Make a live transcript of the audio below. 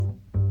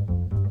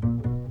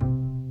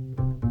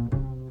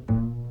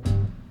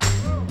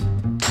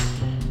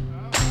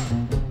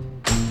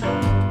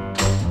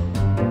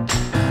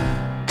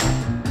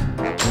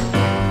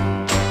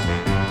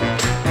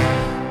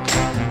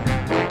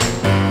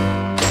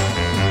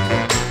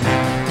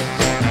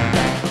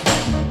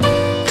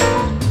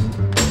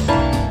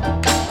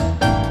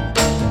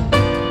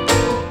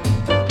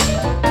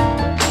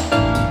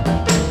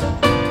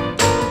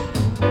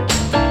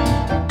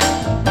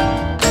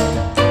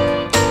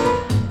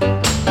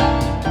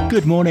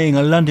Good morning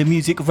on London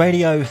Music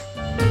Radio.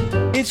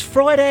 It's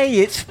Friday,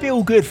 it's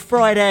Feel Good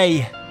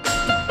Friday.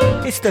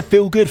 It's the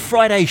Feel Good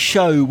Friday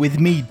show with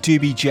me,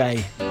 Doobie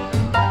J.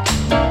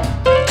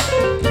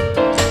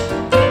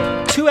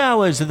 2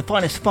 hours of the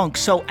finest funk,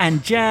 soul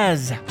and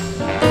jazz.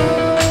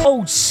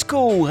 Old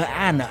school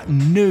and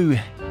new.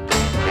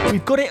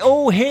 We've got it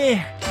all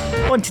here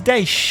on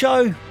today's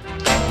show.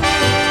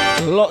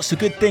 Lots of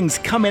good things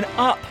coming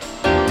up.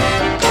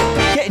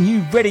 Getting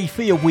you ready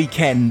for your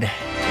weekend.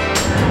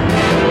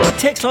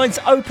 Text lines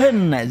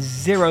open at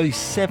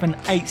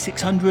 07860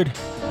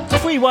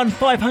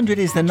 31500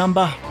 is the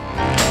number.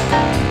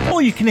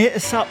 Or you can hit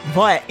us up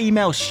via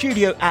email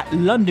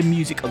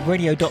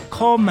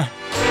studio@londonmusicradio.com.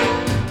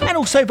 And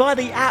also via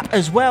the app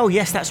as well.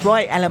 Yes, that's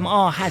right,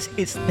 LMR has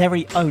its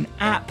very own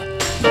app,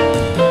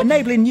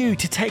 enabling you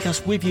to take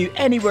us with you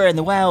anywhere in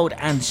the world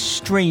and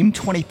stream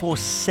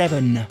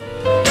 24/7.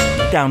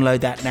 Download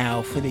that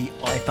now for the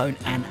iPhone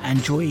and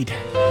Android.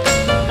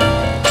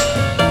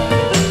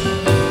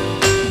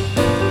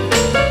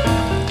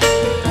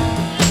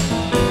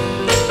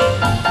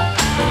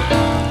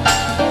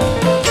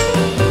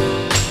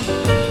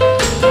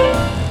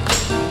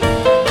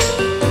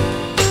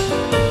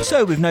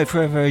 So with no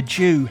further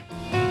ado,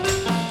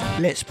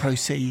 let's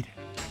proceed.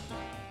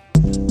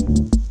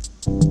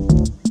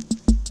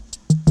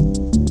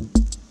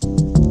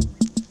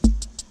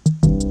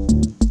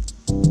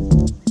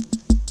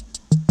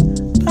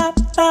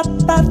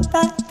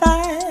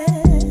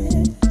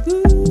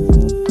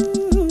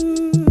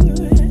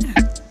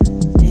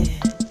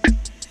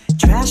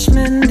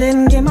 Trashman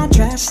didn't get my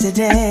trash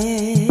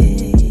today.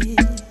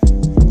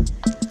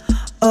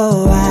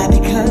 Oh, why?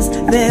 Because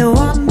they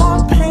want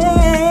more pay.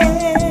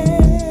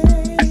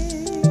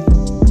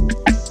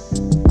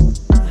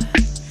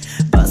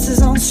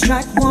 Buses on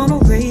strike, want no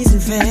raise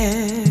and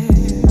fare,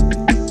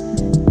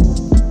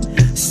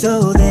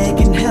 so they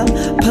can help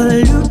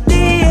pollute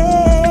the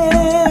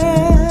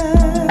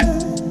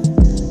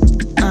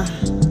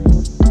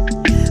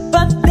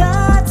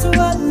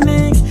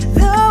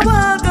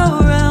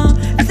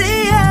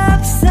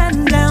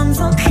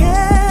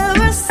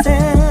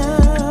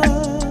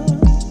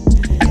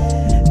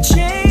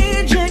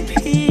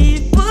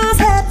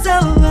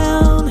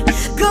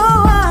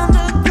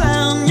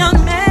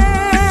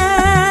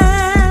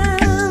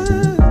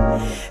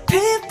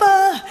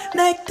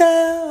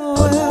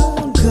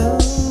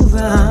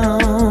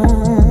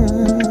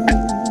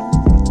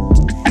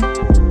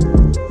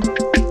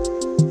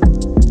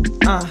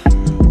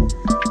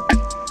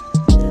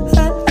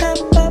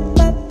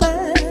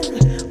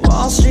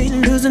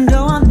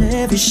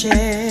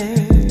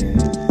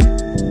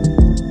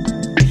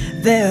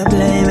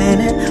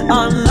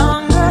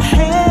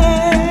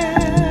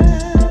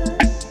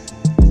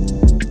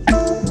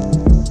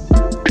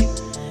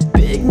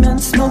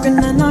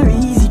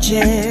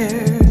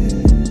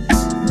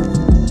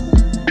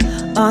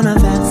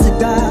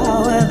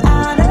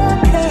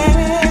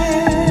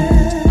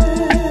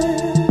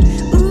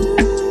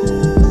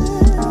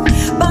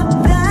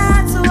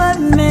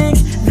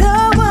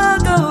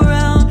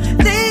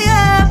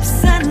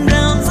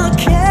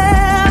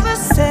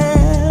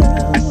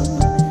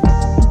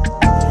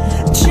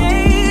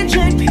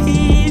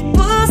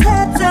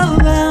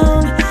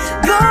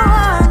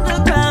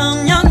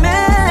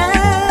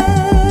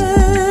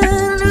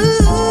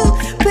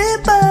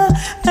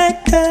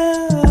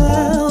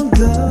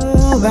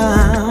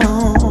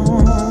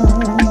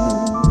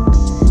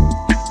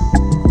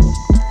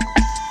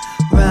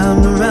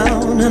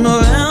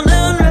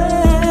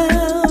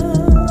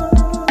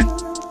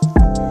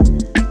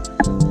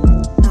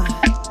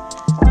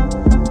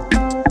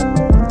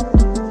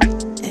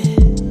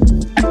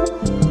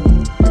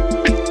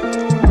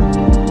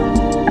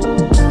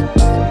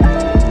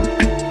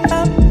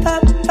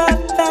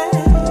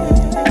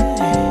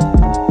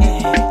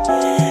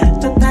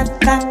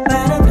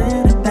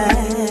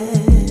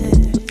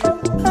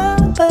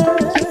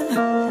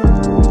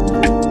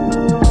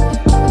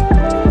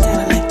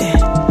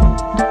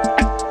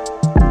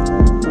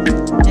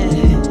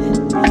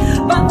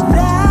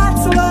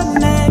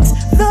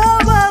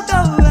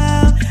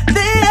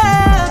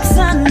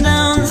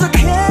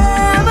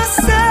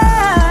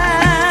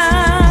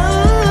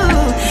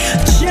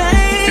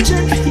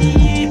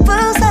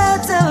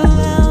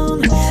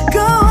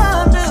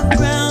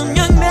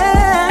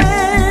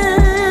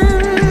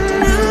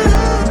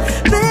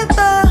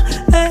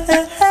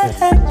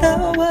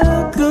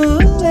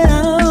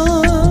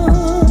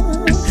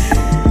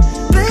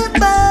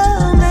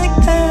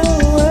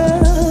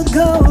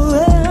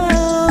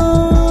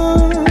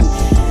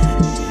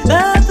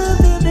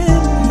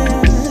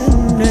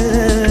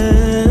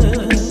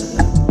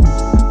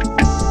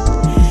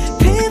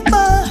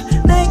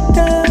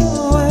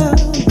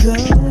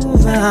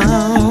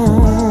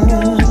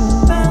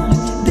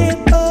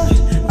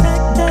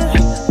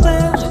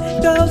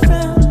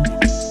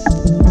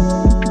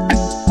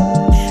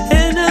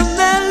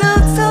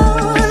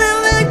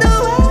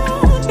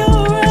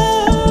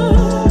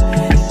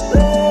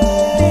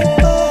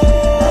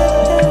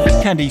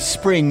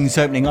Springs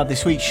opening up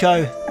this week's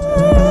show.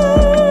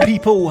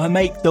 people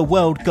make the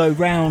world go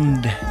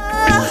round.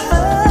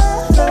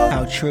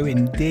 How true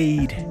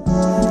indeed.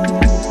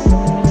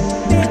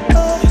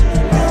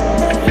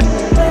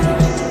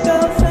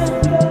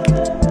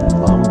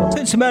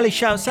 Putting some early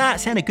shouts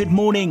out, saying a good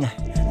morning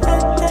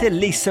to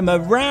Lisa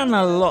Moran,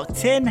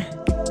 locked in.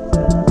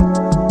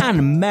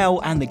 And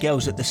Mel and the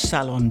girls at the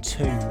salon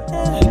too.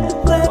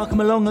 Welcome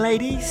along,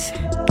 ladies.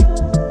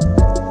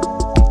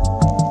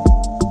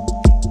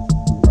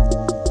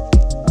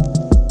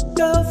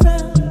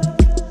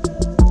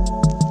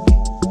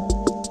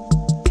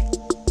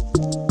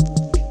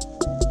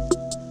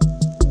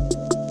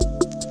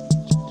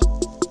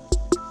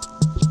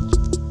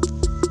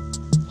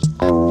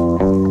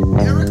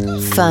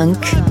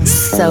 Funk,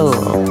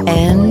 soul,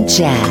 and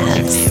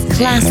jazz.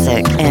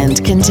 Classic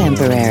and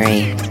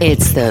contemporary.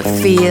 It's the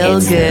Feel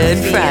Good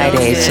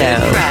Friday Show.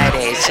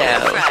 Friday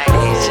Show.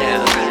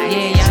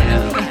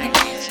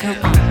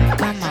 Come on,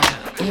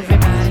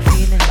 everybody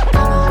feeling it.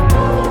 Come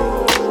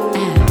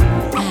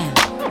on,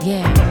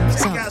 yeah.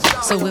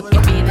 So if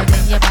you're feeling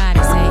in your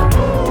body, say,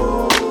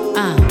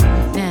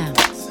 now,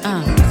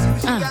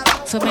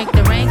 so make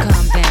the rain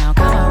come down.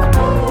 Come on,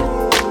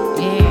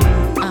 yeah,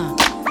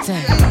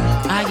 say,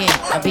 oh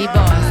yeah, be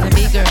boys and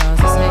be girls,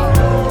 say,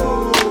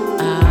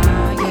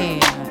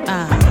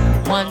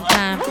 yeah, one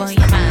time for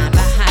your mind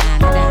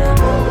behind the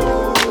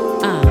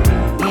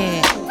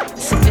yeah,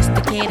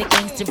 sophisticated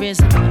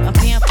gangsterism, a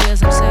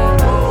pimpism, say,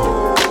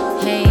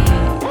 hey,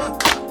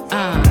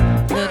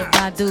 little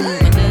Badu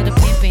and little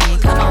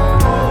pimpin', come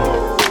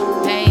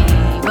on, hey,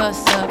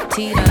 what's up,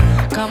 Tita,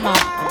 come on,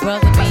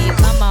 brother B,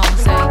 come on,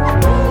 say,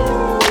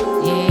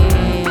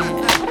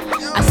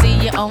 yeah, I see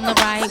you on the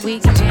right, we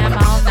can jam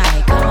all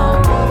night, come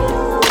on,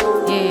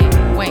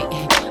 yeah, wait,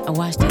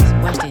 watch this.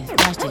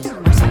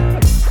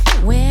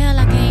 Well,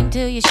 I came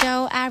to your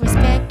show, I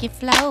respect your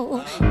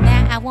flow.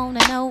 Now I wanna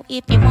know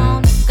if you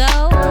wanna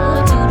go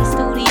to the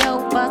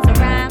studio, bust a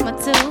rhyme or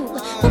two.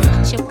 But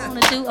what you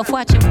wanna do or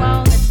what you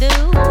wanna do?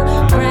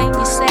 Bring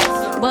your sex,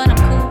 but I'm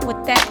cool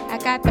with that. I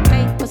got the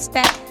paper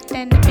stacked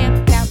and the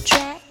pimped out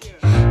track.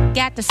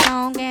 Got the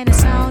song and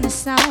it's on the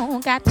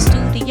song. Got the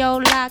studio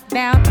locked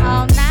down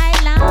all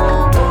night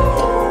long.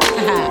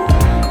 Yeah.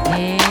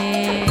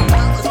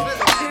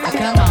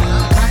 Come on.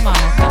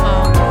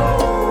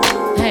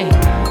 Hey,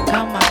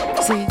 come on.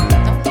 See,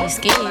 don't be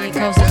scared,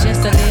 cause it's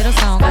just a little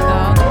song I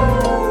call.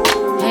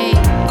 Hey,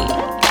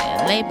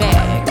 lay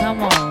back,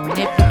 come on.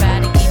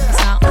 Everybody give me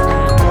something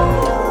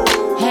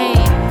now. Hey,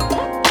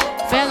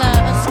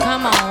 fellas,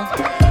 come on.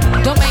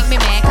 Don't make me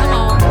mad, come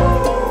on.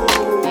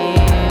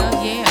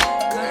 Hell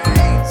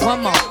yeah.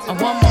 One more.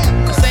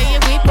 Say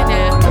it with me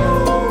now.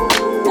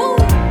 Woo.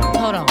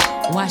 Hold on.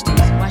 Watch this.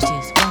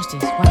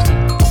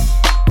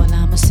 Well,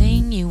 I'ma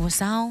sing you a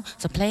song,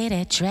 so play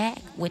that track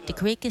with the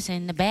crickets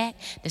in the back.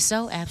 They're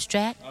so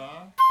abstract.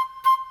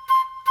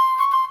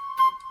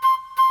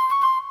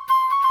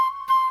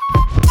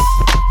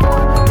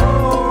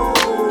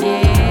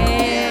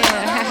 Yeah.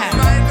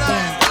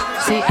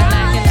 See, I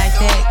like it like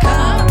that.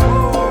 Come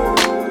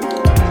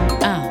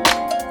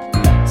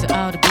on. So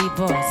all the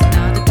B-boys and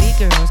all the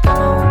B-girls, come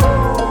on.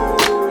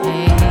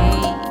 Hey,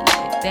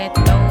 that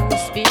old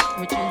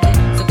spiritual.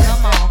 So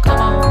come on.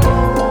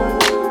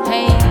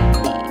 Hey,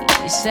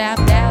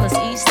 South Dallas,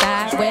 East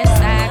Side, West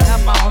Side,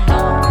 come on.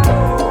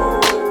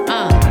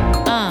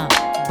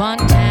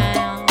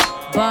 Buntown,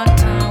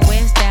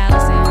 West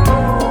Dallas, and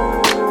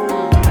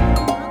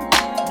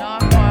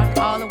North Park,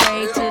 all the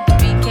way to the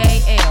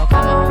BKL,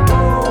 come on.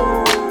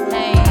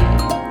 Hey,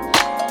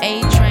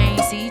 A-Train,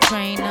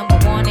 C-Train, number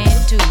 1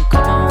 and 2,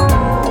 come on.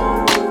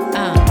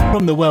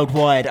 From the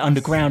worldwide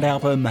underground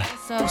album,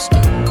 So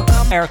stupid,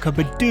 come Erykah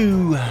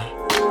Badu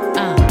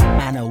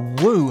and a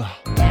Woo.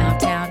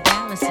 Downtown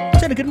Dallas.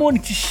 Send a good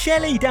morning to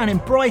Shelley down in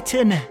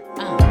Brighton.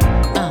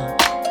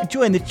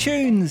 Enjoying the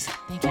tunes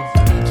Thank you.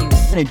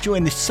 and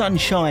enjoying the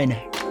sunshine.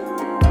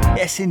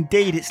 Yes,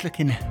 indeed, it's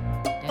looking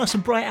nice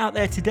and bright out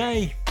there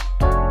today.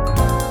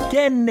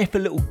 Again, if a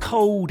little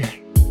cold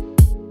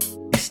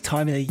this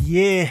time of the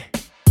year.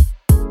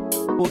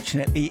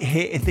 Fortunately,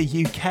 here in the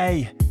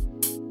UK,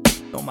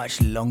 not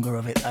much longer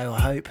of it though, I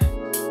hope.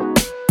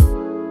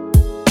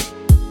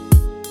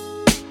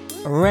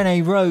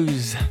 Renee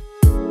Rose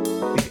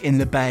with In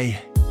the Bay.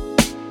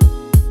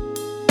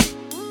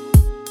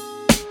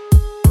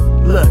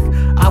 Look,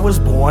 I was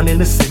born in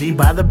the city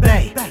by the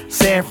bay.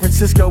 San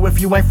Francisco, if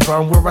you ain't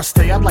from where I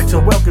stay, I'd like to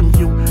welcome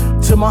you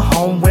to my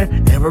home where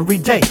every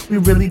day we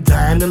really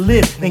dying to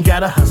live and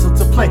gotta hustle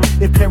to play.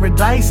 If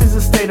paradise is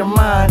a state of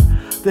mind,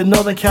 then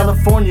Northern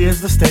California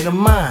is the state of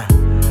mind.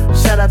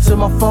 Shout out to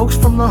my folks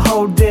from the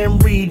whole damn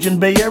region.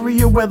 Bay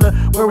Area weather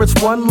where it's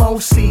one long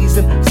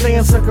season.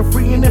 Staying sucker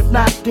free, and if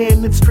not,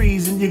 then it's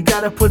treason. You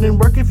gotta put in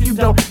work, if you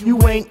don't,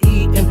 you ain't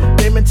eating.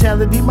 Their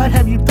mentality might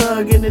have you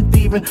thugging and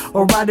thieving,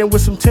 or riding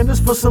with some tenders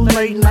for some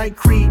late night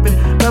creeping.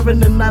 Loving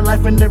the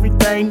nightlife and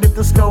everything that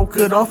the scope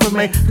could offer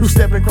me.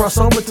 Two-step and cross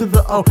over to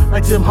the O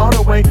like Tim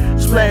Hardaway.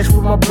 Splash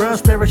with my bruh,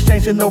 fair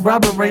exchange and no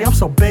robbery. I'm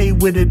so bay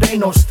with it,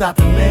 ain't no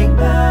stopping me.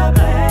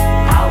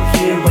 Out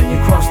here when you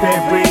cross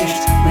that bridge,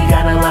 we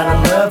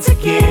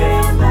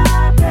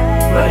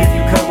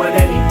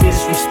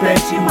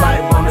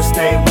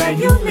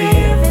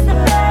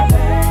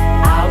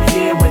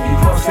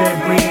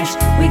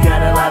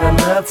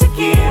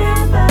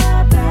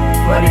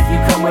But if you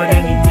come with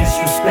any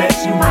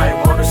disrespect, you might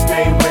wanna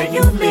stay where you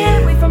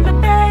live. We from the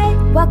Bay.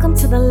 Welcome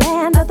to the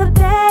land of the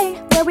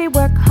Bay, where we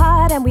work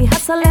hard and we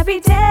hustle every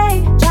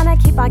day, trying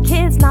to keep our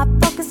kids not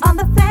focused on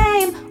the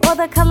fame or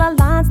the color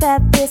lines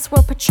that this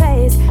world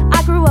portrays.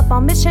 I grew up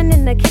on mission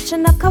in the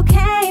kitchen of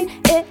cocaine.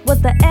 It was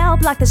the L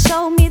Block that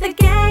showed me the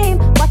game.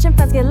 Watching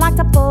friends get locked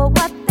up for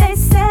what they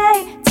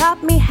say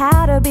taught me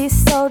how to be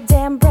so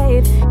damn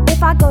brave.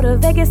 If I go to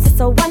Vegas,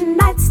 it's a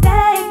one-night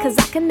stay, cause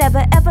I can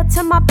never ever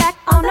turn my back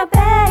on the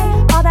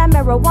Bay. All that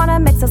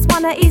marijuana makes us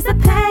wanna ease the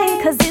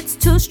pain, cause it's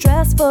too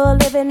stressful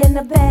living in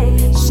the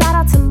Bay. Shout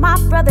out to my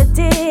brother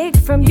Dig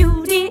from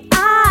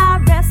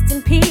UDI, rest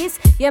in peace,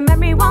 your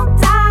memory won't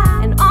die.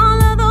 And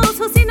all of those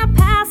who seem to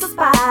pass us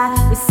by,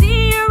 we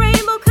see a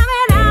rainbow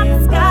coming out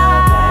the sky.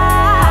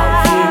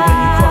 Out here when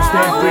you cross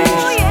that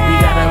bridge, we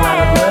got a lot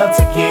of love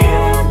to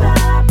give.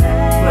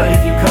 But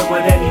if you come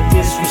with any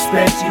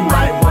disrespect, you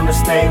might wanna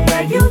stay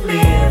where you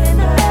live.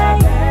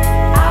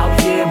 Out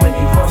here when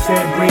you cross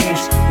that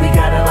bridge, we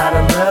got a lot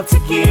of love to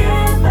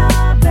give.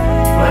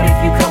 But if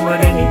you come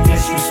with any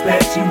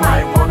disrespect, you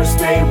might wanna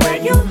stay where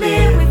you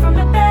live.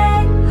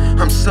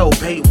 I'm so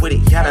bait with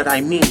it, yeah, that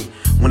I mean.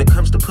 When it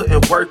comes to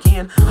putting work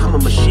in, I'm a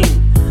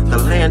machine. The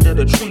land of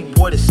the tree,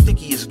 boy, the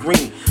sticky is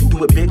green.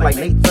 Do it big like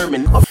Nate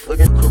Thurman, or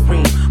fucking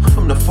Kareem. I'm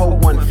from the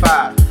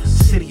 415,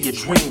 city of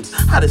dreams.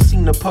 I done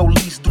seen the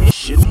police do the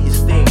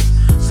shittiest things.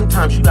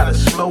 Sometimes you gotta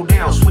slow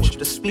down, switch up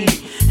the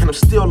speed. And I'm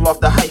still off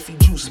the hyphy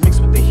juice mixed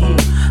with the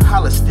heat.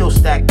 Holla, still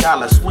stack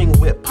dollars, swing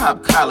whip,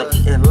 pop collar,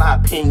 eating la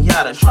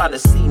pinata, try to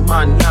see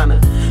mañana.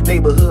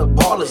 Neighborhood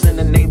ballers and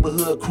the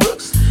neighborhood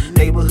crooks.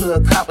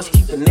 Neighborhood coppers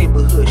keep the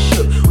neighborhood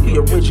shook. We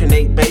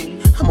originate, baby.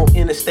 I'm on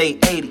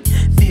Interstate 80.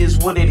 This is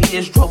what it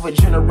is, drove a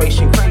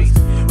generation crazy.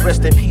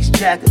 Rest in peace,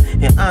 Jack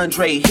and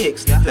Andre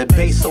Hicks. The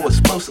bass so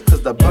explosive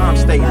cause the bomb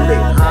stay lit,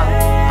 huh?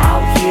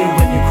 Out here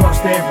when you cross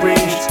that bridge,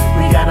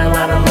 we got a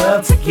lot of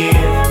love to give.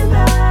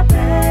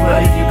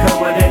 But if you come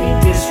with any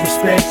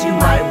disrespect, you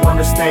might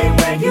wanna stay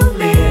where you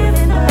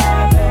live.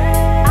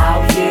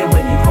 Out here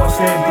when you cross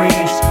that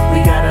bridge,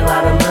 we got a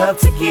lot of love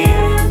to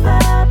give.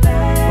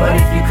 But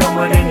if you come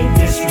with any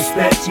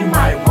disrespect, you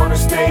might wanna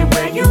stay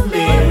where you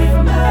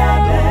live.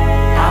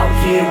 Out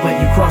here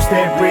when you cross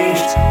that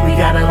bridge, we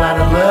got a lot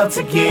of love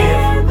to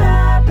give.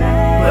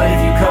 But if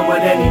you come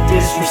with any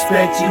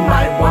disrespect, you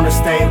might wanna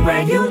stay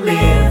where you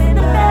live.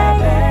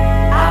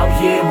 Out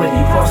here when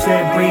you cross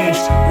that bridge,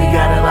 we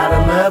got a lot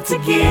of love to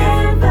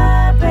give.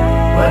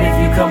 But if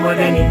you come with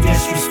any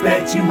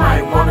disrespect, you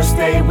might wanna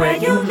stay where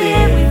you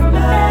live.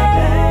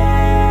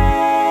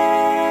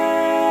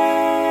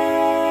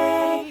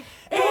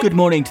 Good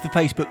morning to the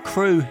Facebook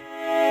crew.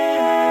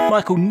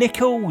 Michael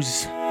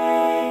Nichols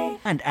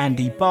and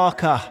Andy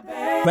Barker.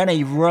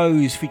 Renee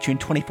Rose featuring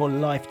 24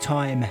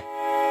 Lifetime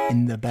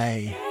in the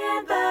Bay.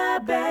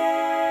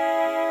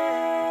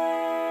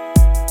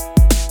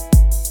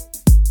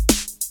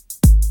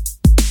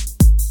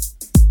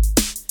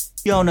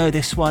 Y'all know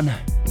this one.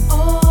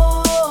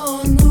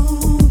 Oh,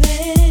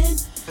 moving,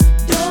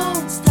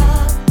 don't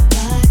stop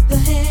like the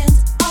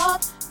hands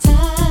of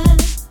time.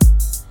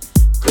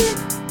 Click,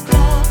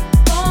 clap,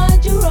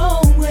 find your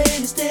own way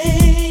to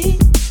stay.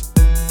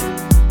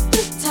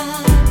 The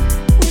time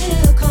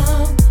will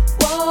come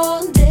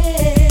one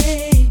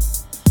day.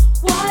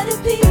 Why do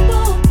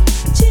people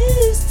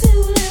choose to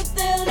live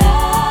their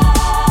lives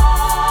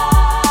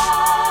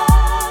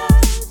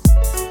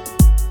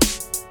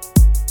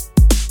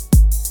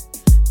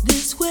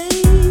this way?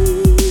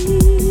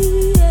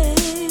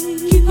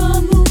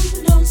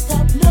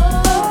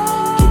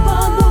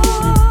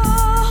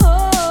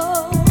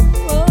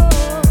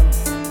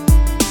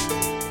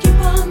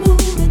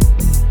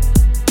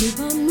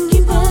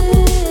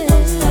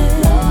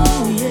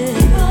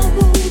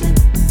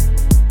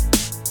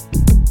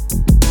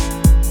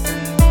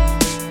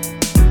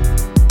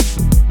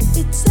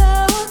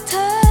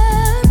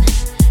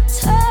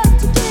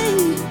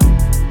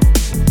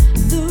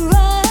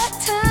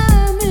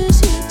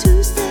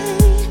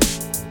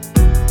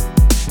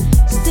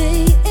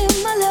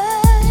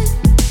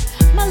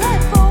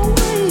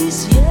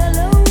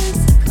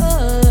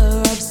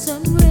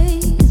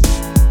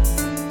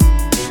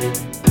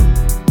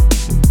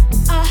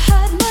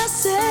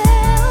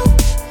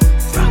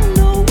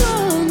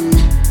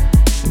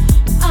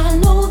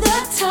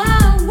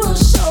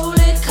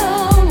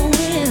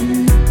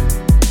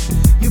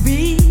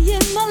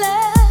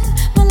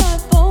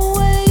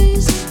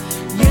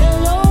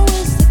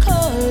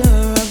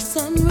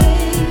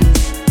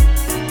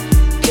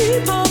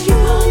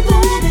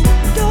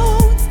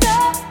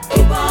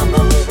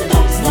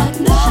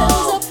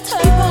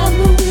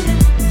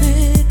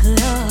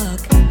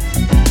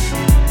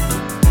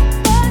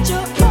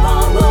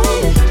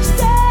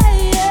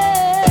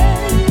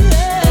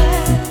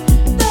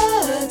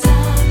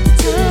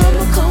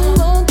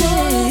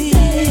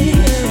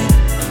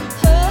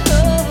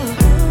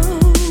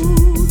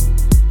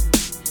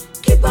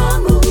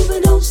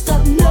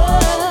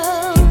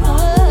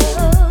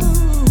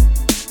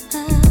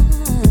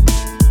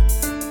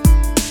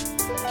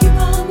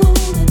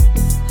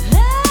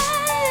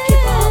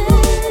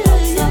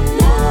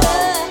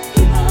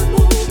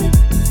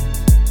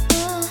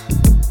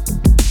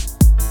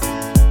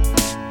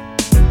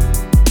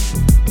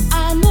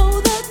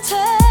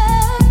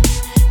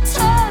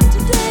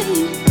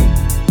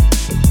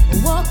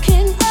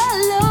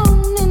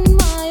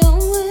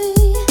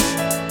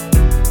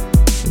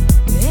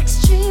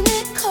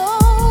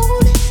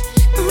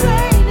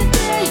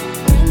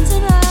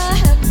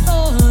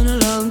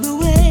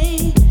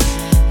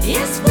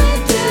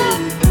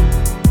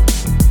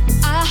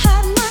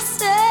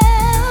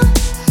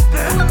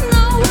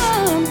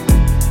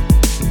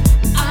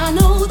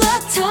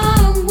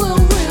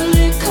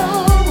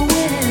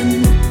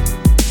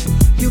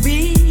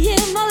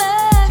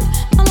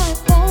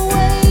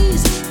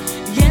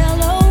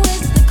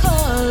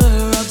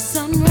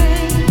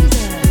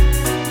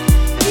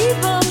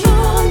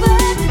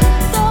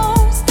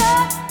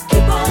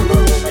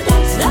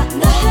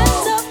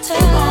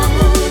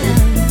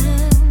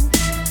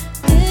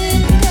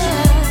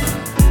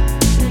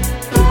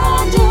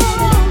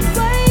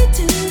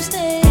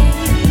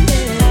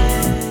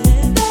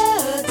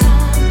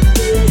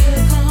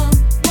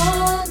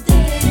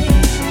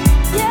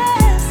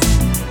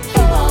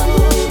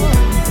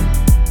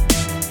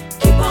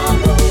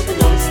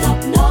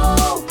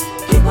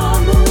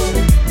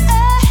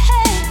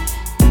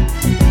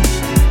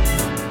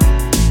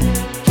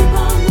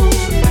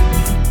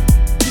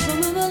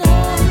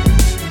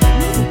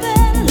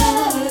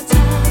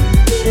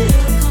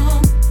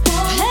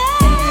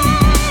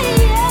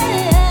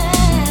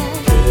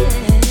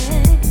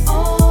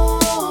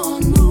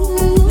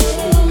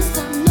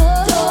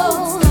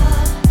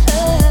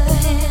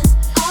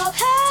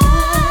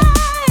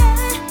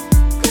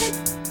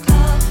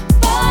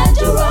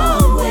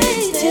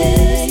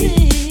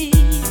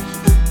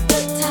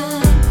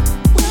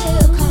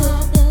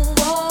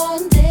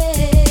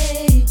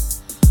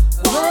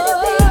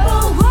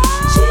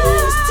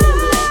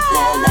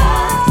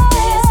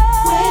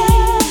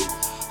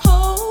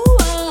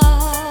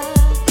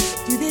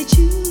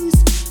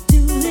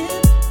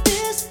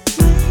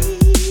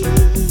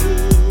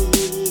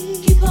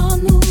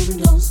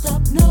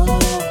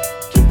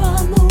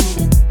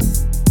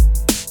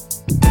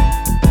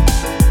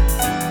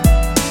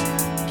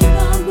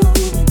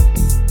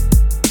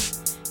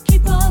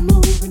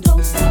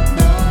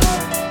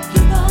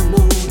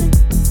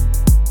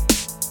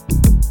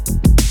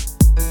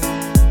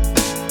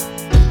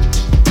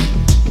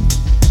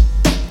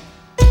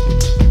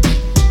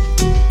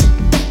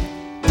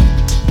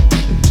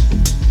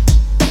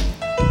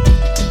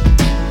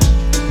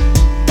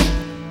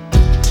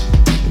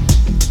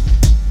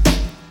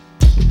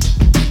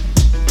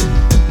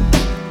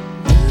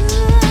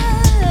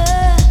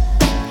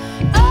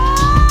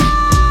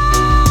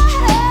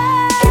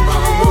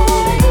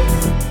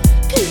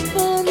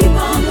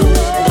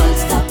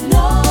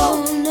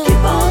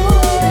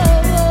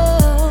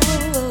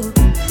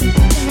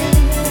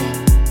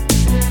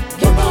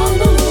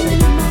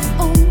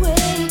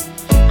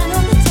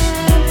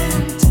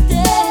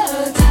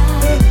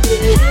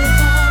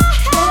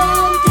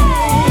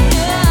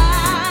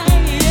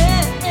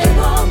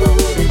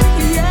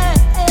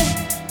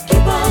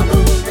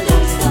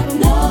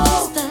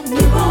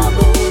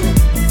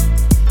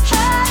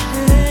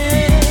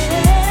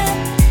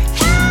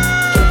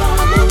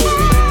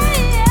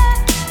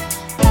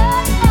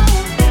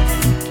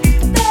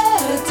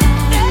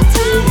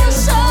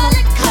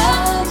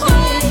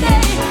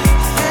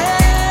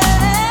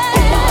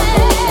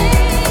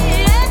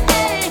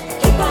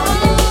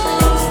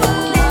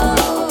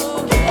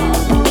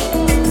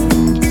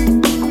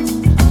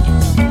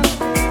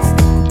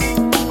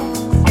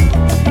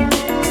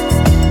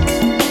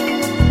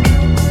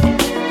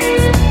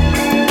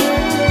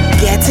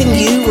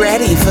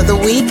 for the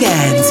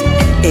weekend.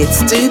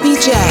 It's Doobie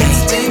J.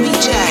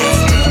 Doobie J.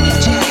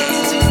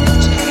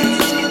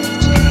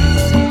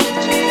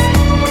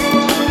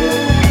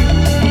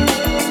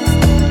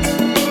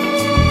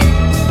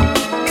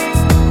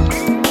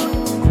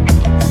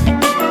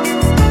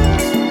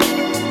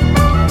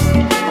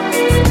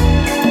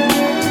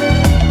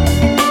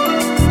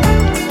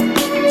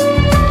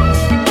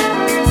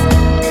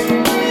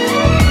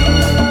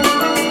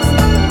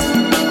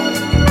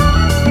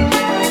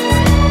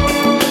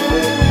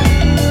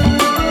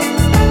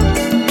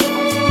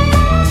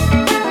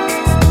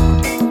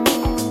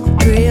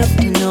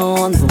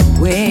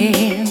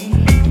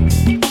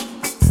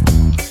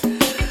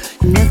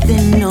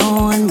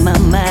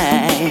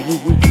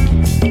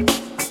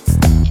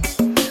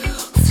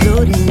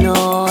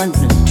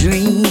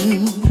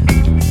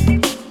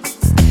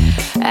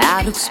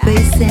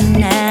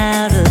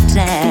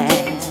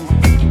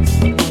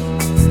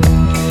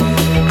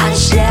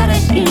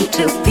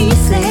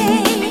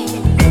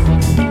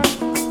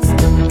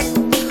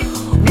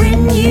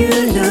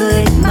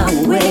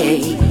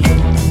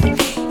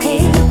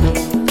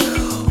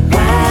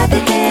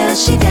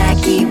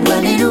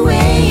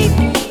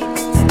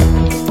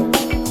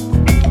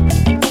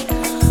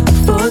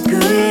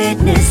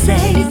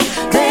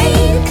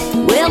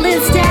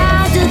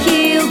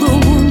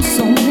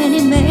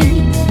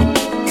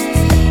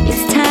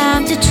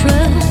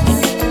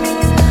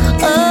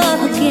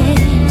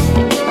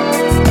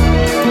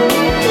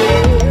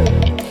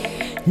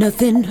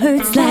 Nothing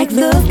hurts like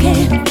love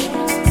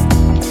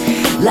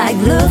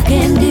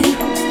can do.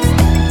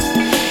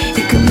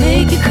 It can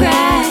make you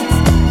cry,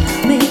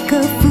 make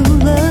a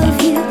fool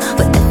of you,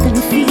 but nothing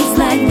feels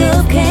like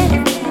love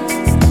can.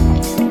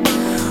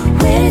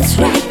 When it's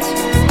right,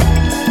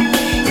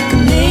 it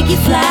can make you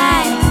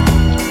fly.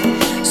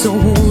 So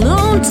hold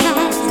on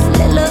tight,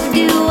 let love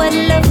do what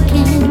love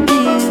can do.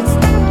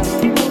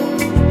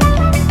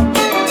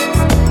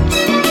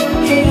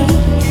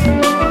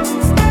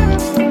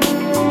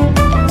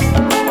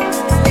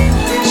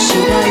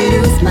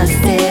 My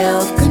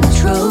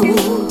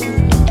self-control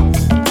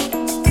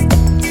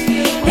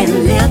and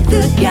let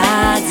the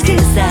gods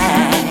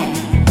decide.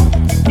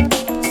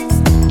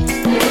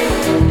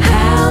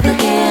 How the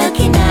hell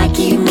can I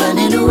keep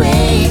running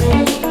away?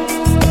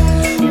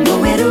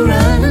 Nowhere to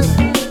run,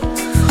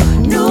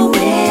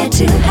 nowhere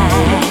to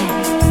hide.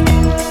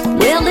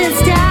 Well,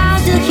 it's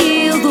time to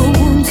heal the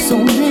wounds so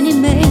many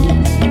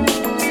made.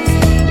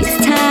 It's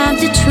time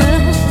to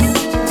trust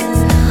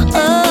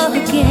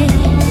again.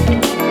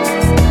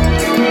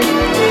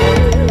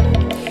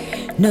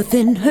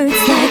 Nothing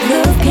hurts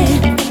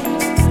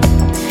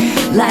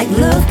like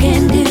love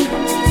can do.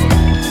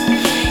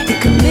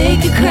 It can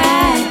make you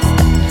cry,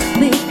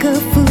 make a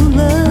fool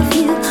of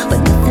you, but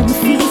nothing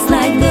feels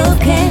like love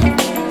can.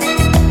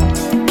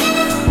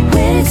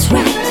 When it's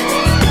right,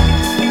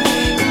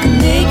 it can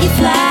make you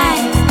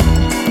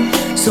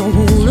fly. So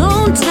hold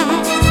on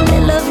tight,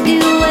 let love do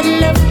what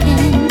love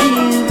can do.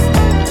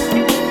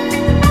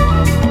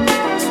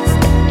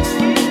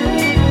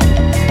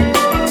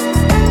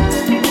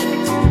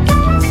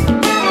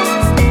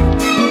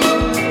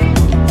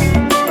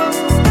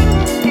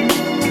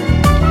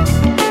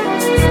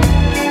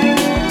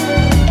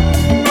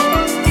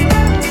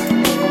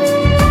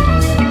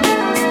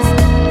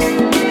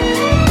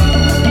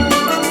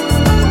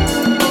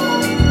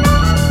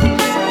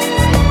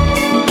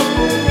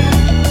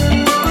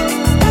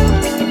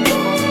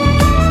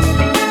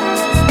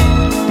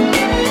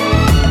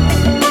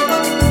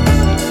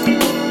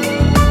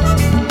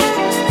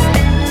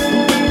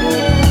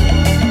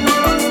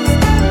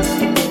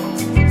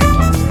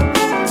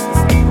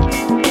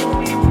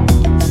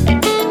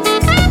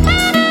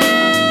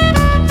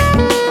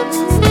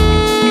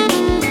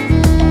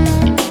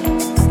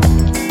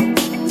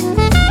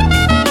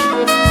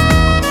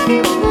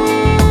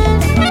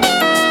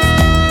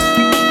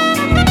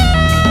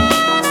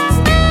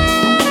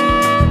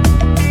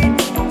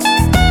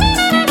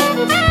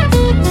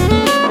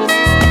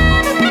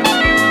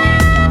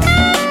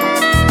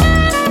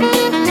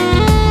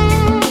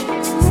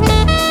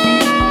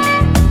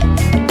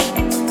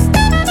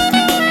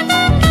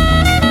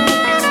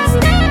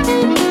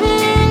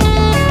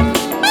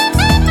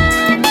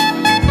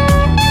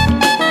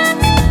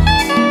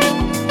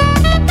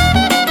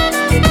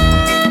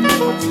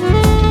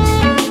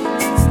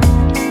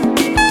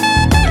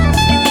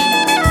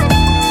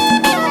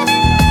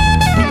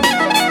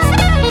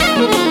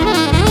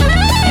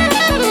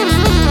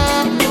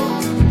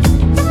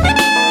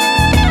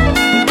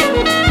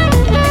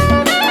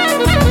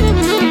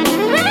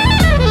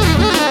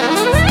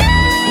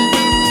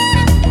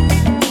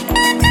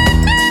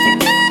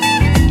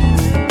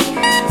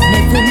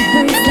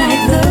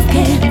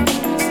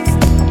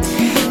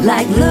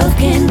 like love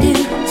can do.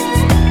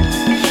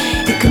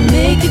 It can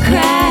make you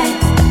cry,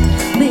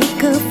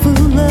 make a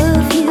fool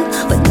of you,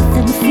 but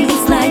nothing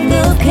feels like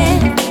love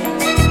can.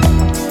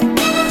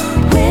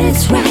 When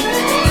it's right,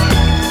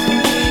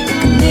 it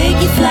can make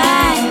you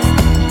fly.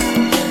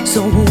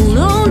 So hold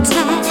on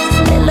tight,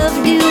 let love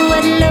do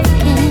what love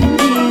can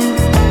do.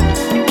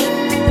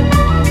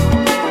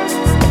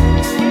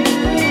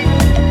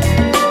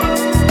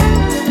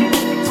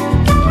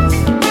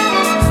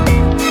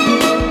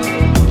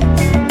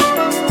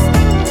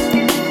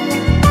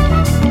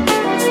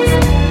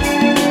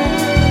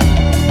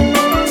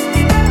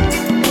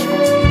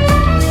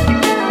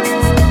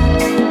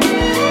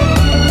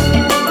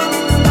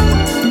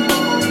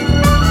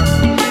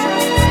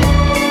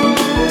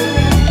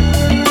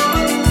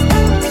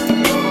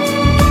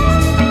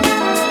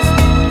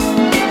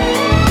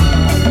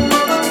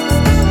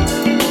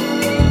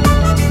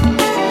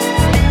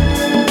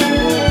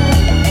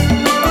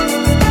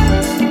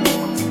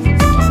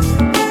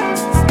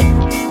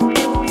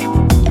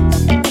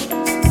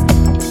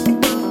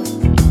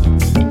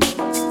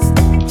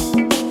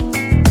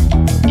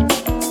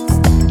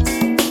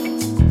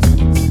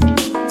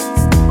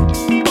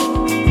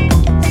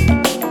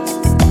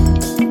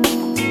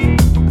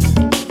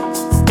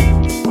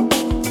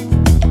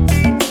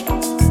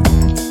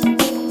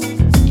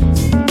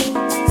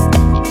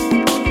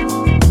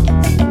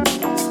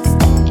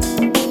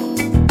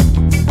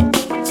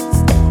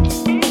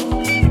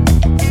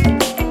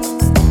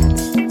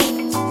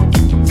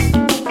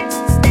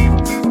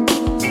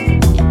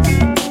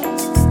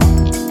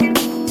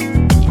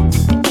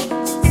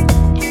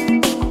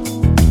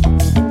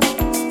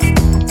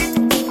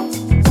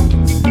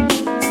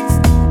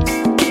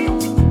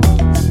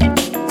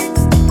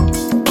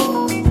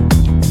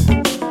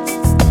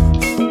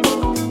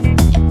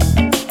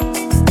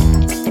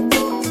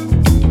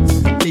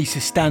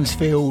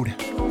 Stansfield.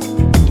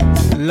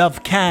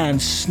 Love Can,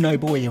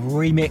 Snowboy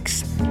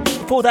remix.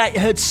 Before that, you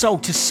heard Soul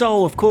to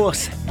Soul, of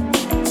course,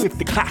 with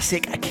the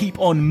classic Keep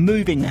On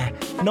Moving,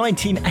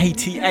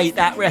 1988,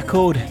 that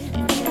record.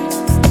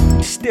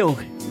 Still,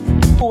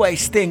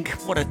 always think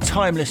what a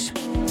timeless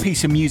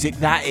piece of music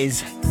that is.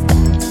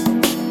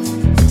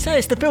 So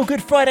it's the Feel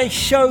Good Friday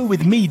show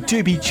with me,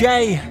 Doobie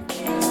J,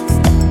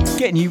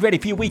 getting you ready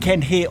for your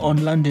weekend here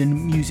on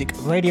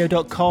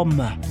londonmusicradio.com.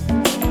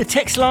 The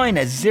text line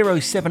is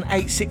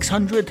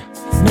 078600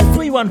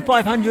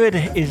 31500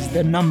 is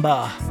the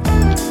number.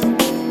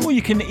 Or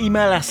you can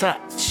email us at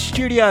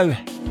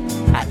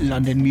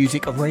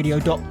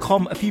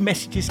studio@londonmusicradio.com. A few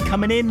messages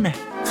coming in.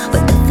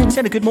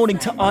 Send a good morning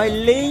to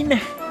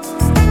Eileen.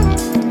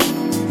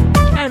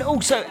 And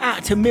also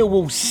out to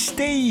Millwall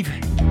Steve.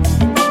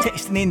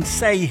 Texting in to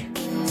say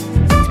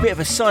he's a bit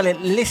of a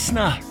silent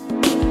listener,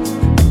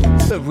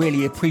 but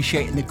really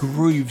appreciating the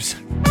grooves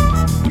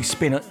we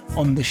spin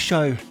on the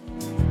show.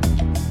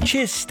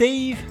 Cheers,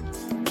 Steve.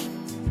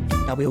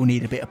 Now we all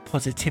need a bit of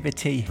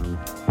positivity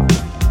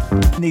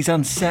in these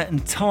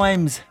uncertain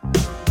times,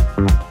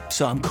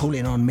 so I'm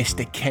calling on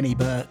Mr. Kenny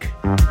Burke.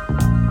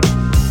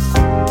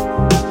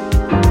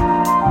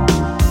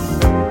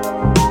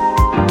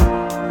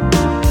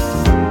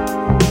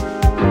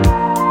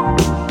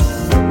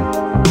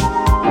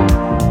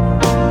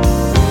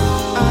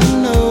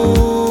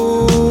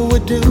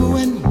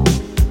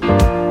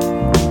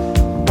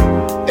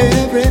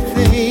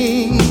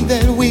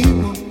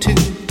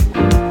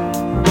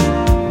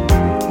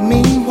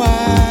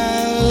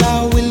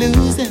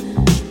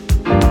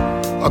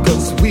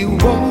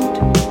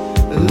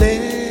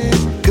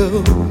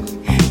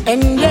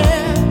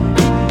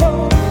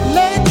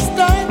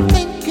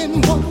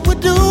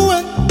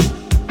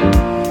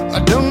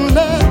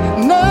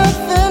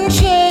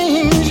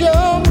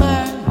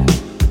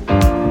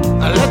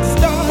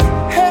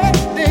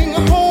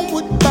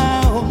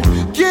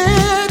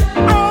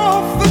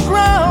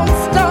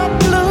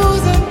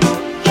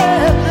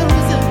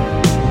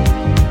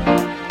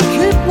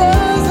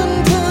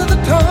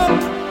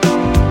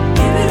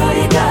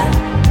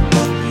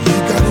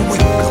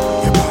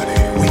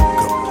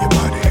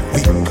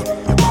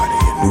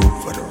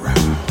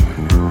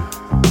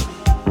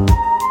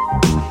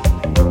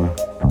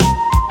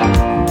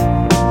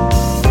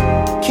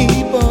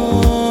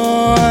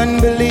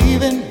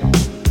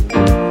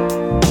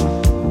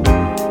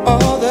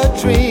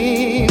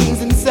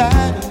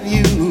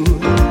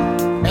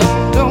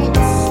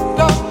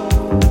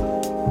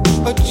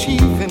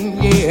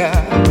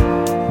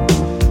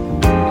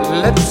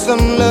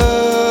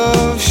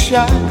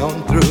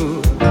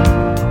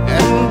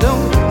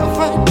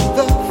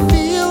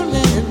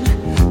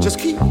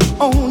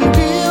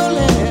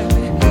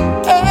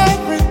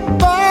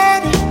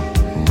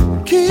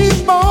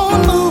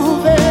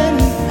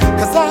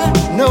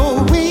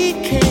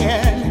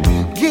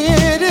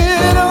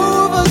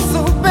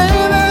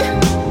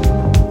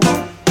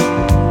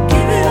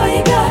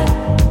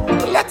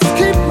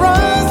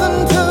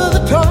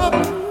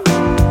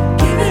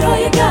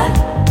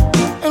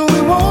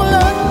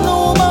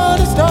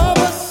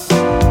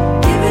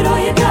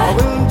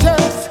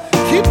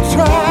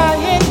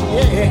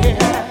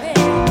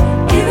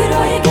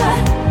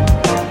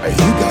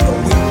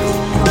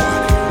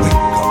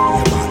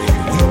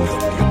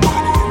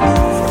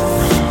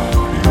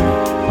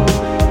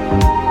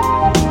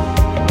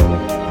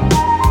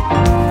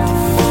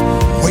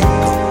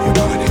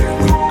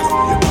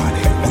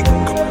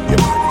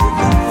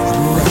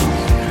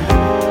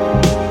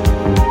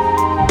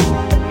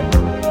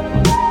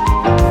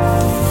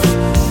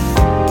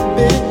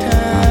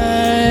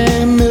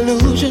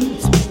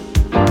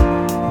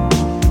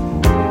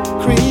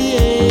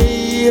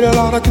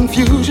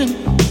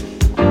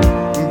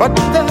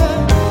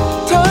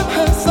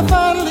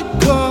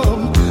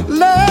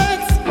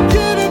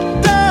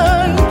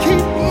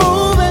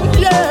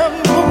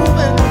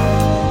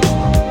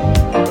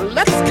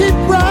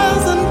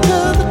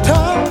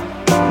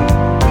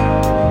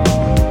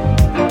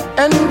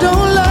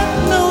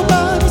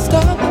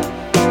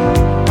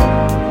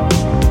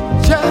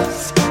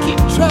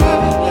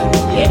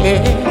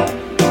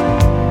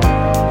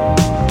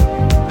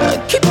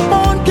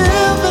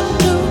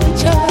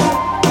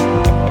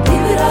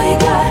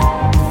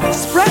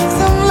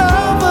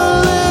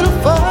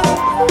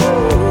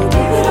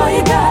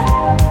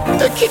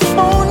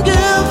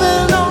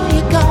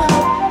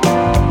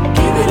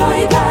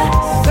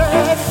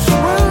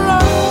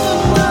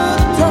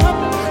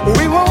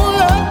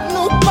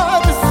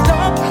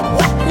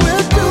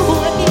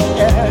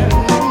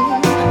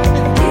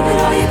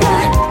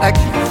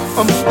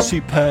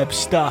 Superb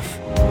stuff.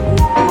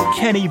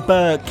 Kenny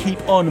Burke,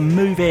 Keep On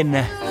Moving.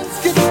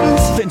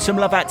 Putting some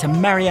love out to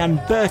Marianne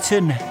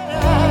Burton.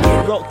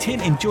 Rocked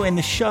in, enjoying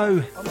the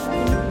show.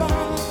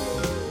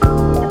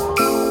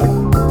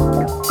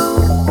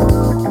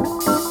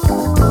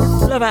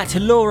 Love out to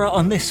Laura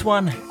on this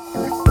one.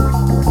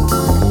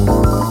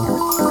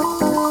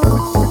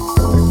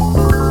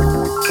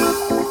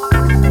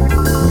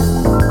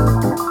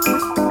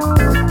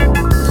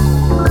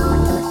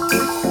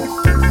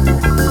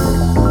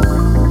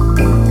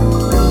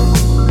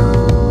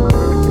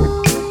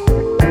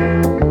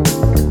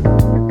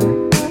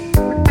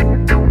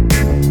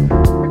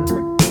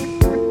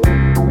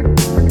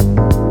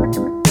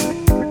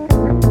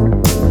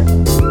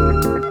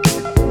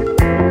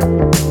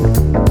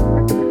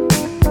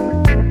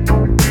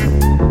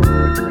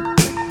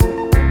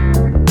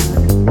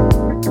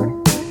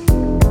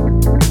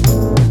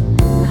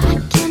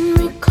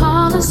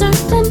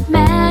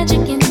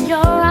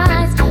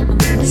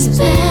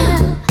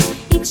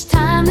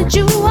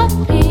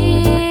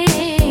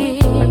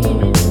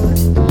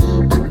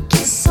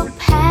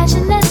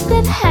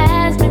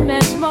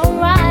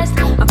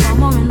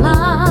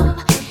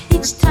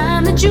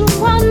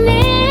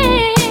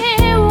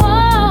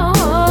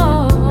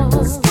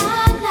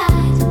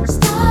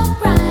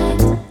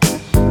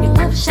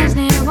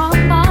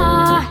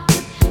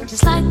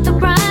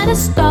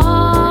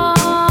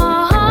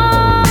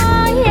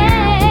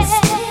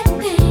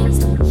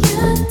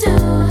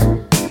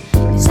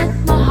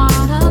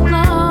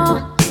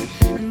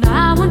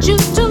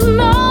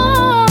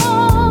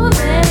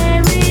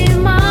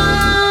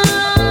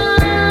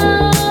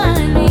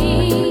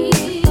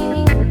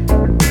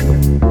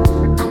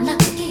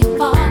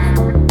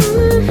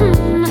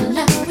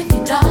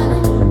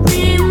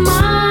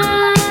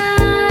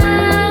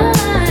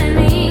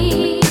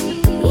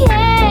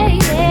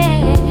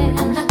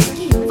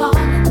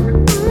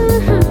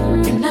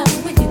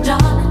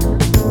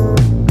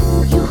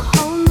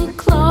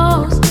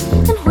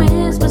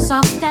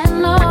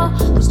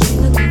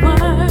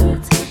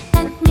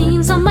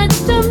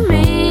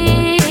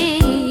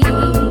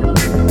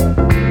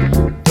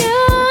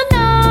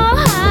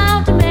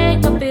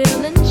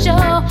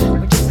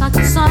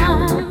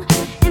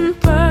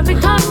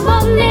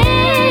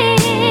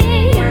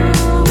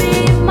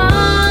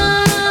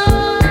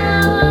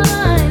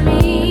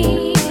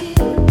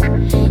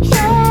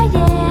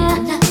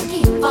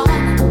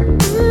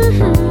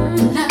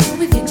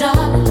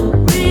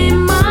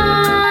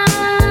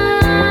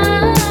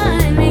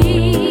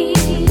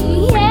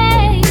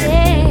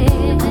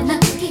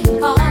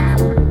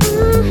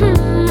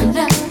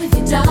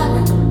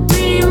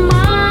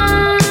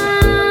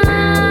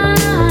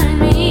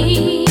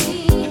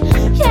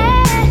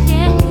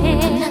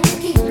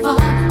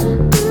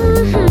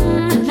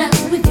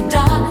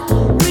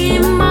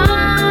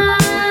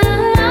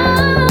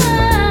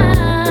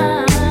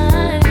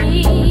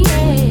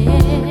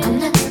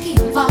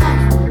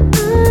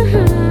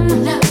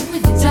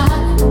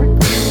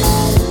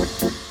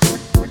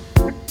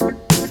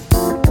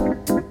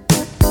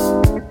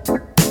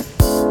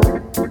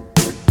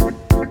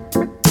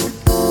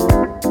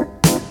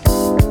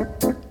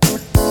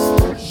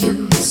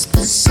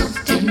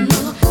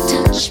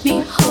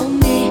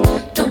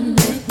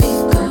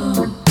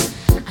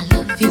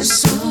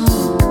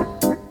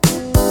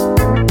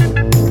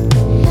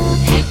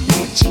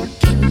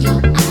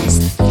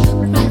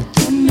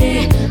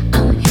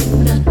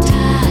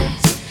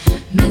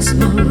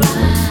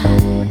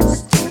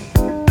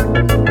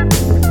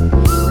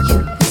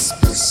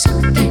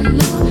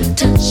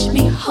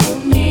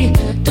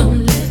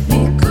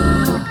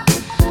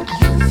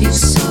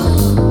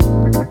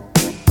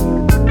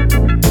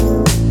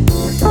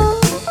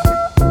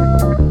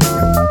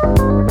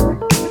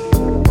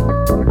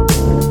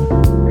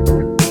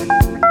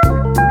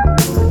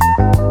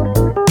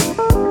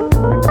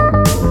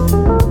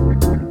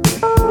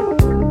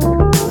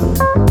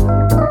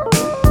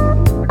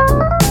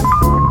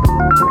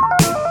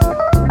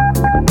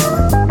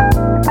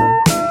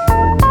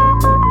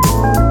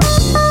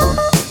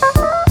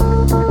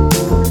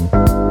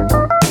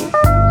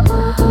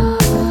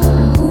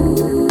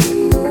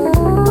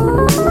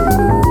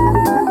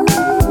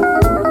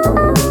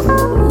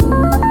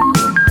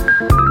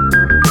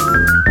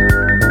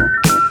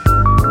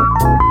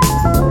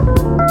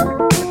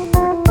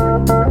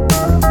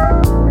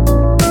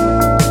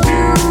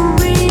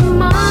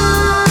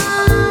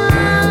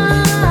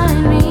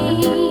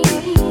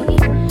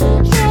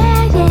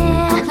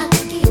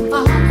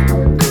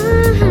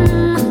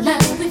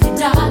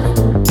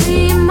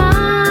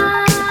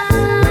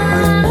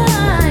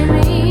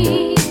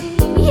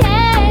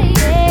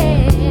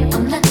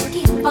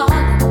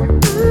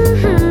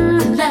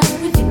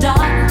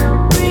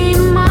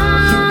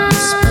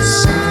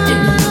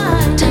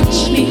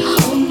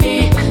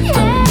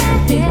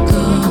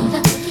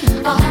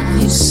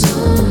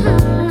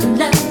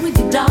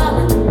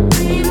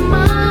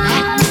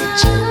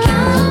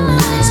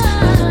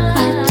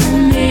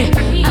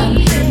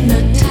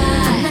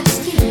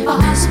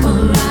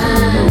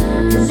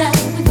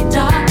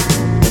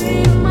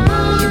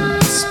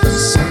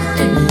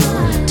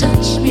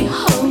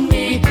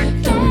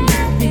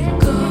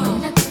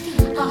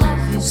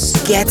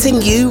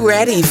 Getting you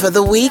ready for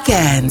the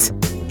weekend.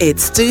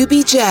 It's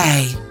Doobie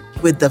J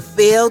with the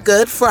Feel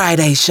Good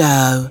Friday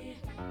Show.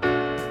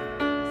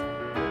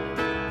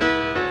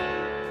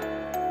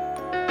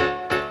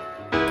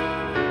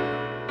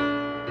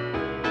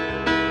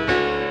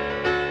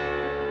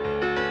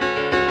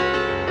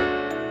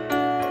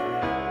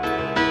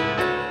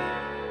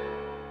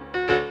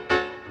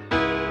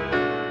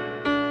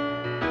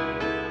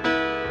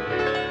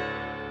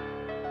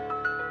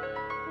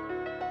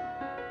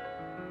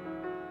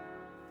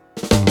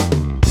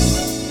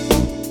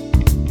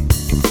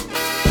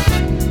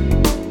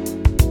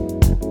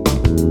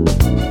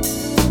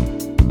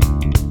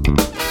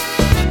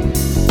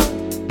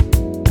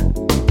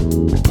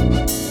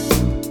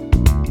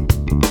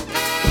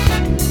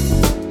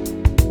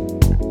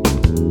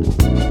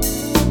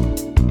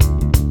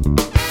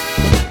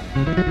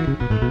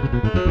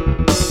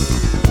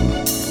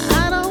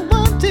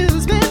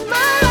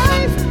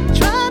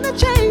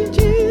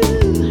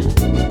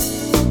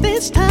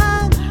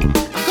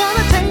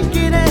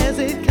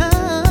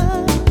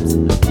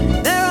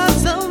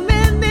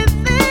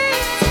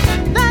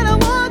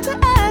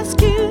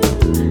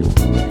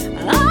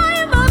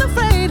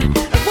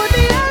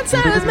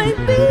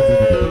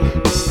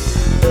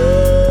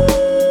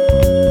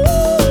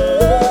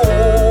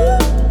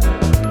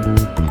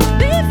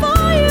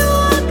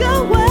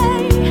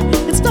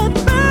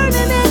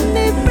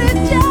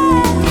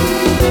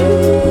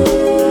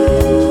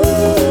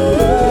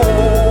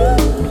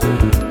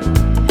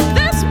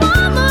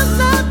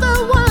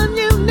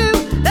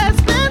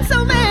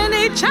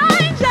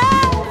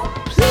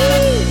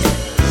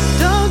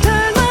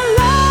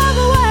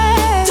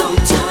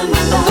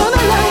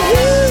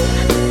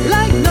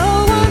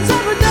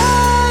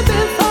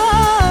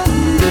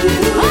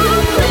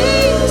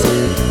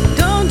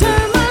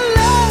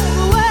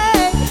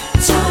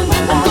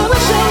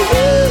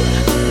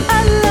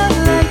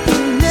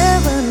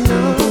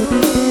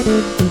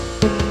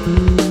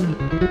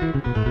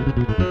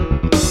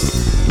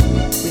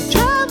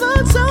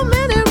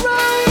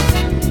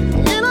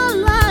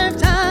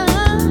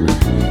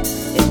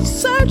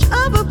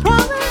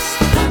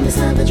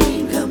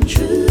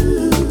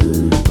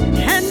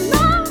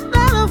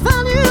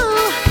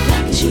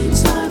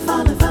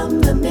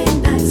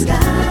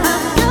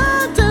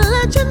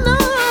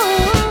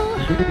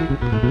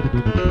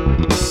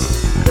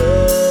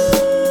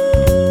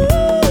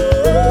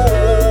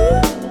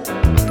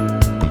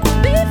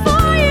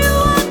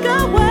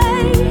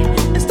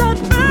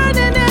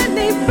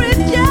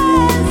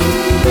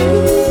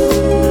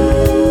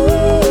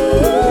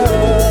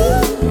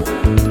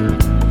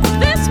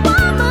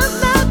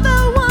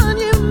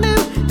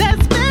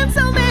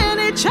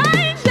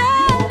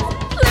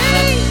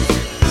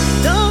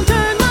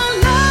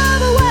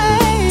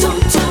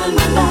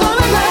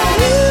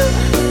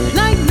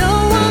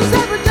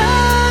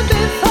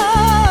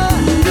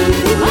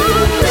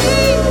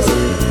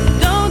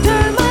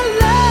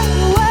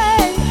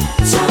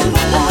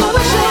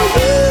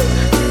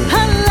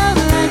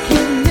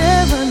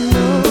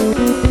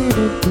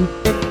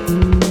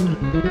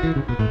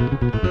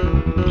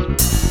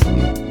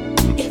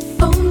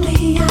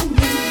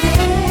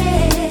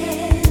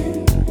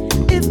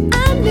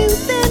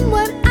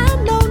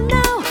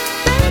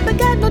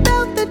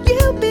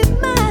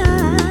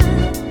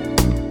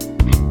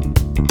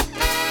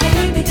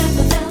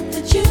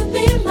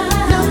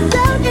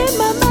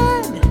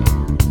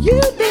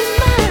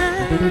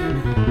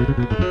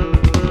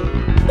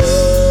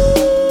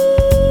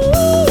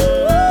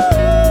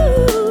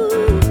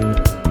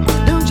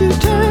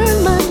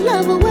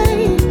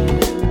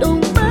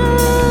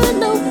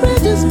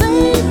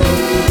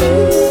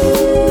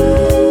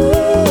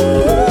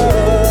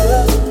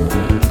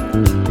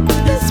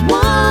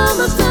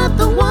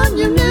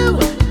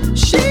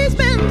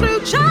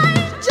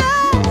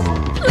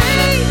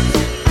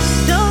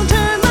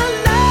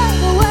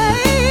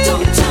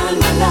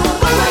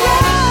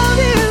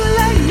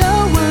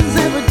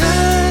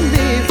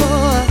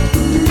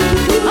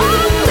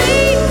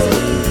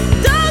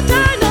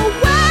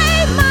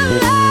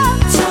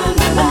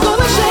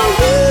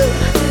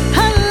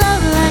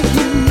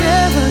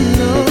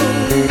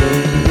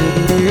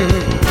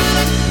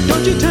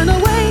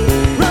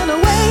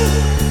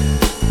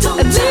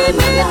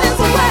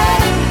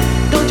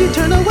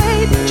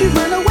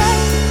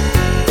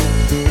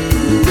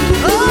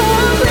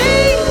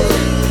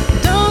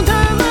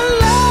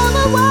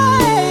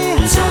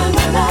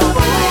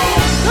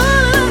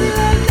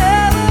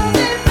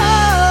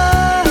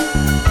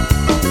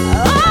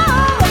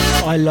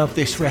 Love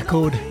this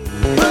record.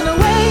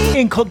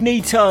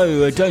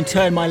 Incognito, Don't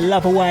Turn My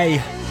Love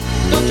Away.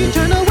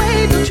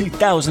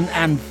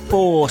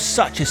 2004,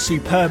 such a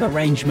superb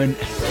arrangement.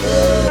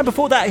 And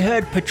before that I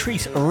heard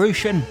Patrice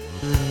Rushen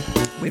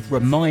with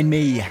Remind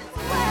Me.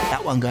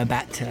 That one going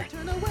back to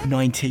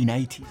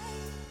 1980.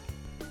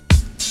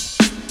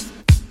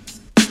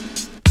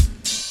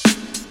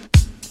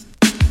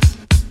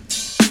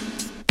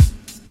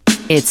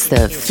 It's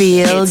the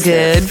Feel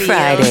Good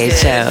Friday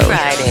Show.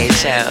 Friday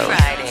Show.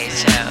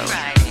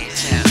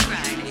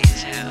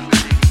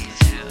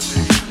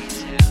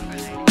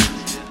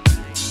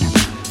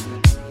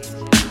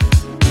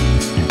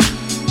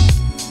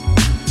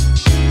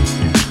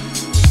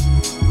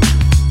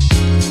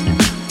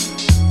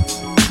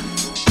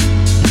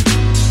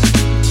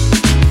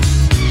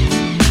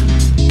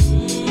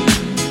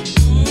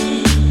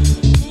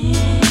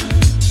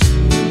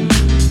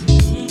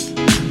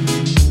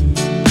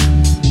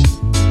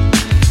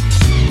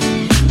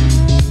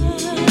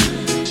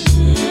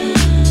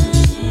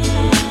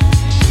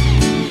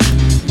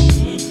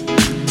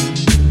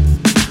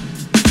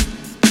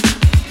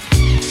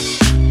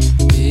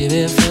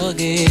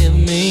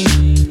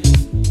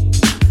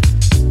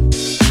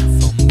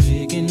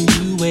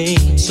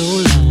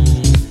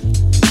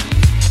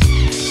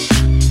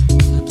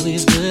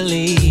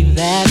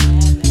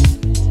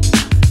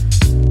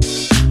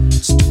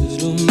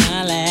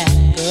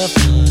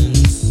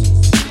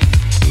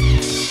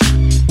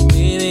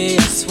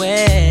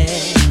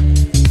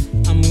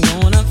 I'm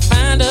gonna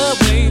find a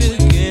way to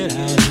get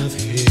out of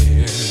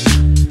here.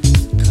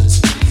 'Cause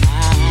I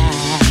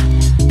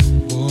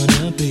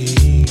wanna be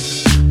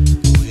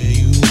where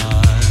you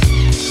are.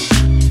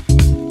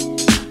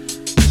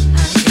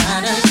 I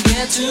gotta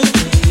get to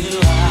where you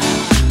are.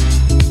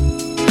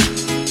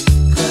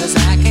 'Cause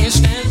I can't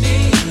stand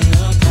being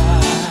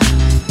apart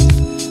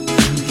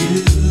from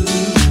you.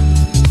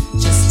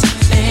 Just to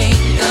think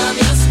of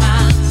your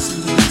smile,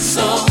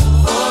 so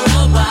for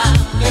a while,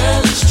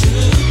 girl, it's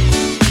true.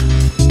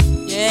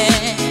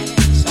 Yes,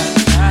 I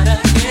gotta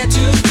get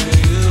to where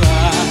you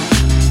are.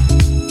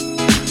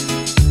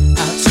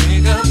 I'll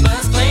take a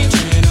bus, plane,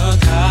 train, or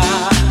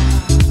car.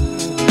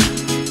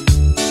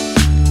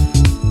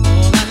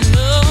 All I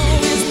know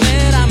is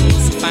that I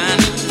must find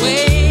a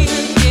way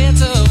to get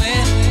to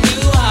where you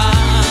are.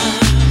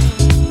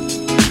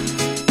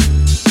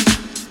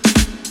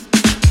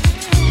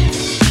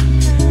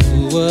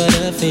 What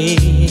a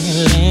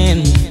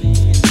feeling.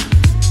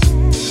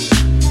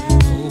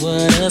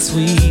 What a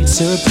sweet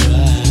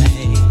surprise.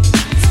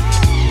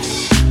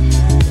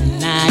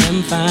 And I am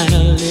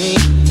finally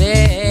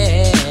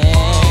there,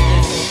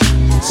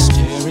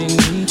 staring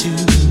into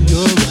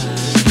your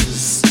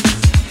eyes.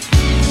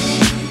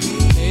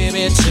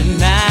 Baby,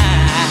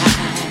 tonight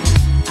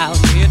I'll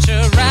get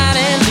you right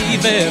and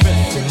leave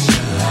everything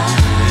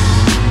behind.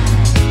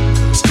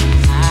 'Cause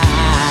I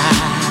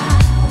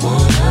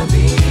wanna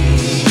be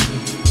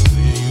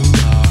where you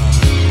are.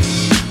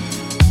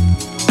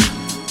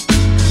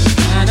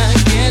 Gotta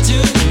get to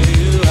where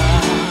you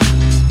are.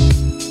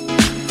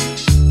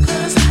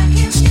 'Cause I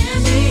can't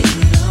stand being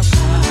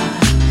apart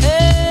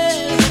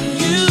from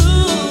you.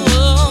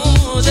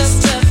 Just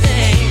to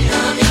think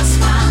of your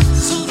smile,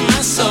 soothe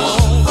my soul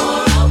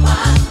for a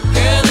while.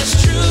 Girl, it's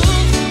true.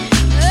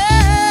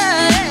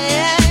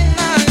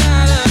 I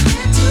gotta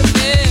get to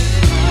where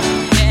you are.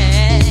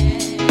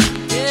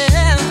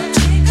 Yeah.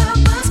 Take a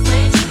bus,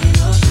 plane, train,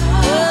 or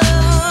car.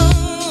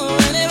 Oh,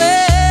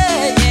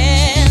 anyway,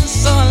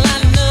 yes. All I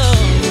know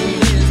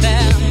is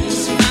that I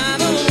must find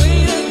a way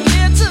to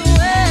get to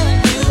where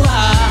you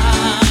are.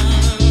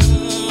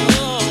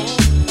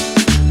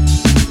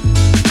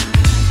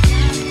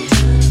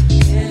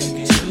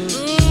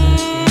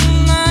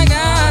 I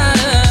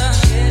gotta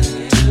get to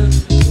where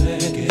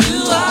you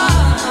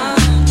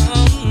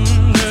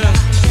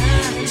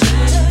are.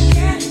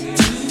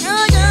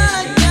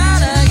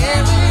 Gotta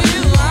get where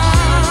you are.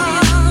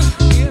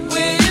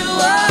 Where you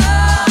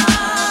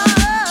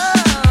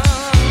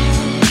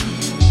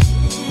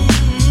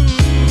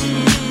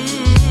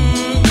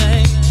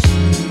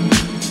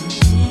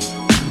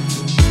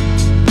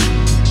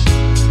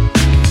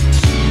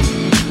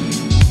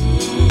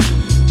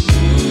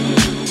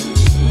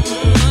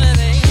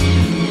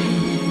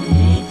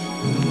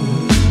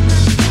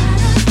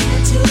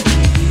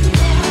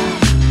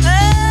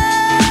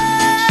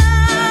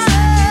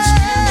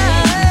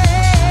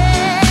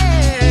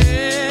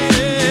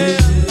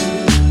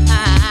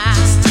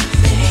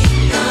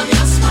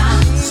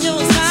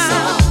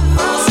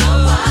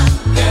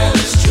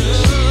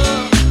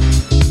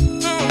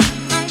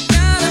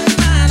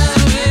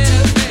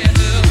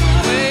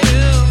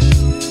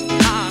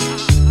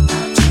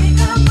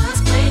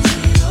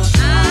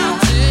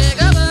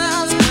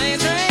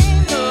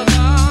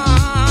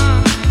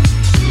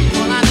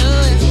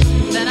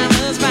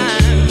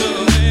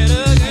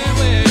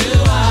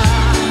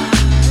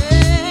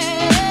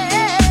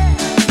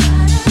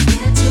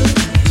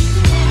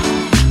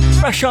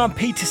Rashawn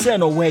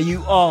Peterson, or Where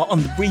You Are,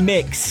 on the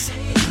remix.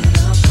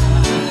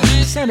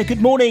 Saying a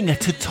good morning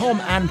to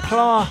Tom and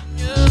Pla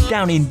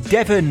down in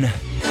Devon.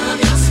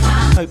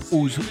 Hope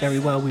all's very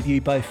well with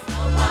you both.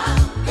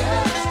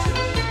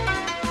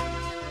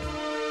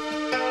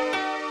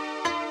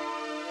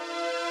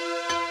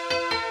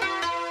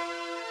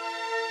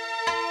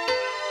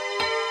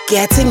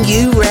 Getting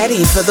you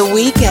ready for the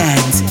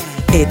weekend.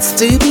 It's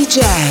Doobie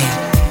J.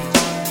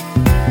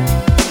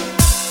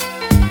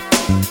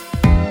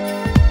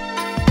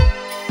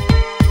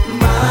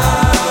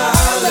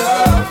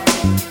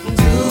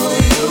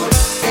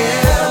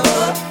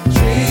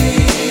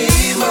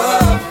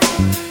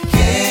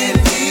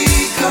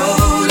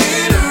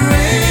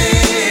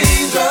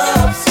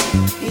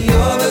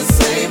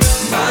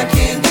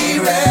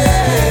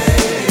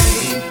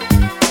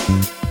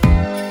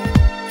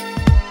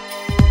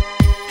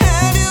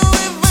 Have you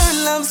ever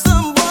loved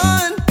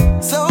someone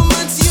so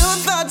much you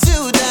thought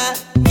you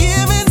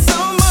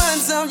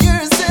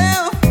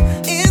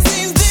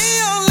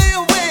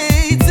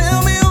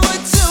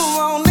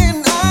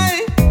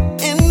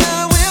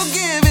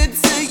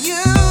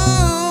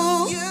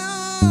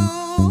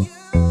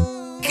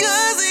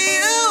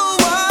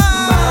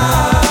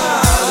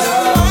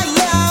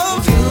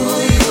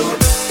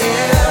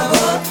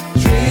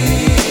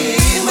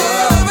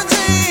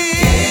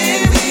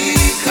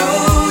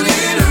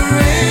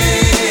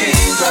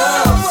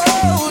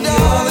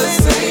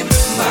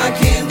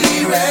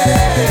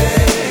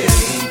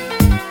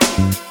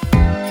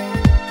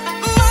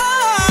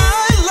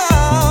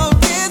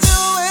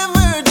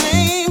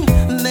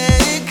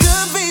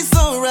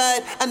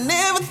right. I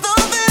never thought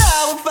that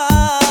I would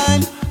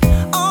find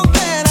all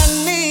that I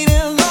need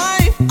in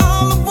life.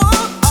 All I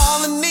want,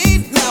 all I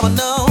need. Now I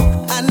know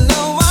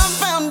I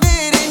found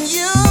it in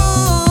you. I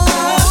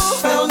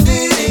found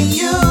it in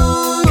you.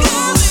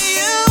 'Cause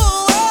you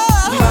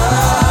are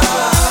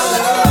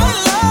my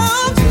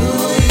love. Do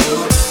you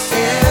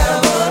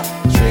ever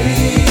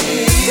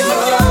dream? Do you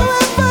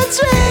ever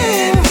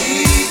dream?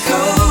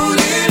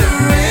 Decoded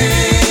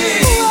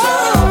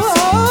raindrops.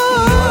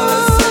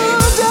 Feel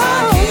the same, my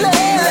candy rain.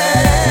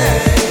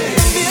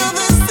 You're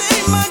the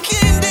same, my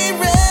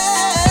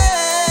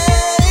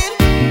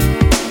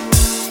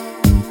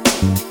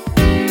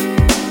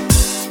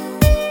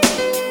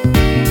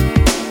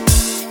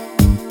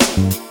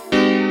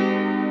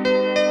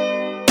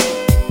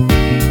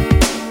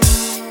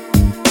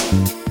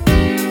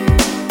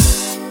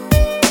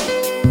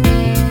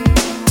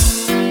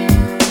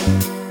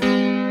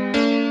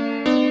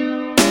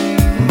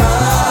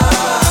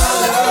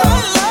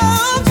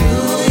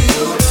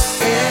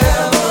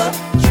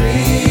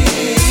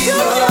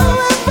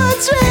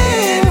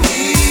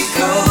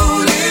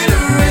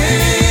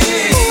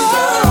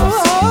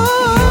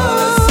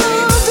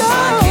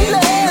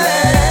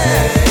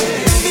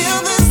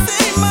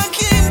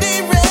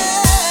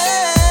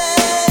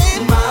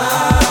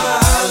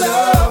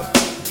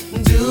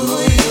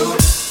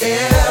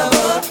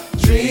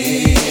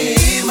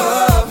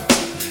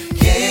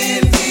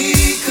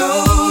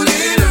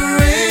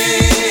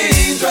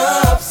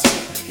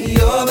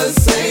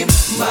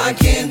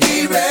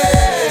candy rain.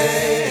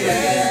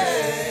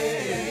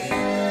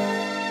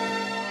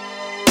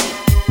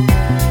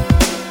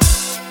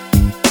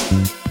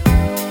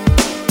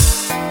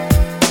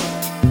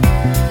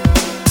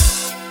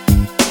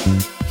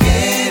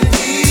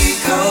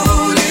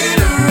 Candy-coated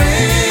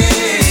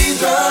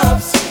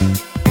raindrops.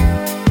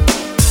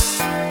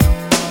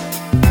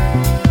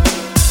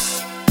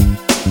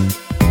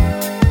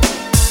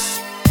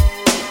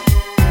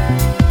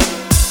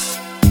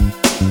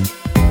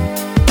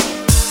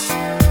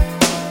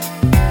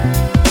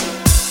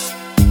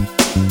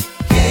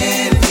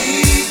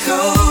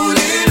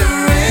 Candy-coated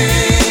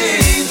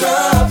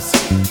raindrops.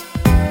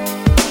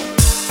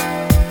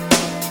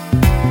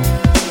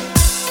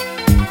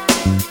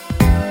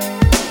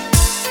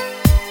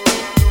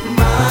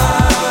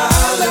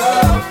 My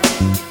love,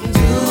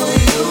 do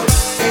you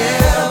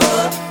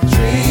ever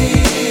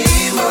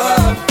dream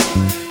of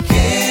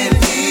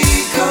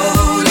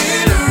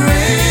candy-coated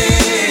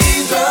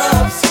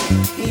raindrops?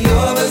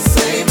 You're the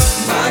same,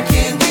 my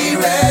candy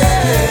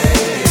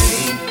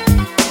rain.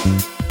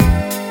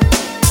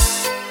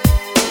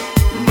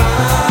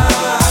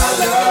 My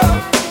love,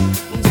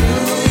 do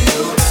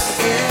you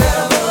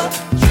ever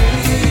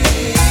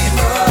dream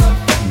of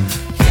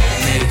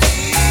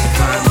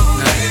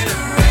candy-coated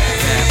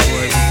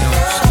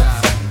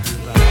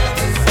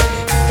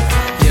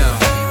Yo,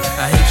 I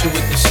hit you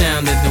with the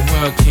sound that the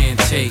world can't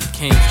take.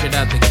 Came straight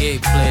out the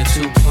gate, played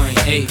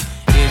 2.8.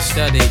 Ear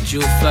studded,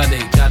 jewel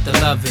flooded, got to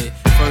love it.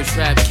 First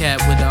rap cat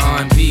with the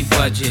R&B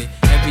budget.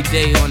 Every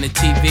day on the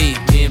TV,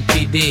 me and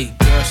PD.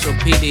 Girl so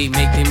PD,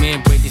 make them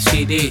man break the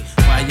CD.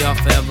 Why y'all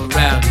forever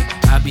rowdy?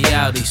 I be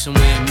outie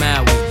somewhere in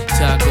Maui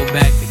till I go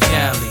back to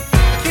Cali.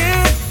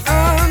 Can't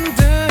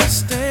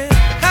understand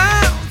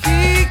how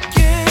he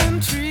can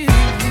treat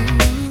you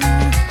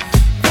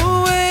the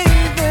way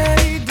that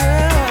he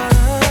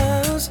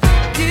does.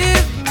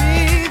 Give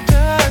me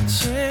the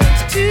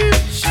chance to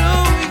show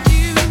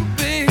you,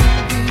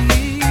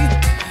 baby,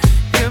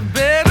 you're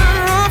better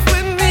off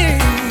with me.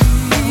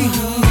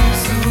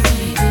 So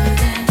baby,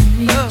 let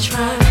me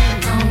try.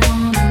 I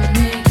wanna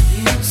make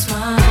you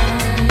smile.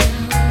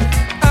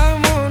 I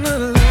wanna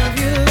love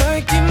you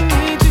like you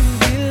need to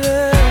be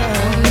loved.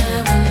 I'll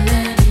never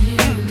let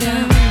you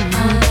down.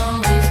 I'll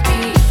always be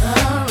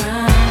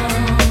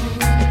around.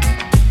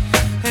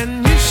 And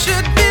you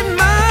should be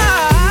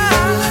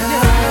mine.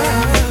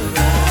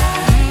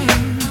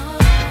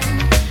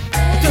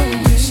 Don't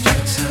waste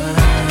your time.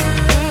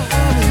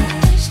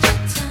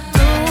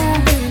 Don't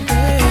be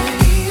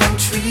baby. Don't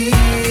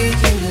treat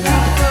you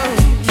like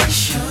you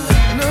should.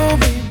 No,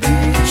 baby,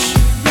 you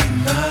should be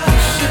mine.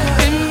 Should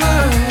be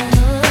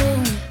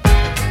mine.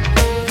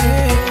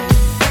 Yeah.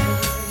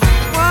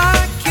 Why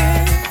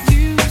can't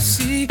you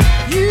see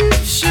you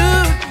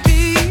should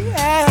be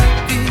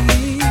happy?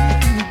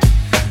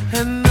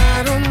 And I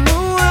don't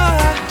know why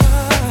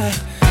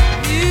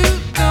you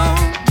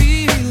don't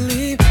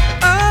believe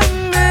a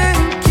man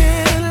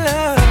can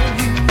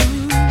love you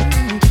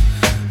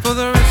for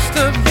the rest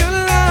of your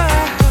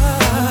life.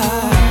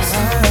 So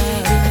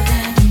baby,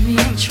 let me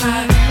try.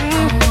 I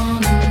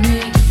wanna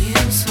make you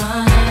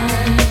smile.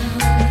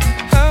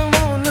 I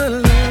wanna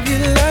love you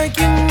like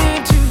you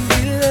need to be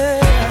I'll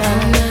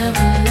loved.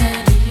 never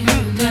let you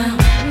down.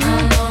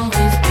 I'll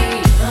always be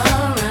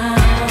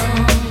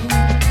around.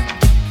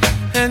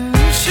 And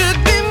you should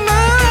be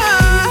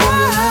mine.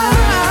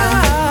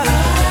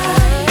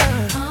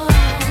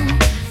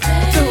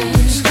 Don't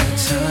waste your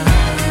time.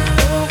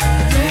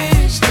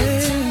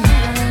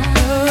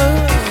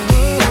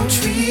 Don't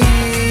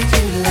treat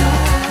you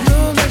like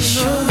you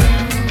should.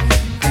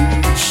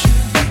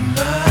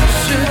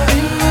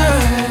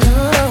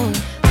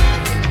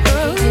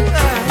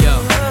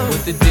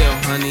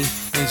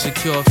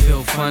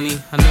 funny.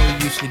 I know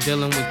you used to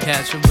dealing with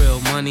cats with real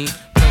money.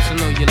 Plus I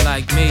know you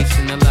like Mace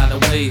in a lot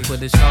of ways,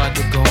 but it's hard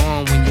to go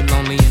on when you're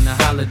lonely in the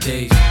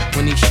holidays.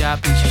 When he should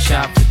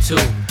shop for two.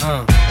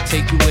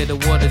 Take you where the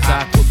water's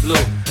aqua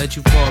blue. Let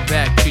you fall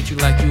back, treat you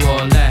like you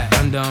all that.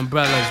 Under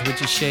umbrellas with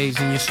your shades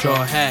and your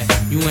straw hat.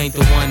 You ain't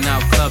the one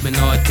out clubbing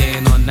all day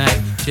and all night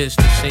just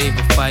to save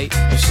a fight.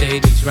 You say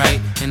that he's right,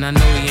 and I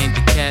know he ain't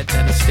the cat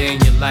that'll stay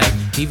in your life.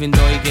 Even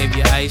though he gave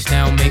you ice,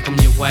 now make him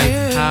your wife.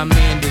 How a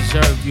man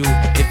deserve you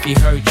if he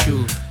hurt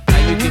you? How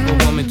you give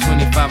a woman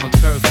 25 a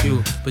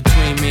curfew?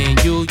 Between me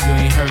and you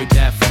ain't heard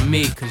that from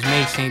me. Cause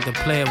Mace ain't the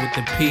player with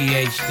the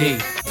PhD.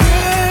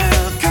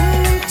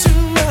 Welcome into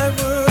my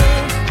world.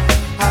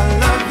 I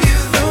love you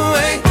the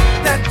way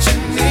that you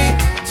need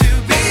to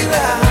be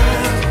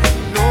loved.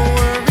 No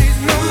worries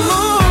no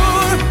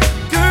more.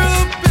 Girl,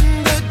 open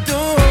the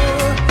door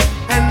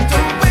and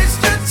don't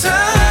waste your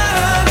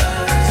time.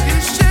 'Cause you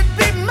should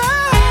be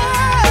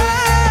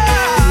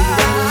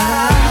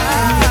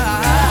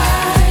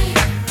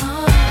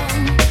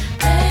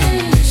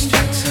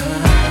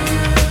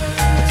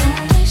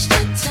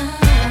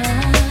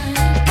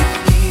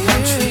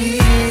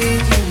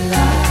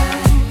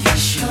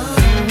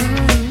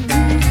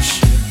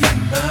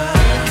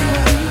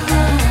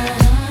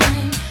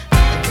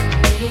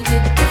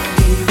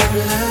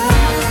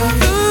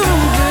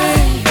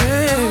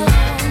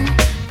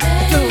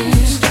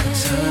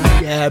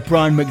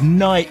Brian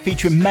McKnight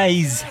featuring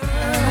Maze.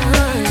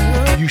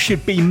 You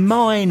Should Be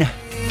Mine.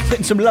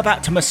 Putting some love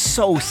out to my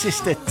soul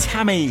sister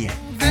Tammy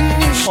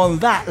on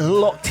that,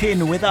 locked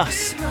in with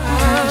us.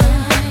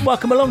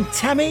 Welcome along,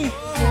 Tammy.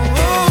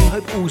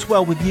 Hope all's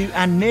well with you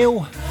and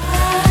Neil.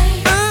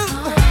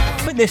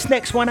 Put this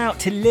next one out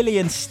to Lily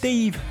and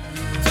Steve.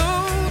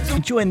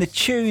 Enjoying the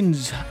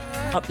tunes,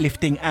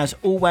 uplifting as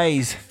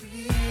always.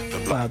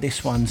 Wow,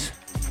 this one's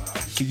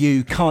for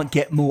you. Can't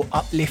get more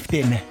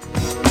uplifting.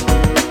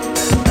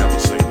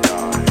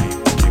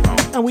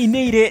 And we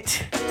need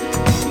it.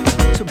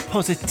 Some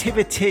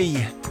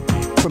positivity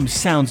from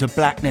Sounds of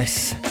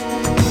Blackness.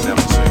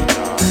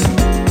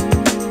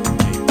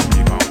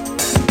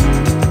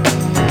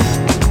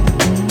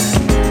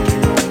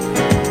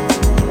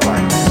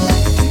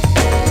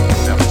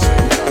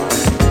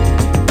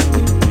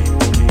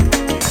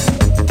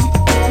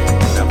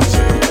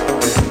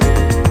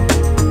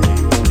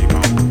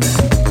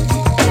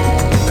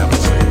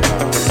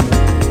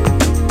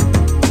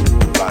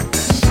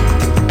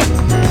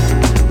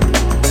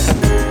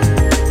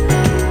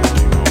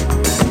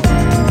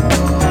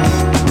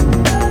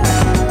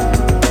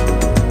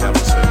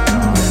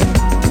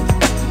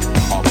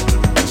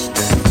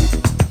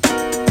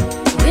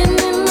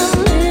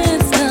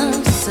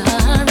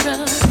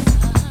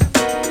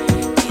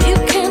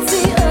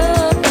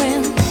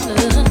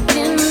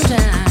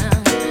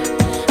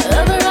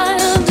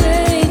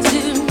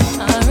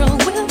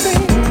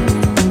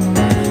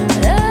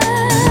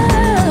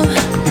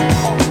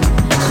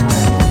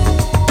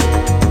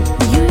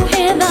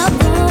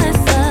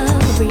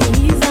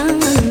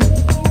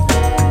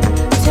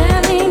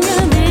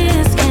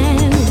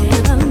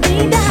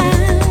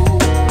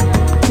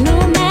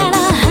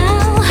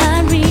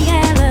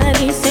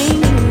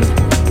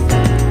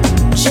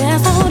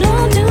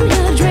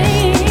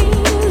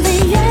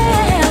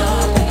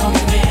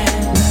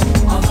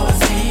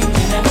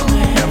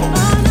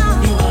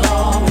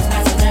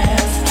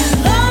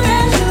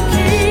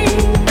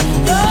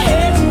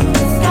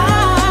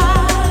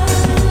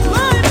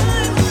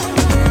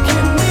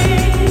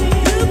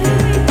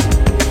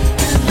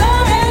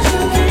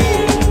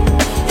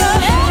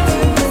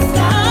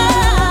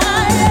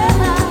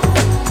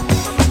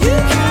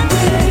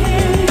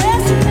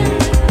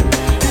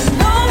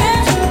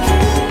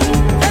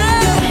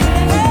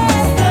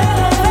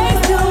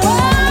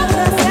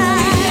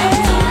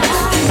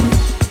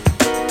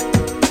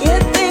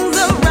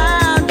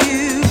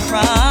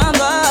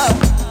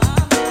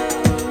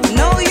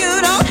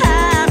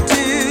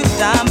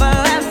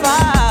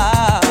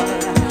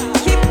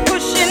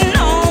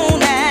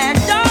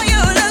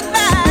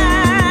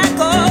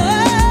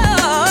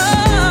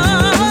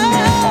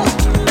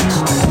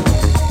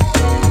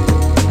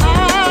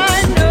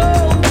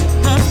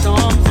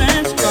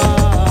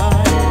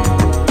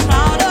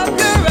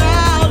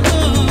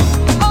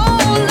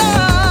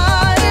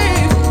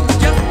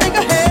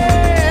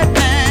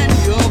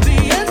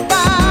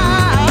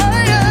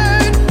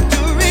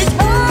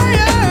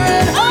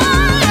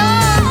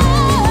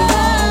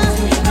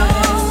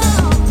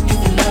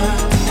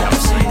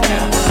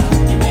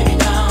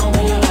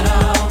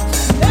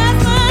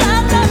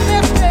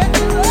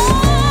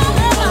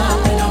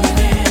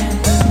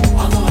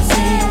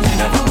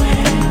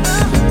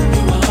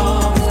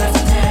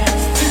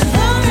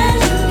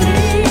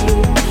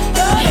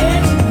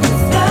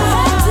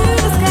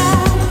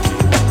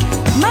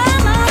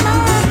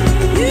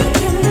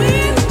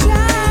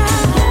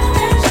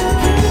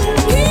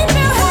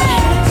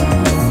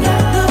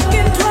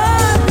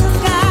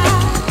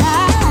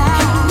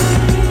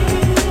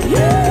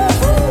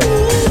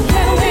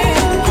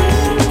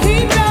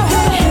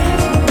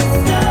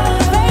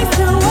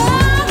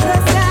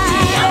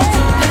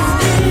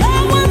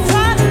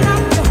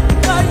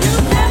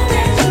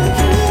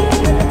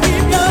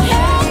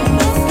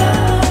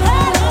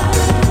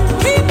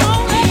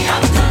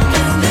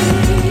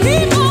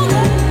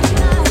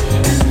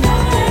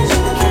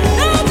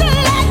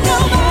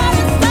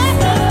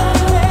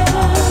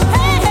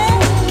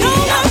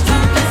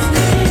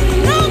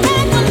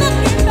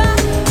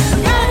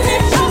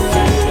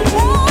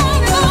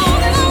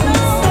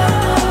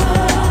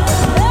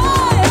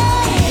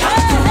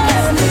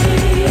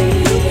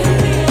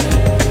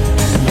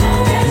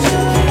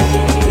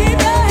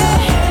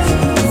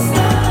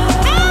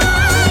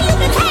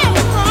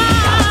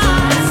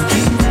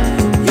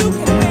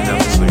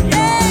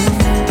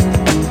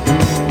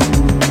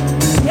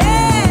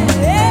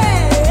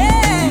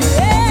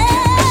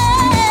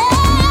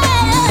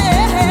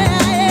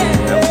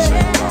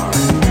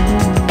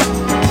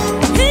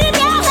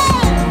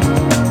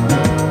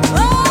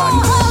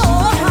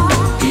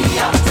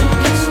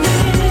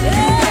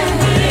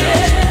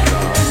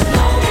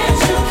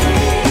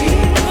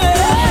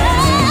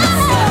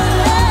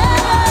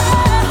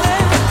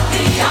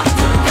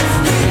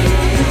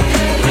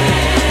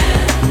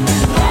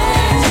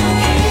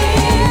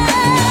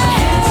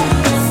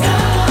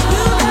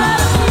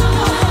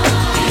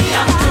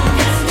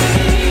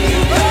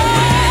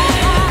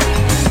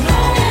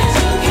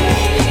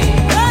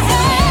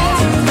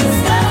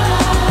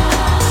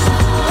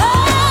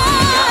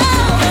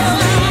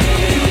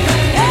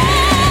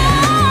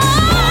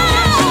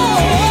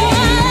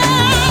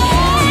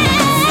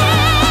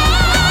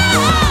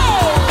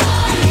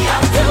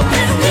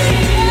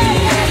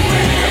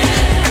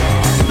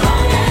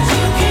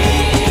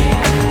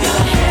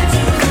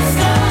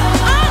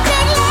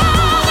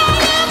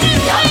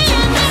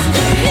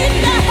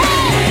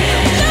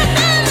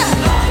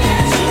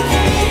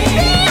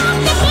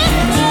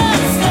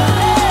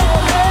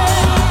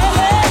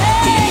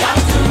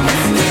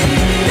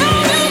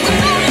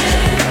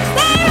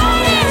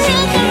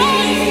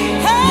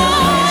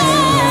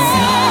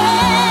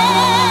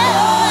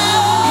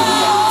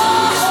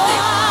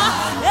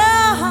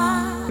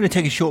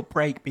 take a short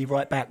break. Be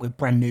right back with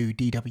brand new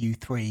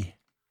DW3.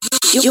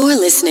 You're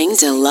listening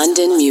to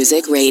London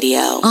Music Radio.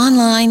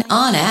 Online,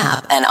 on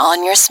app, and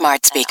on your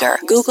smart speaker,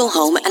 Google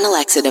Home and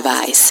Alexa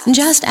device.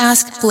 Just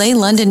ask Play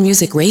London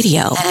Music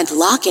Radio and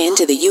lock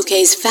into the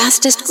UK's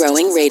fastest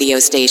growing radio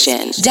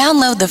station.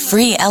 Download the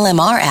free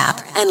LMR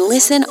app and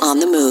listen on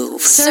the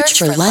move. Search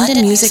for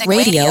London Music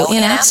Radio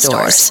in app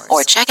stores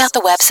or check out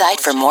the website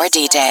for more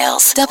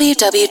details.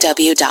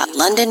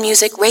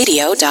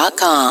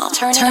 www.londonmusicradio.com.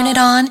 Turn it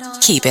on,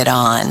 keep it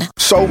on.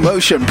 Soul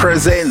Motion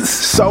presents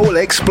Soul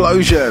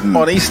Explosion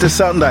on Easter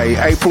Sunday,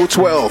 April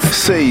 12th.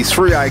 See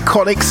three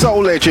iconic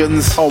soul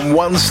legends on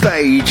one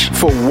stage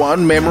for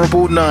one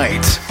memorable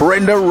night.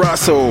 Brenda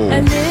Russell,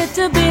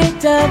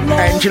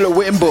 Angela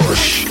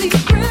Wimbush,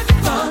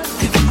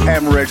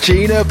 and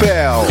Regina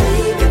Bell,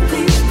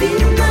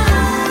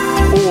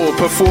 all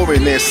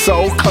performing their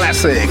soul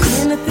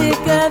classics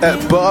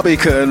at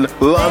Barbican,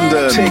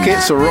 London.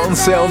 Tickets are on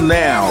sale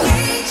now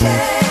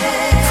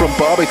from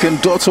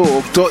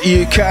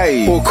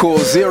barbican.org.uk or call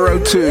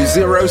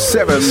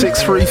 0207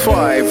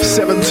 635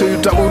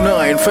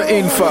 7299 for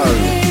info.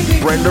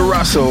 Brenda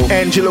Russell,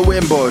 Angela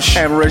Wimbush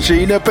and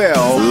Regina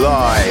Bell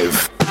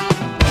live.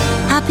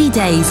 Happy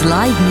Days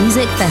Live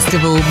Music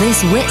Festival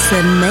this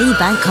Whitsun May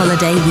Bank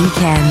Holiday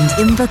weekend.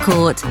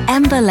 Invercourt,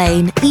 Ember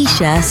Lane,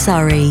 Esher,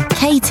 Surrey,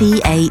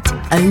 KT8,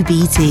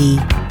 OBT.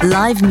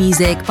 Live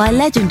music by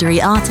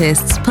legendary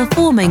artists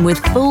performing with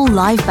full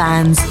live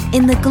bands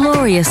in the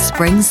glorious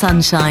spring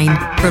sunshine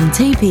from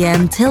 2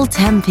 p.m. till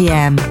 10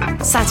 p.m.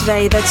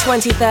 Saturday the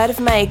 23rd of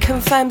May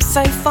confirmed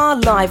so far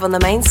live on the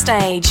main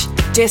stage.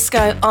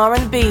 Disco,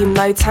 R&B,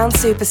 Motown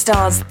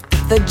superstars,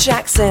 The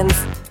Jacksons,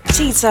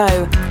 Tito,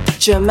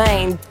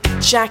 Jermaine,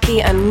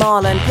 Jackie and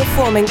Marlon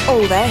performing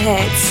all their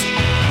hits.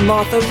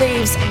 Martha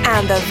Reeves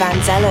and the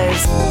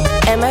Vandellas,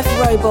 MF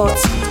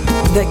Robots,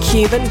 the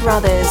Cuban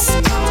Brothers.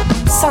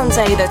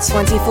 Sunday the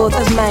 24th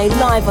of May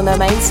live on the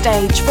main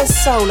stage for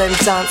Soul and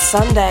Dance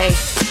Sunday.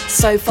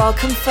 So far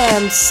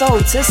confirmed Soul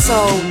to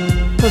Soul.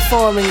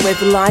 Performing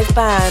with live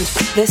band,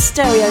 the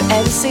Stereo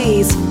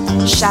MCs,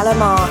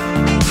 Shalimar,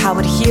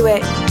 Howard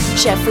Hewitt,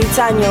 Jeffrey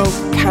Daniel,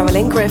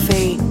 Carolyn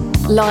Griffey.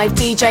 Live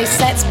DJ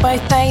sets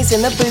both days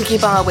in the Boogie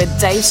Bar with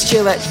Dave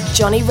Stewart,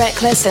 Johnny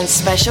Reckless and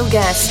special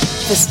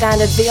guests. For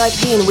standard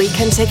VIP and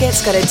weekend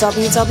tickets, go to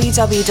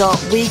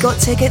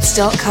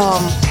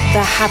www.wegottickets.com.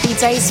 The Happy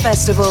Days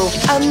Festival,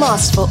 a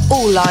must for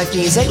all live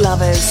music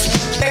lovers.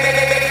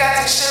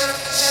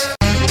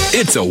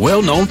 It's a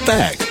well-known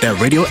fact that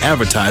radio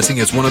advertising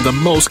is one of the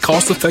most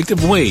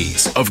cost-effective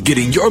ways of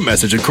getting your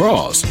message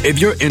across. If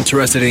you're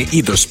interested in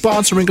either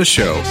sponsoring a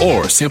show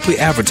or simply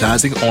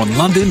advertising on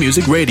London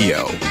Music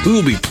Radio, we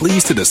will be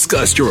pleased to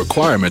discuss your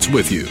requirements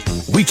with you.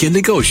 We can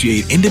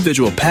negotiate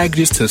individual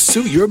packages to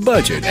suit your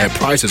budget at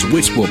prices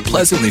which will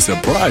pleasantly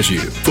surprise you.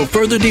 For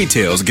further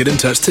details, get in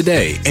touch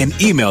today and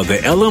email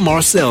the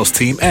LMR sales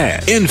team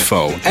at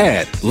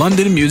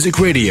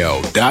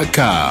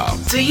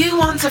info@londonmusicradio.com. Do you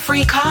want a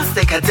free car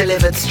sticker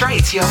delivered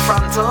straight to your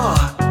front door?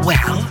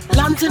 Well,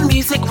 London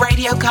Music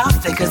Radio car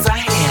stickers are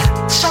here.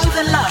 Show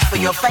the love for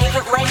your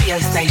favourite radio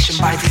station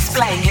by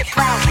displaying it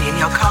proudly in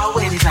your car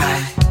window.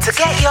 To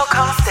get your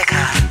car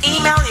sticker,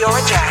 email your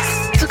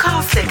address to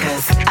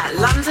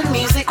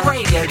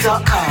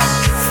carstickers@londonmusicradio.com.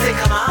 Stick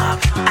 'em up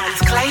and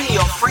claim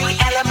your free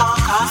LMR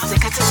car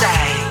sticker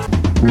today.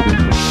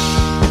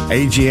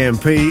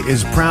 AGMP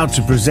is proud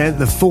to present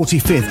the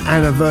 45th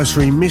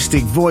anniversary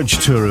Mystic Voyage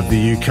Tour of the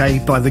UK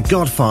by the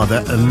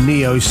godfather of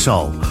Neo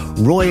Soul,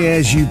 Roy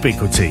Ayers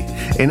Ubiquity,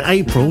 in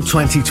April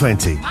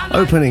 2020.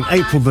 Opening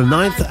April the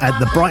 9th at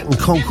the Brighton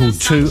Concord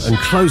 2 and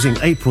closing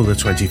April the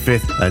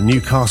 25th at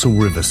Newcastle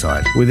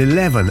Riverside, with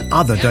 11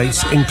 other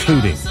dates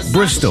including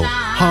Bristol,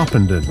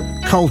 Harpenden,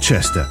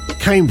 Colchester,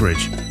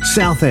 Cambridge,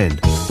 Southend,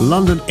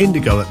 London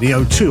Indigo at the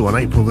O2 on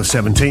April the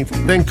 17th,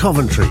 then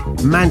Coventry,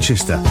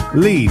 Manchester,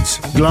 Leeds,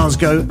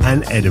 Glasgow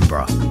and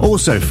Edinburgh.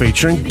 Also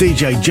featuring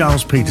DJ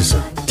Giles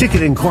Peterson.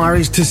 Ticket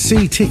inquiries to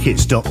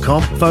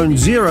ctickets.com. Phone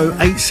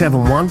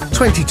 0871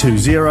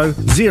 220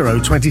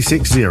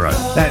 0260.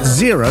 That's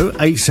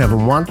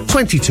 0871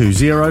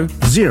 220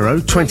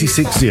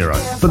 0260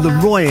 for the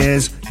Roy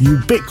Ayers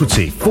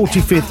Ubiquity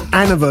 45th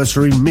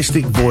Anniversary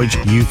Mystic Voyage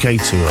UK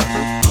Tour.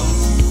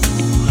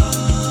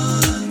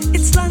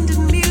 It's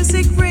London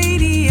Music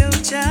Radio,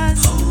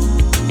 just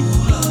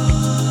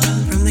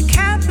from the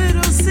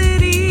capital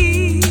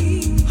city.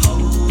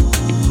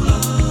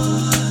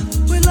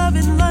 We're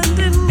loving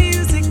London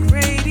Music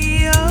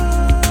Radio.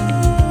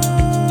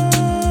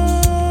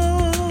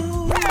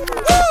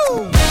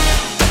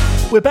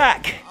 We're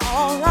back.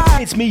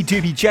 It's me,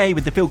 Doobie J,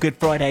 with the Feel Good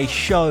Friday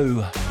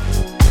show.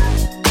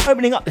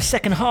 Opening up the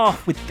second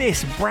half with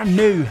this brand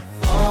new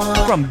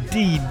from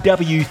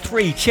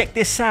DW3. Check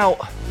this out.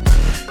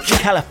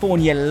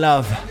 California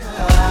Love.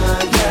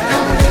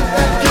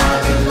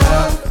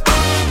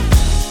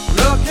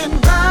 Looking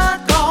back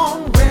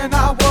on when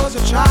I was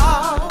a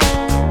child,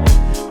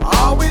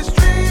 always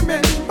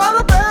dreaming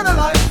about a better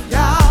life,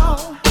 yeah.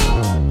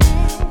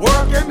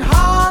 Working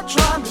hard,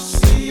 trying to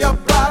see a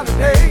brighter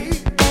day.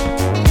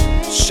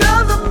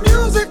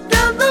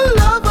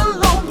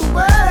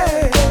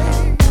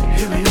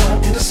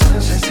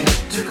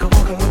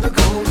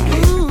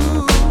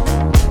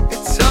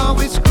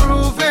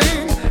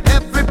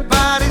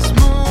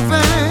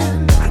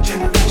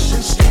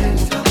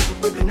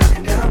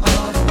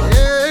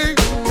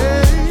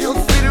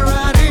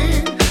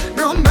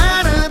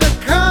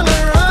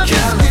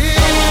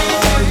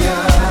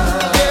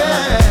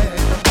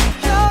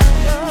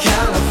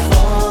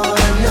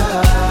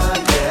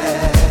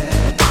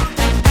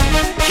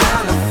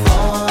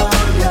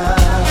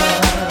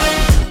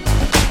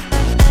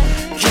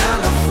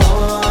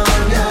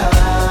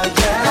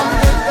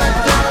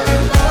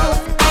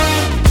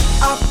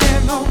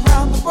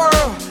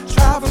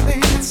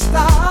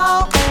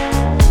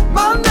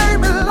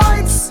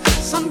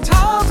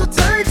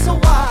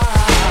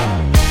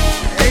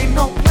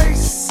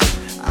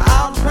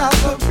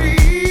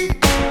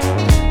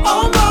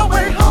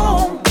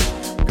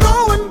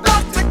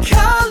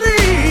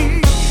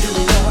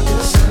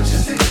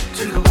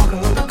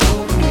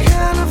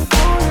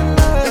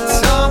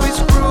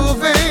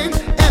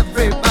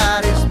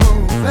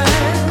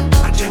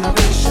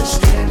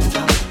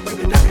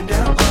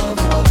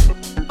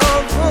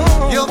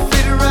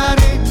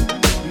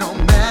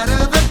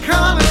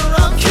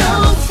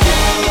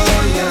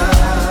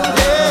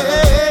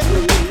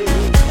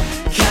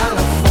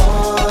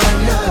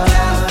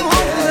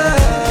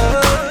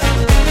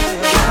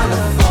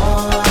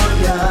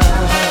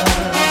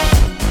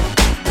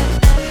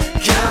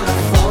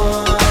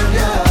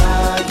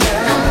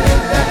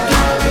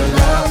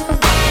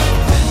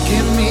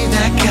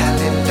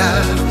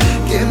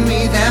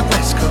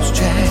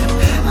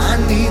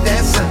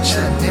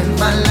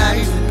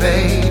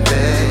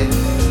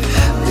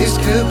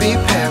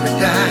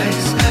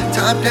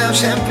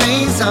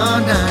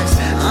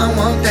 I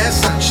want that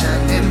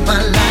sunshine in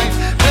my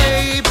life,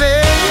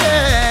 baby.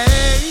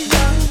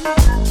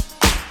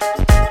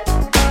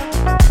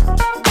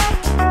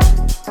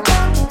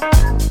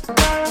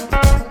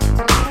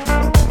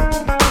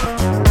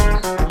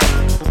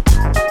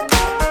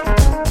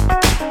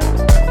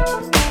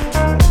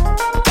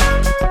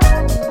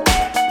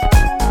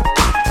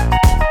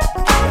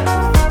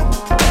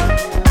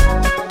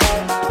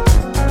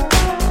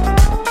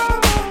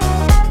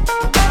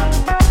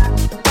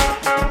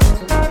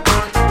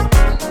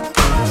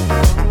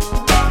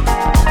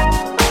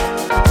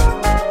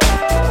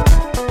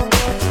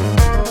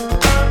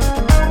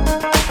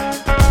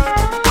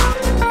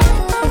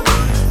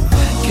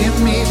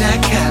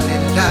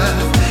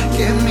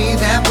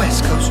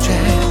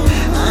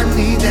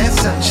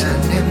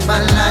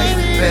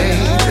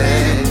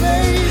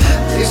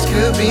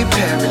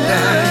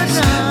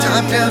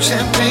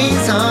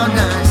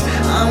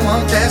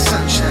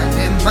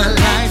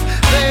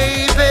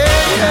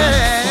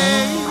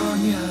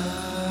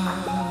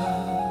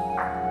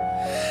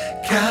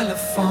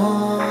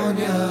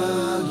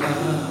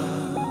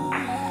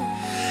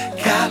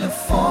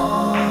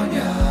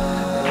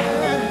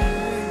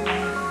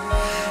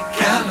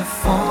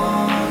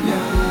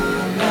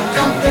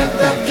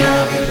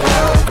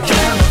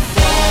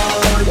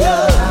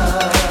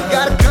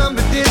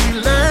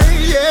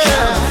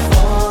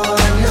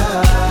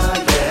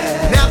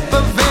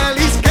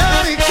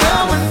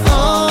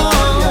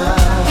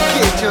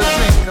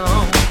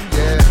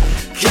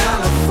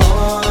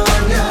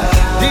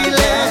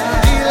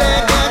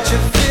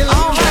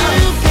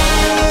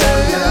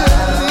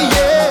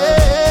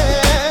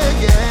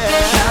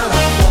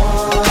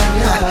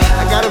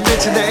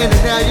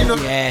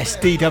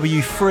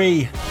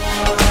 DW3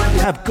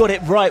 have got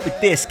it right with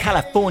this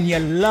California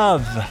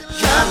Love.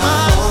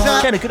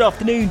 Then a good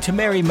afternoon to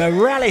Mary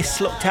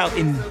Morales, locked out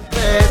in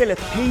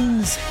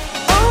Philippines.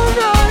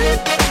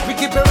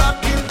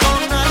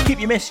 Keep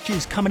your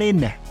messages coming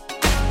in.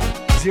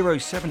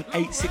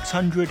 07860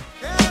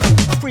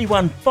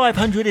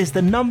 31500 is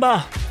the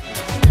number.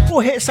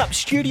 Or hit us up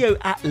studio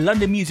at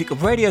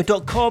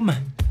londonmusicradio.com.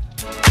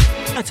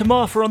 And to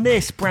Martha on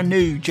this brand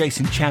new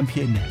Jason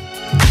Champion.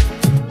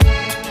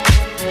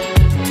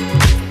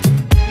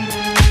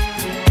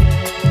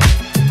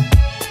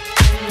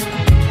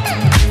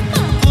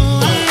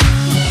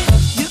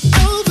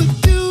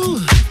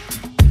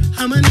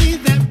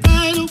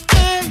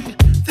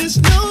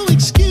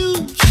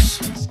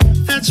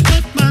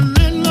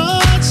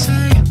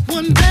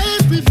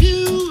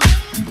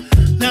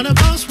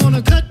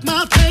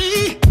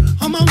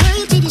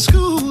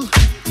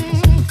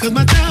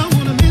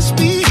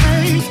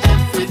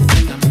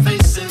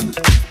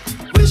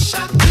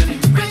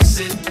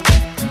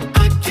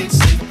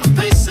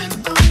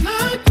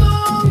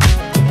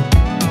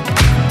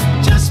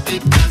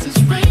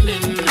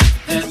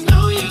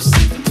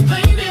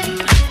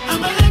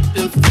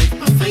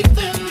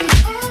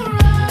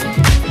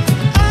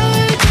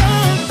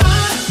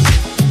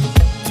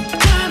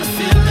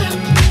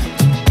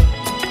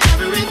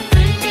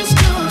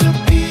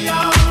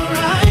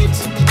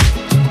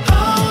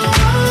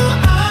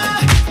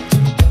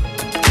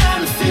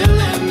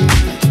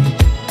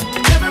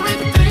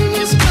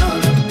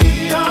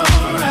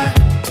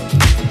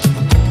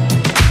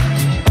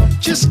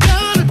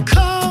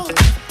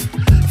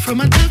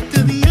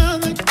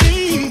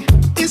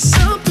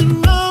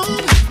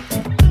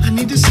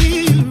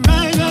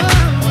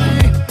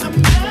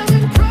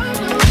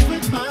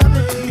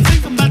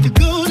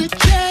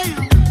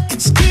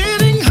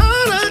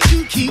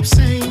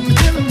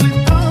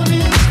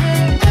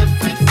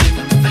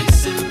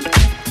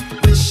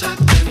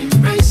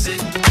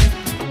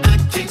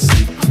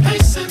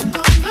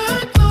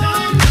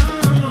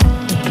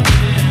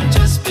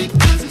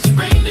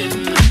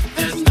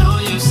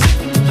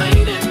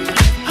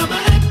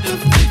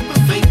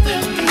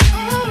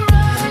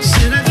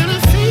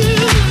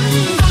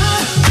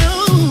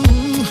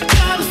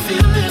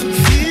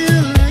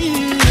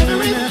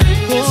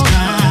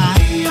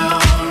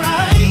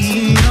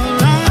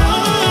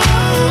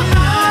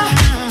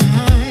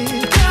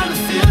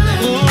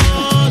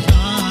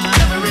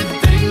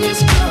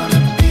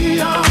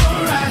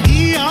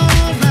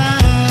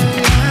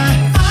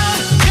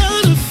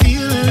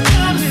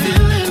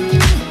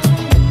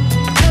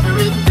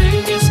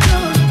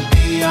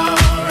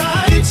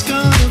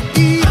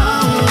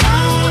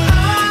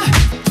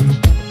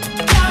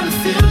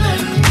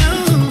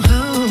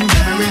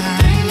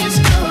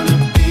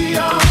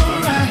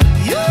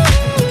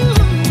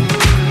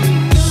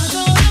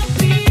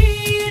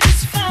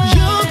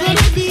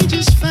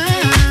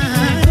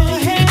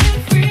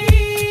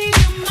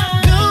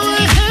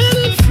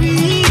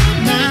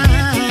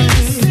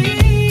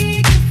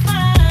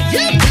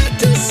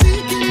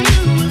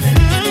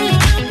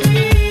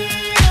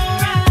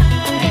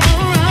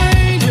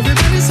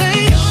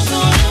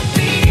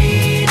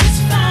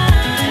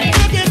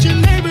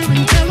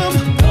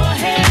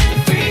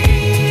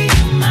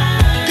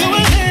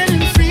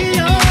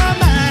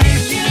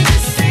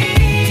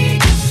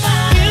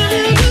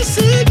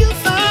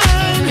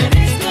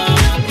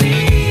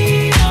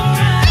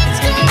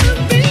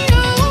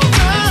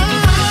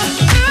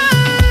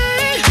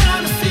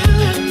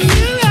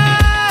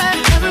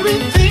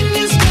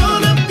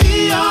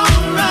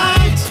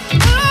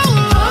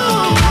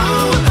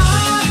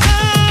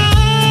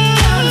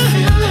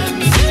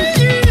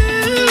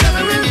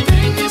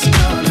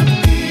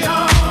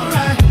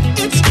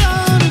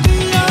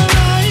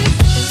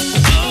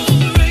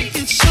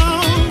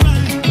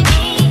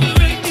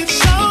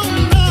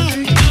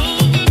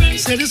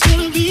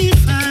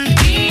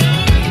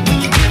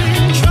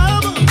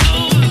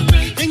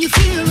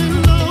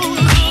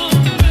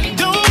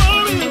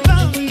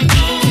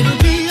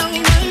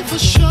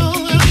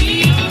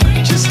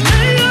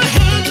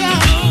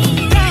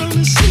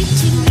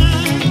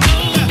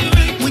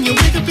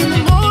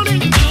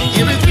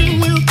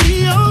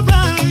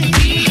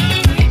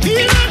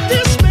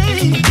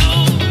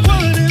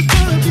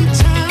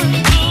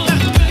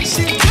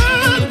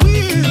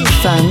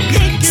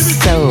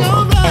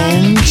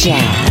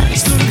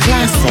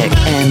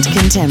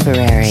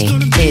 contemporary.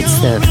 It's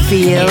the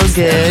Feel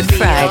Good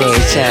Friday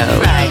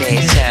Show.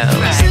 Friday Show.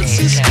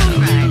 Friday Show.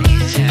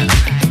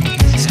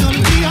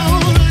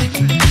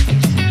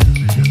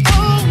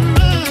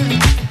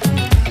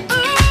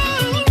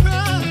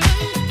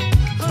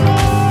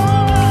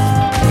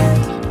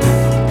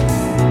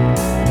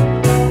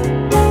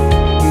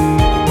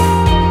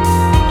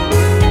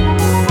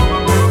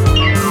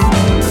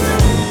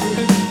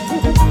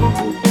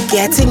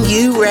 Getting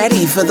you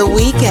ready for the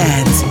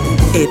weekend.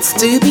 It's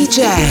Doobie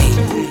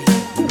J.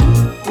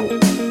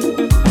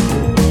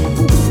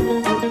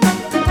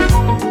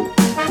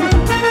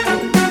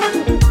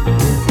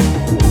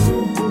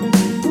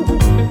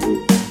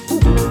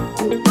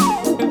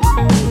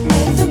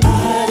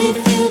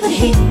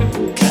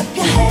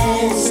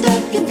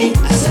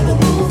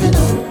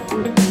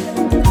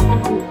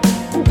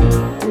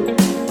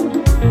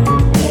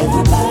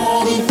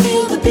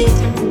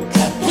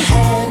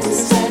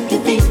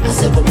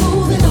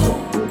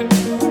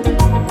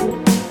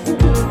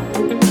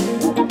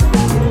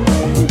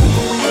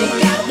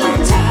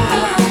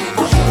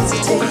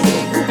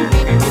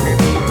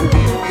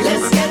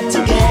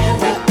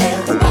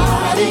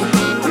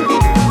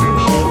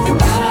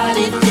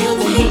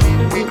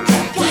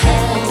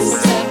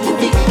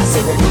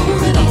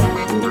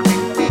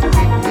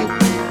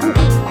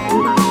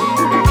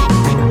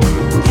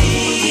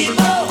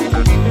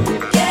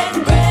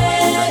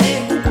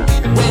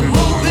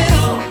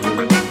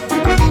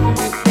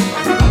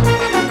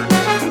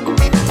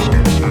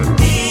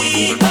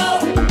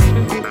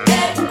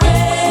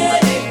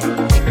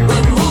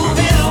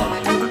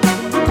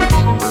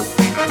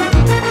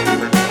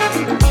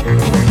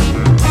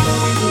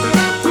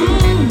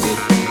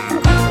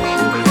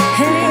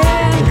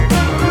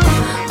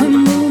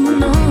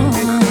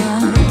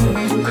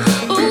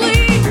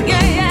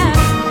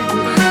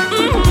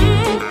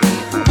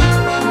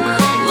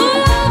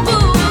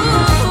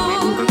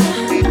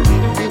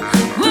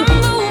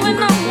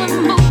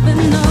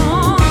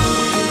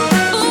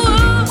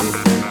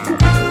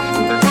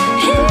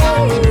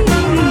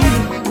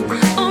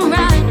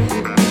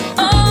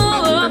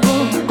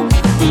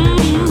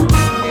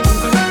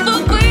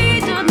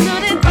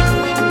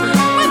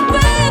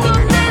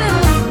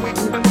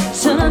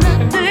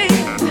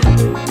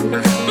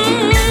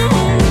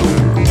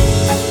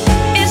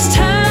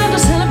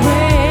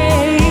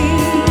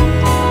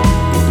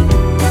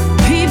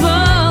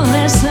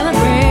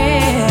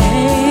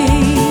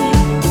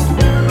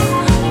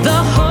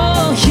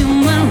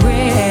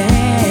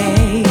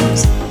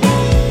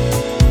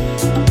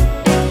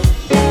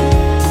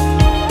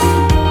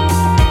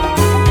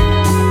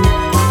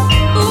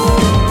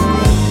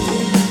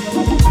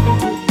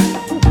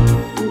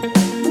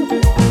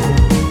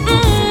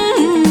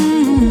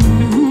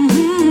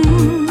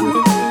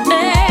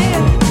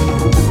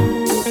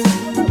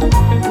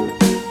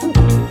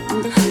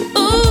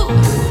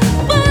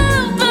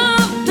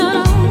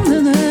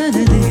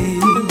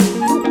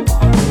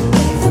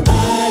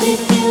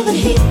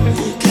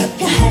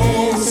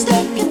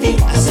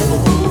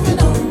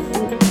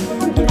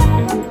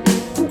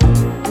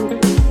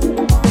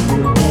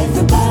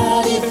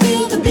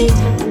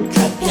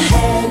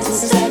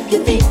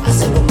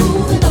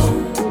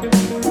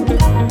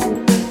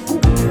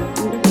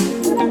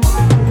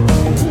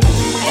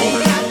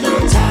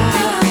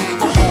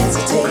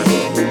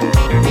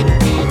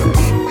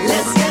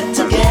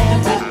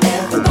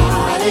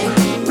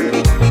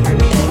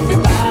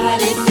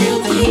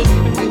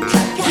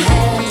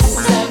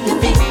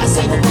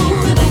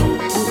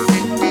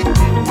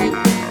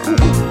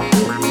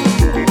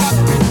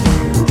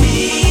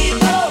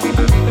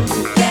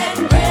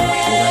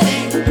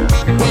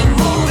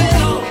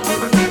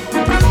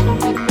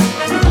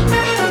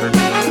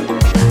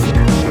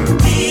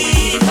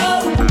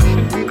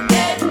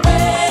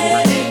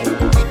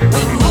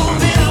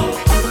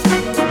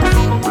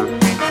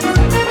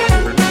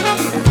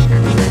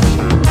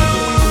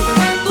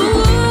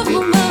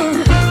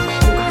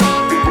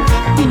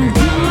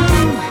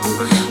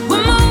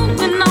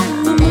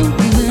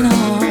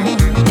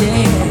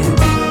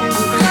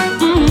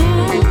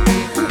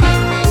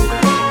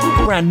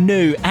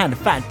 New and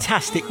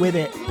fantastic with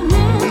it.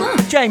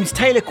 James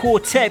Taylor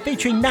Quartet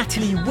featuring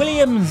Natalie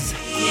Williams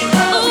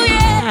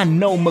and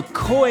Noel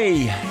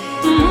McCoy.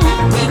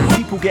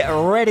 People get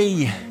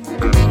ready.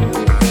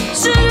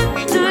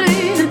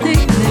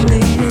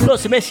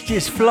 Lots of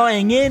messages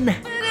flying in.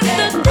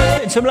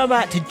 Putting some love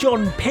out to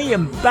John P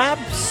and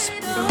Babs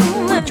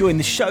enjoying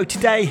the show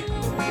today.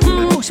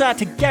 Also out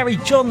to Gary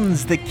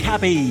Johns, the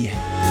cabbie.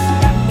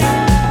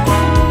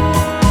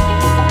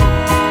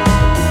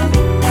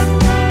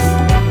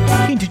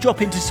 To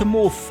drop into some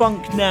more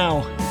funk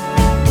now.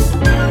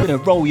 I'm gonna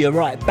roll you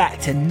right back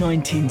to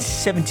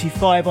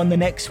 1975 on the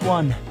next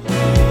one.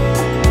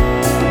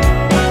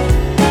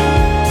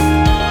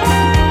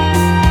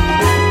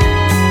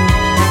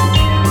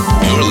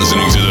 You're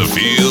listening to the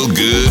Feel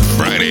Good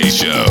Friday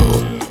show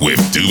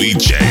with Doobie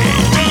J.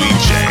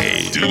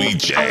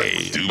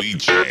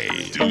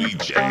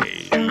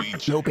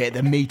 Little bit of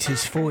the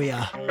meters for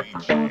ya.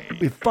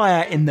 With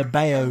Fire in the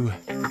Bayou.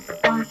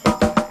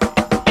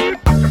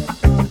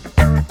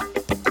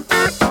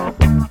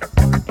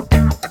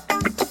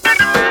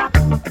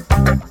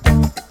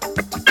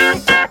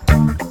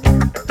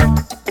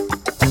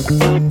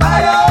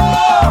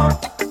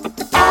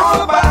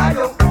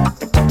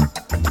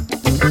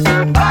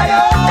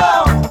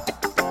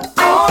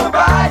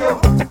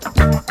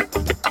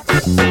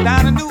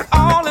 Down in New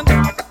Orleans,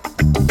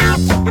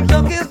 and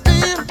look his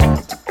bin.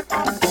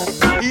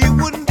 He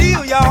wouldn't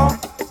deal, y'all,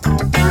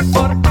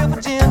 for the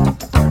pepper gin.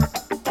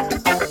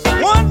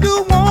 One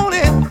dude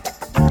wanted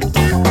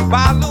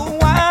buy a little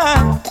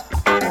wine.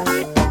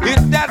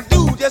 If that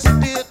dude just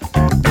did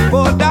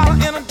for $1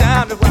 and a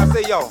dime, that's what I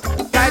say, y'all.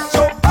 Light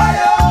your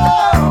fire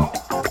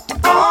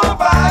on the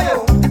bayou.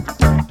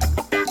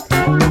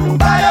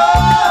 Fire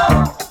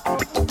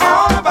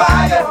on the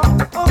bayou.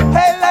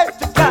 Hey, light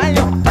your fire.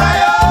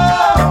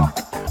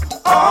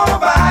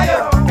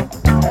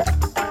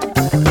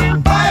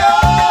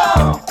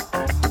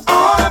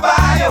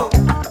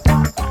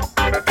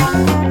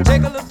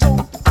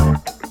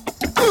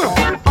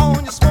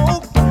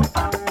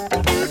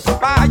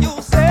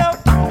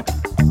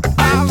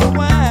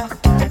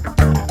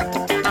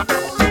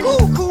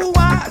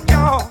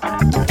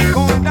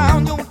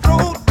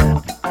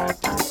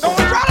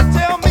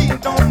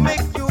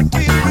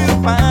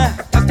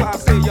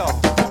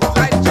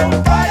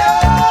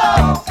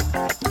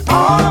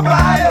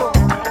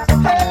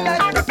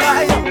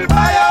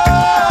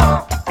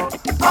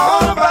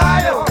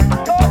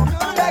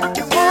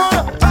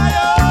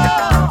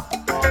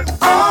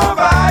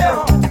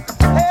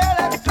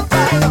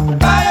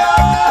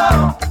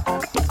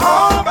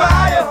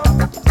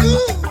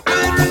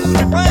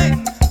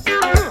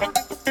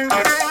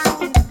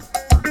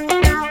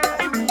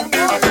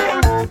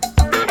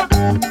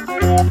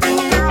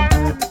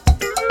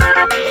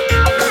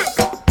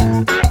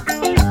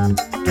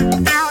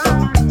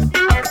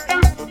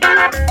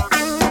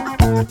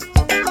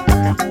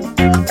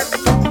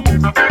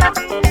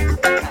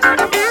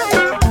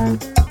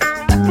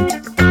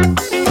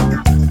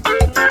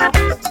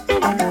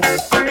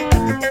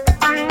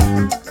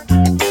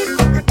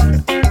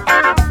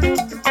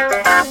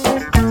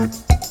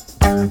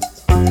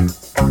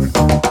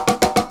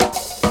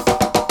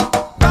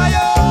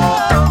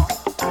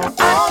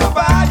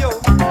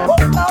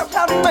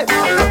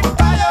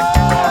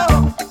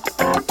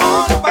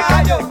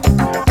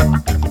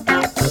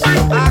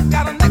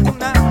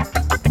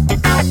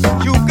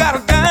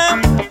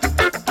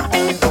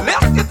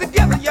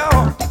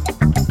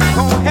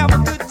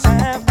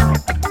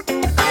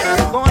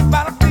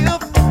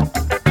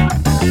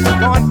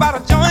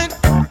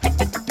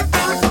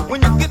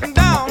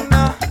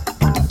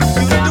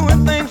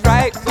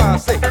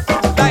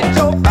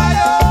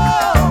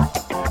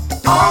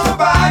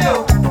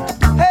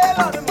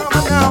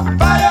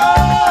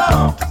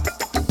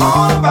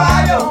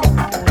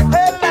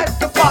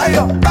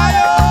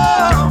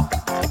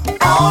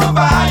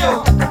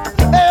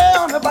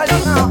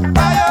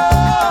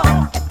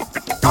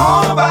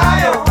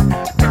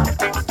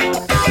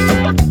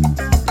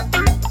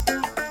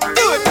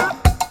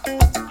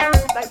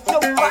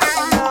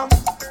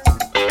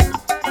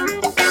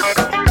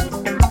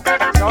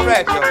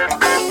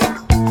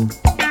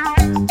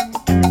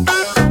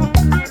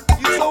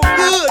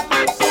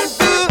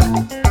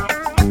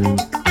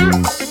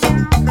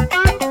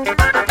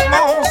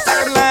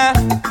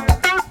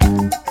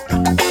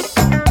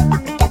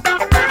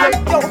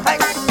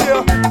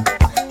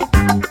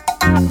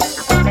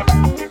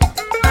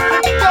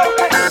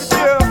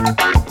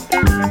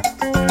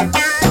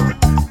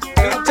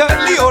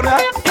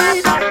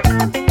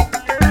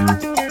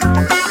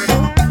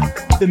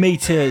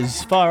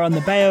 Meters, Fire on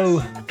the Bayou.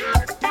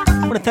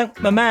 I want to thank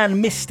my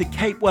man Mr.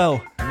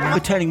 Capewell for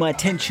turning my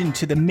attention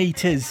to the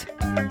meters.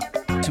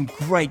 Some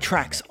great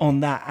tracks on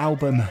that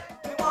album.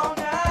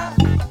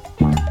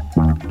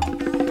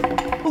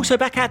 Also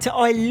back out to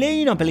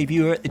Eileen. I believe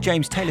you were at the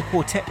James Taylor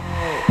Quartet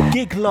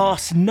gig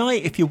last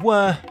night. If you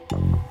were,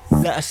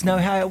 let us know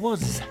how it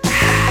was.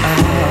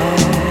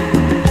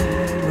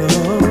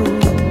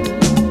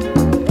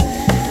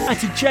 And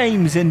to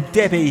James and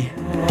Debbie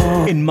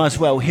in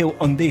Muswell Hill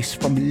on this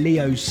from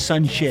Leo's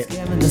Sunship.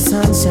 The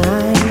sunshine.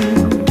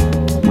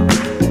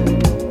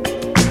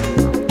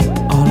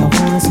 All I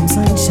want is some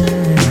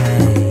sunshine.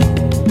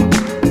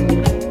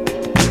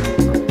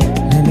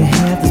 Let me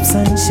have the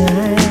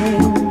sunshine.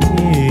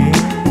 Yeah.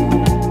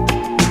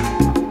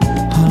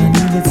 All I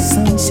need is the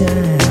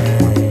sunshine.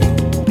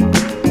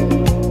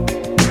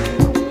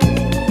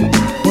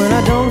 When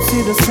I don't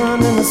see the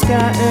sun in the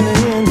sky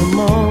early in the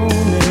morning,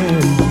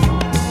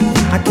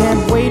 I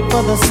can't wait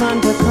for the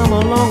sun to come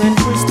along and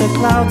push the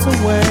clouds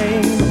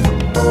away.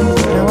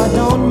 Now I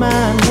don't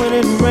mind when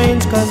it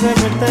rains, cause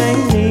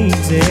everything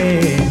needs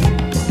it.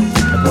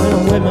 But when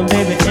I'm with my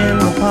baby in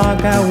the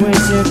park, I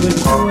wish it would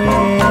quit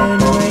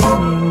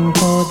raining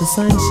for the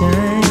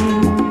sunshine.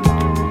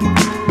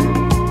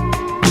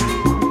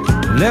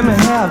 Let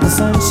me have the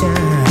sunshine.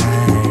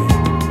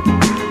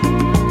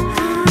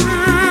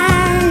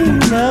 I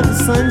love the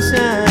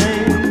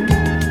sunshine.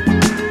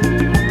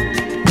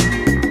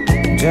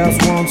 Just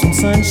want some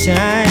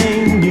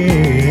sunshine,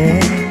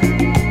 yeah.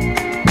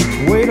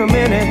 Wait a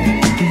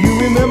minute, do you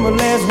remember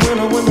last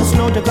winter when the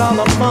snow took all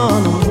the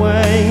fun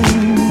away?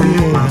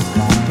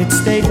 Yeah. It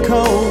stayed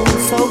cold,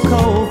 so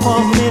cold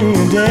for many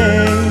a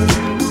day.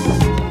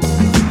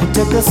 It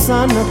took the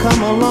sun to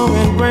come along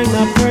and bring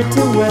the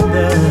pretty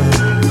weather.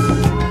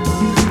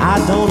 I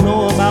don't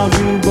know about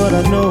you, but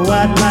I know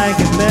I'd like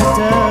it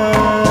better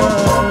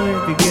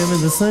if you give me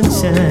the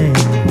sunshine.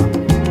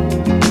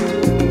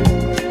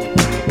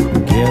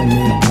 Give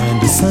me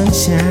the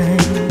sunshine.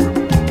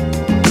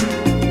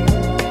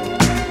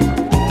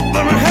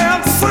 Let me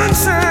have the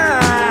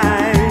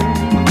sunshine.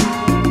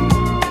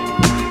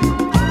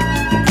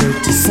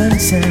 Pretty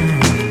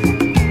sunshine.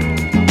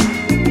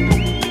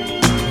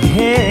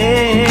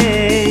 Hey.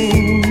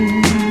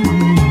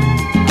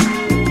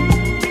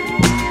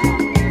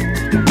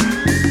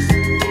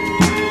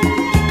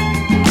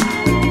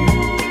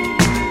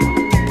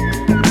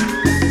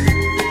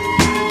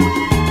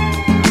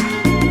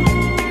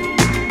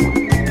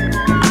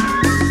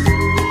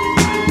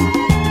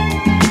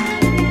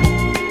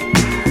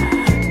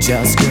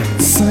 Just give me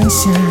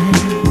sunshine.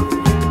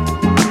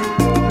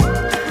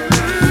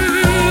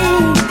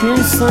 Give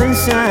me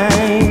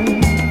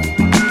sunshine.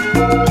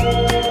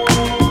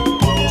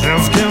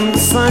 Just give me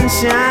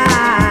sunshine.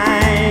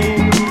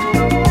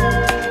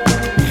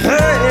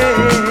 Hey.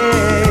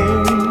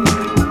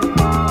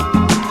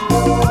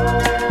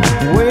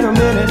 Wait a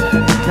minute.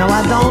 Now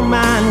I don't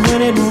mind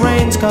when it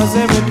rains, 'cause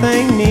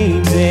everything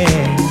needs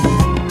it.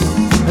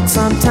 But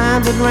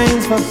sometimes it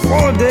rains for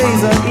 4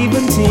 days or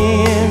even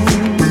 10.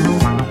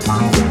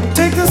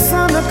 Take the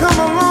sun to come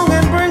along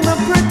and bring the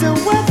pretty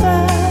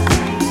weather.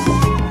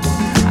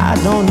 I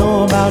don't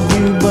know about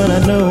you, but I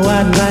know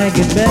I'd like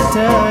it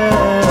better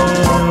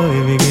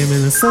if you give me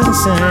the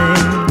sunshine.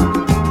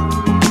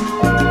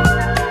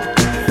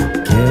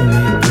 Give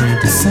me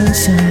the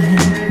sunshine.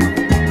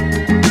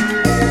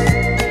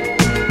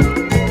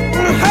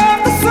 Have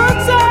the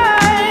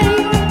sunshine.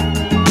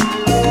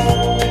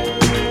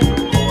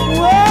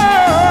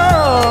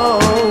 Whoa.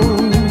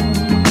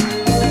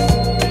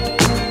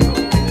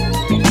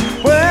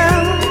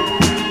 Well,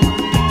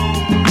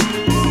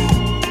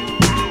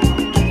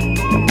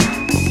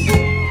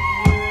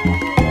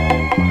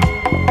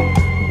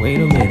 wait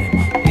a minute.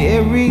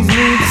 Aries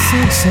need the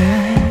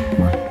sunshine.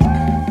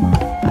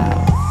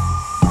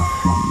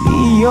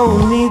 Leo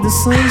need the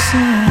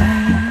sunshine.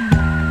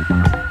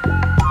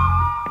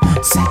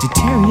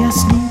 Sagittarius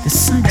need the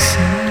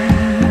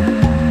sunshine.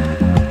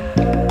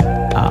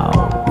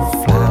 Oh,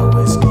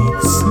 flowers need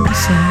the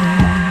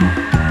sunshine.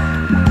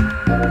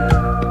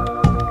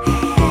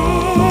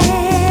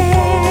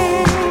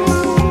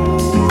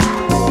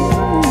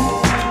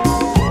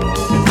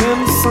 Give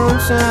me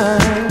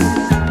sunshine.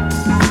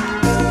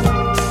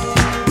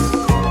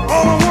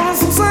 All I want is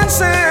some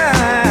sunshine.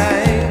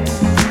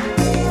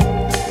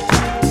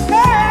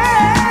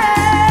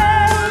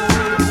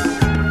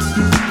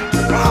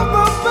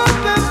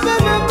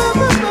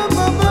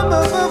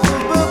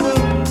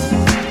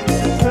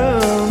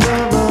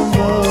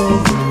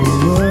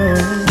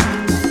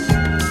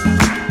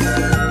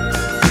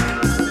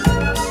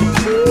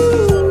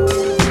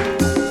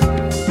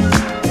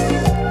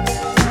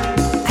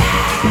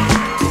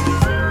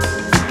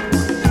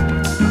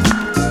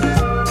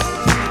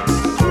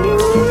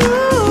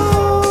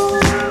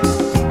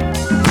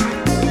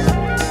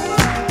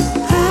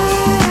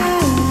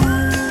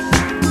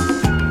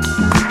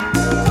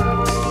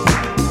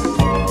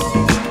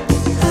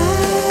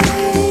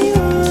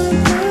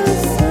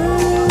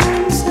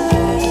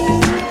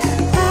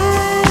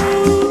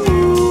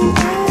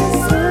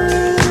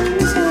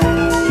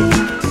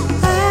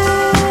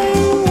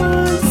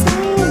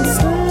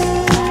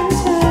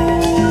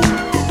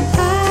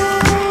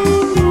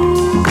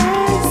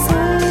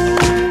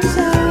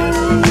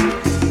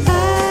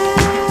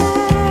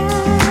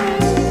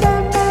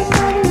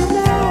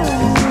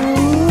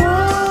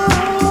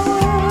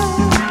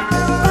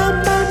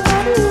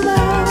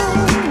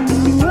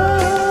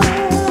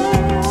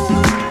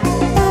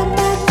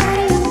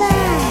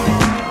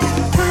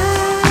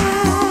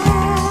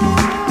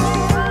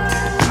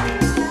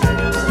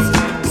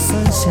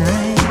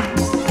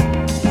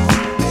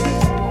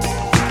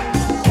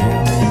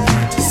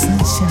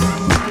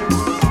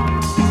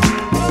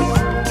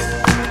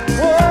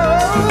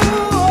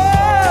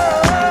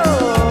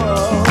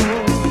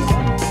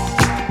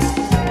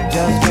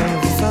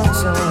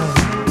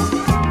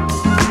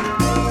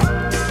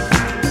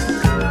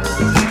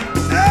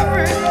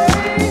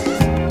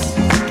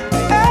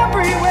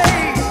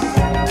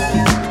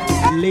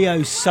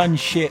 Leo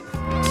Sunship,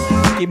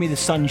 give me the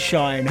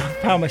sunshine. I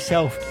found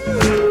myself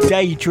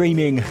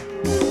daydreaming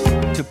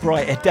to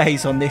brighter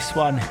days on this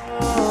one.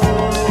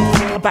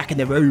 I'm back in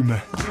the room.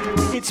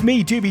 It's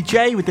me, Doobie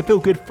J, with the Feel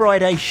Good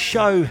Friday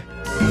show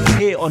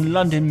here on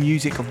London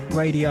Music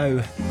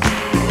Radio.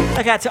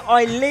 Back out to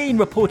Eileen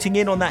reporting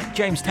in on that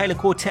James Taylor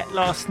Quartet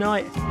last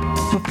night.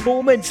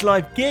 Performance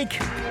live gig.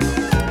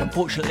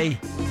 Unfortunately,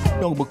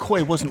 Noel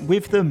McCoy wasn't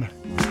with them.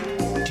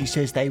 She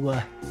says they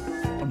were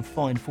on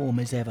fine form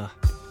as ever.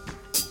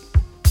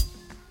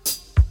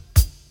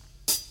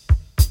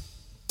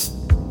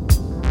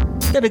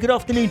 Then a good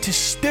afternoon to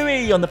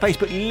Stewie on the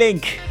Facebook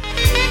link.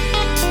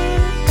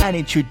 And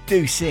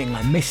introducing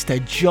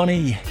Mr.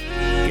 Johnny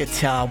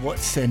Guitar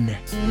Watson.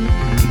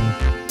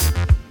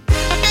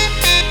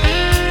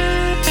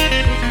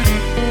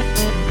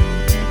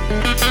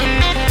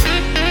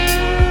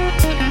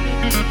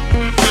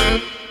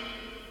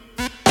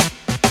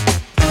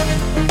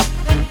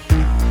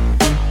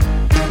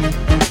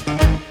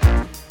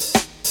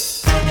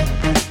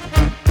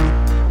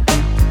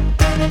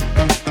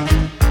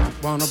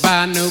 Wanna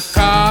buy a new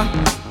car,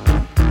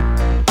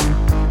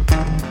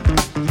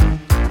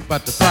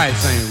 but the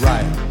price ain't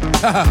right.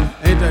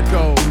 Ain't that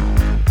cold?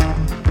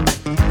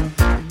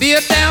 Be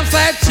a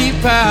downside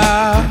cheaper,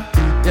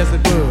 yes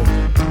it would.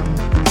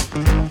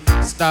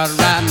 Started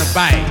riding a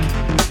bike.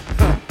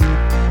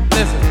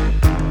 Listen,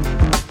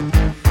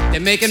 they're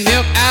making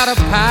milk out of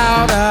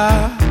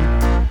powder.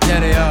 Yeah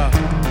they are.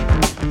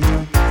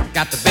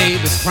 Got the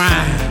babies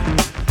crying.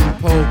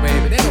 Poor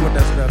baby, they know what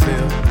that stuff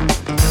is.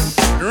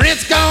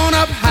 Rent's gone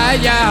up higher,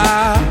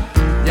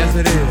 yes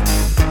it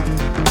is.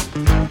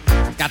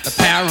 Got the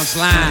parents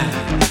lying.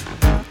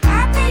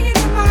 I'll pay you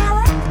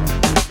tomorrow.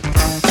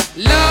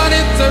 Lord,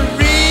 it's a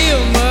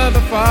real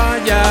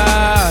motherfucker,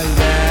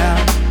 yeah.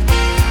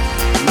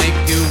 Make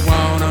you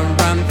wanna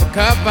run for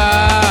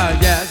cover,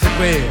 yes it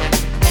will.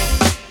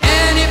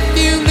 And if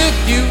you look,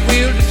 you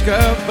will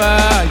discover,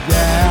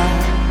 yeah.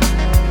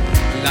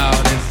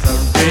 Lord, it's a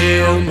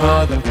real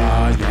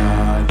motherfucker,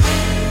 yeah.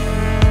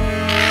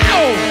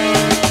 Oh!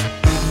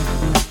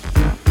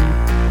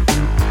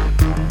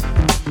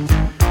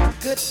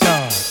 Good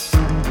God.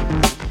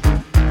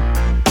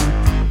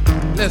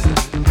 Listen,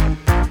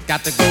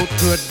 got to go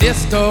to a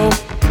disco.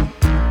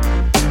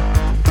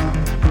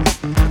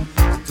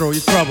 Throw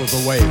your troubles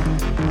away.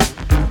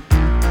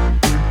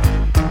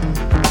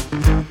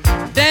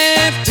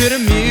 Dance to the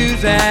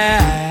music,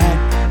 yeah,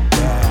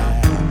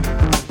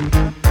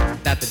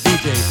 that the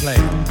DJ play.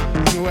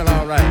 Well,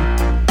 all right.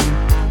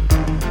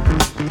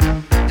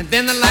 And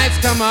then the lights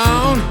come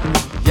on,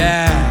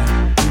 yeah,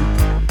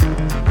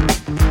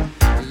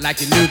 like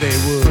you knew they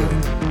would.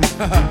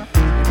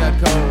 Is that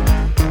cold?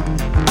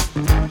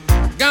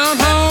 Gone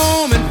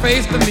home and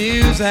face the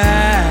music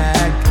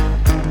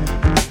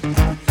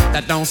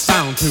that don't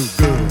sound too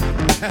good.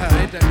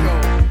 Ain't that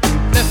cold?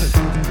 Listen,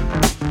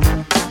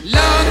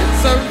 Lord,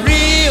 it's a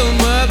real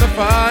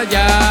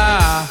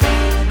motherfucker.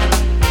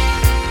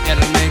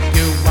 It'll make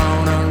you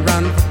wanna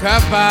run for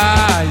cover,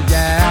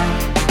 yeah.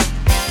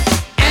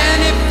 And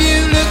if you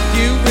look,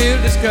 you will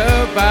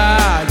discover,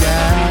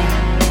 yeah.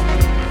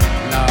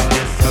 Lord,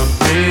 it's a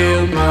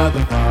real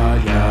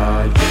motherfucker, yeah.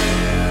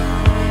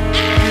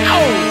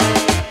 Oh!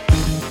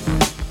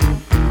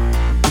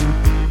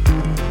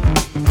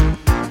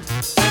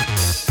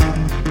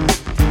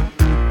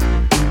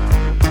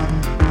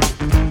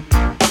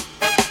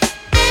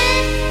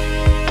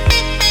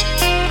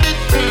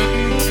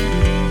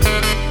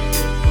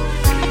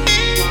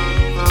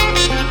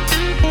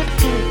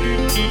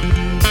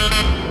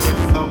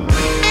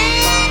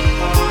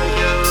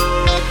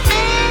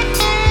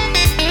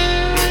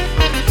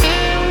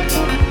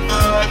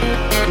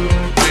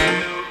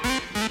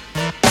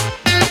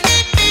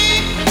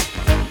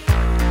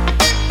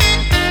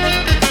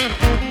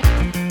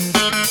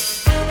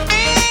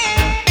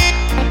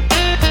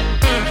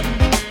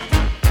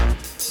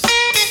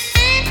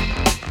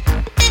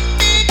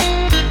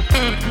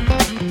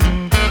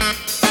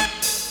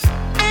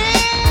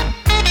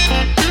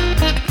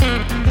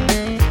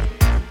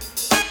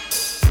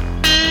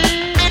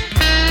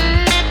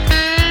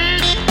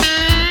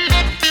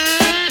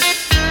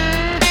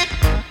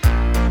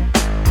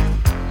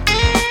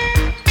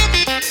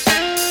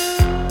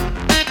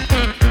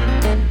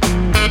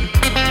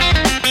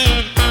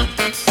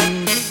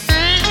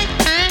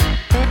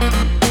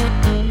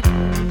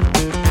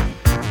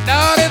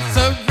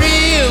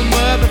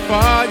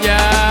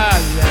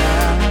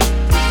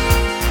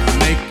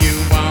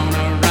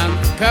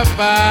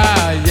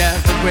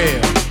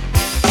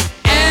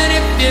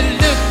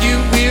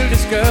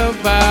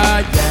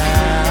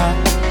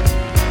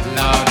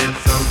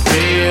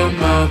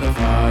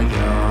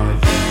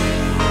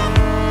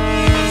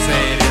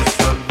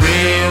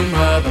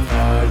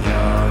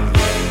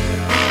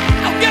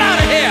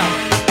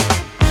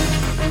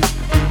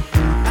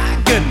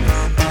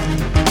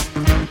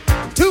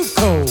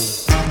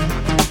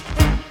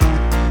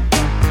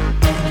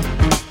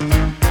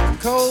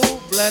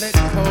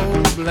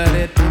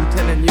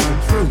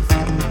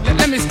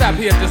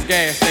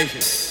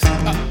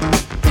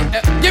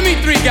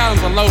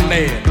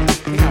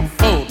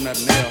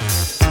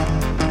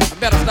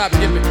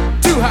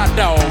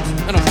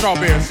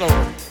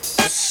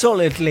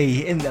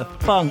 Solidly in the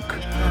funk,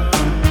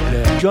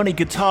 Johnny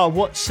Guitar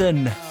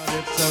Watson,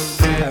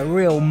 a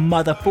real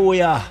mother for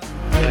ya.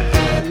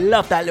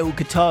 Love that little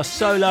guitar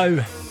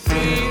solo.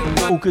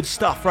 All good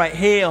stuff right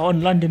here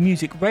on London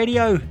Music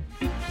Radio.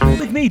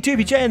 With me,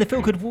 Doobie J, and the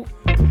Feel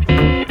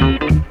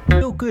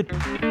Good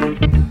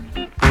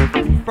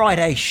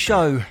Friday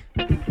show.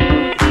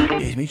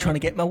 Excuse me, trying to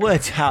get my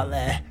words out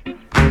there.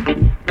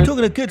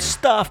 Talking of good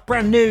stuff,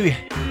 brand new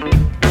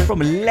from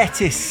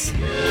Lettuce.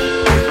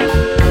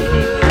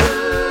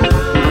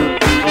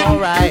 All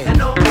right. And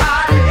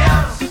nobody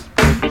else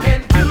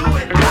can do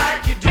it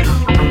like you do.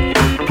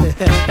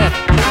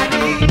 I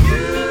need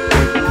you.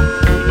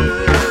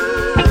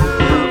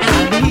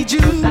 I need you.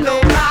 And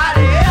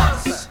nobody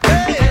else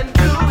can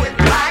do it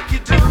like you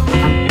do.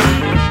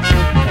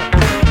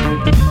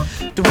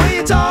 The way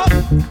you talk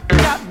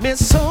got me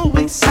so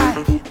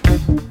excited.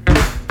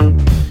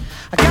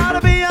 I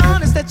gotta be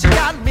honest that you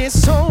got me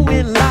so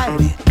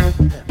enlightened.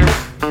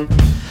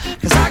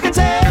 'Cause I can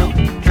tell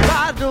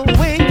by the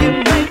way you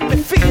make me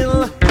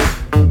feel.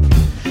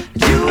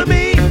 You and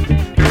me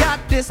got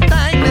this thing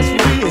that's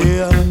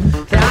real.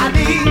 I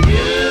need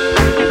you.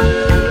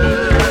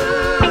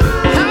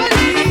 I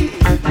need,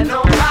 and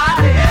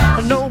nobody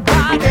else,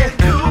 nobody can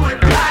do it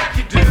like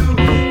you do.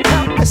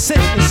 Help me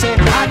simply say,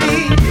 I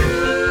need you.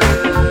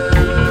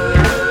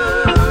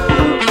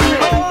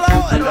 Oh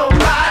Lord, and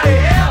nobody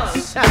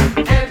else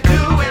can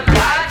do it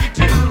like you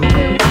do.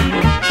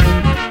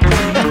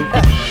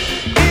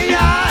 In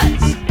your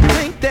eyes,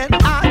 think that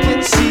I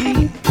can see.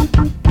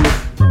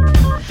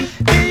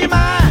 In your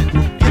mind,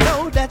 you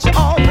know that you're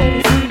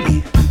already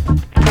free.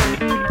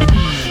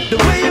 The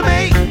way you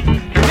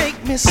make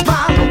me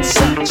smile and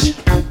such.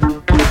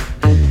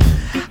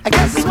 I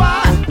guess that's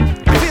why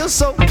I feel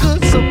so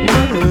good, so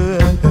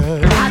good.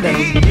 I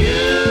need you.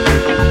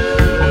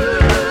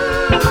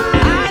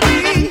 I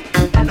need,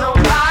 and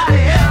nobody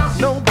else,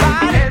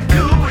 nobody can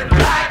do it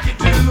like you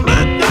do.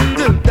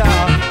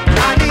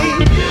 I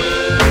need you.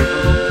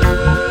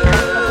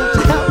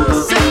 Help me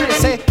sing and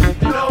say,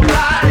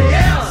 nobody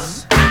else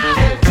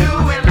can do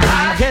it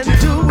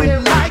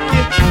like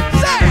you.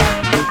 Say,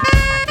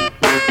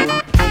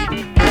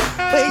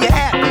 where you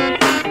at?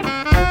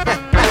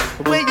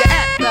 Where you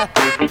at?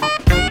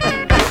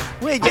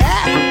 Where you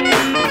at?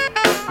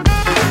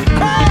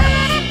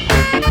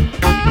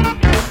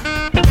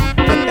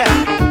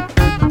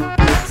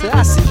 So I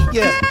see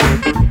ya.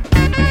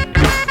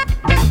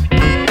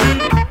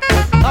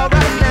 All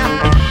right now,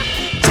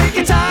 take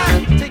your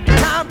time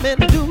and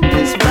do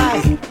this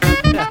right.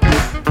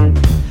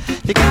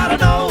 You gotta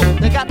know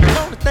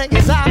the thing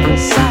is out of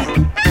sight.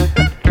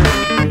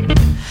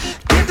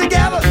 Get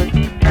together and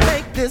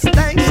make this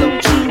thing so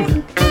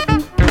true.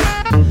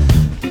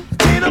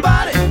 Ain't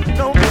nobody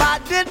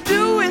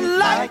do it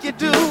like you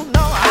do.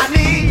 No, I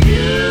need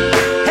you.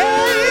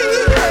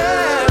 Hey,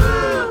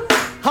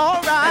 yeah.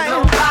 All right.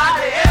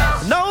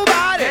 And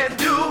nobody can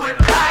do it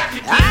like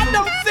you do. I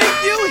don't think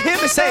you hear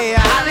me say I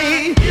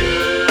need you.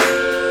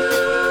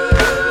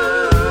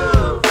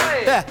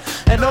 Yeah.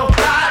 And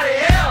nobody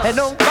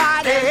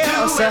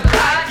else can do it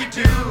like you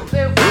do.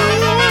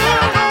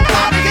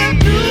 Nobody can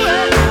do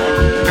it.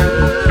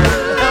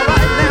 All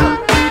right now.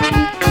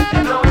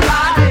 And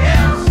nobody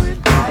else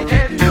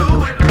can do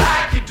it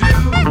like you do.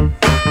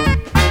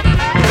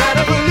 You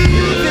gotta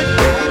believe it,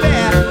 baby.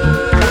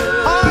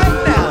 All right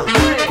now.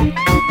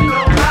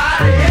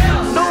 Nobody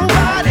else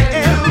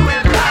can do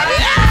it like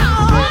you do.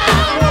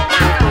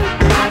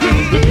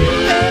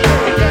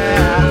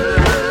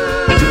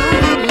 Do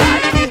it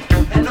like it,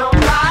 and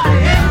nobody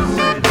else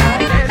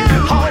can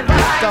do it. All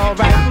right, all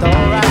right,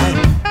 all right.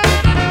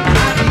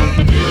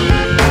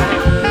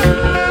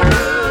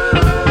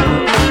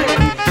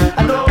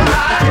 And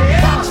nobody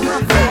else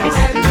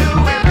can do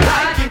it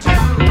like you do.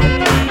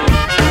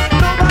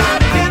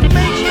 Nobody can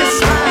make you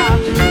smile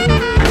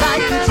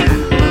like you do.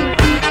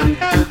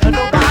 And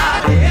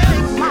nobody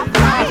else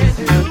can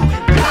do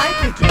it like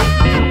you do.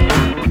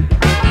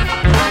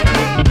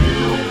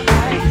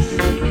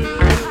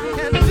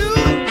 Can do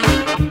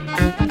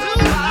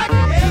like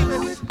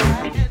David.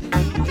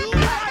 Do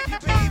like you,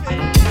 baby.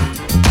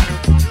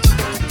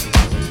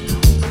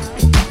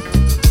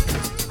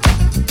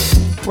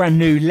 Brand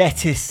new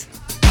Lettuce.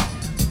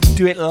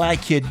 Do it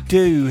like you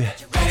do.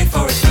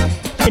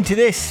 Into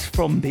this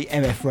from the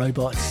MF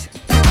Robots.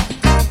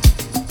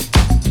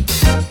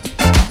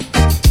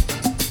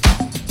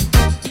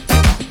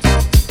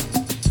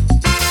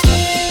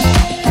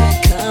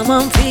 Come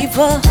on,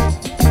 people,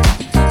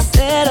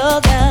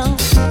 settle down.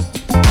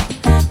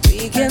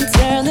 We can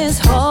turn this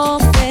whole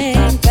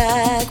thing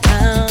back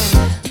round.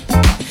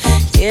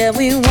 Yeah,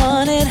 we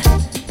want it.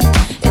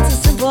 It's a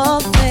simple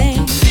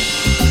thing.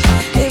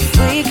 If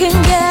we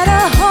can get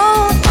a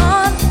hold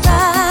on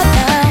right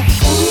now.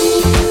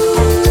 Ooh,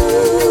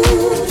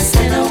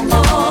 say no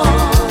more.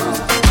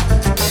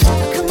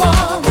 Come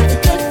on with the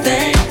good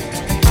thing.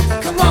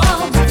 Come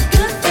on with the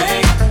good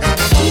thing.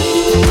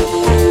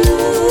 Ooh,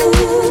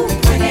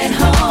 bring it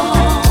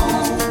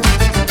home.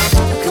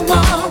 Come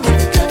on with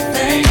the good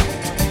thing.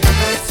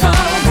 It's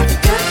all with the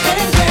good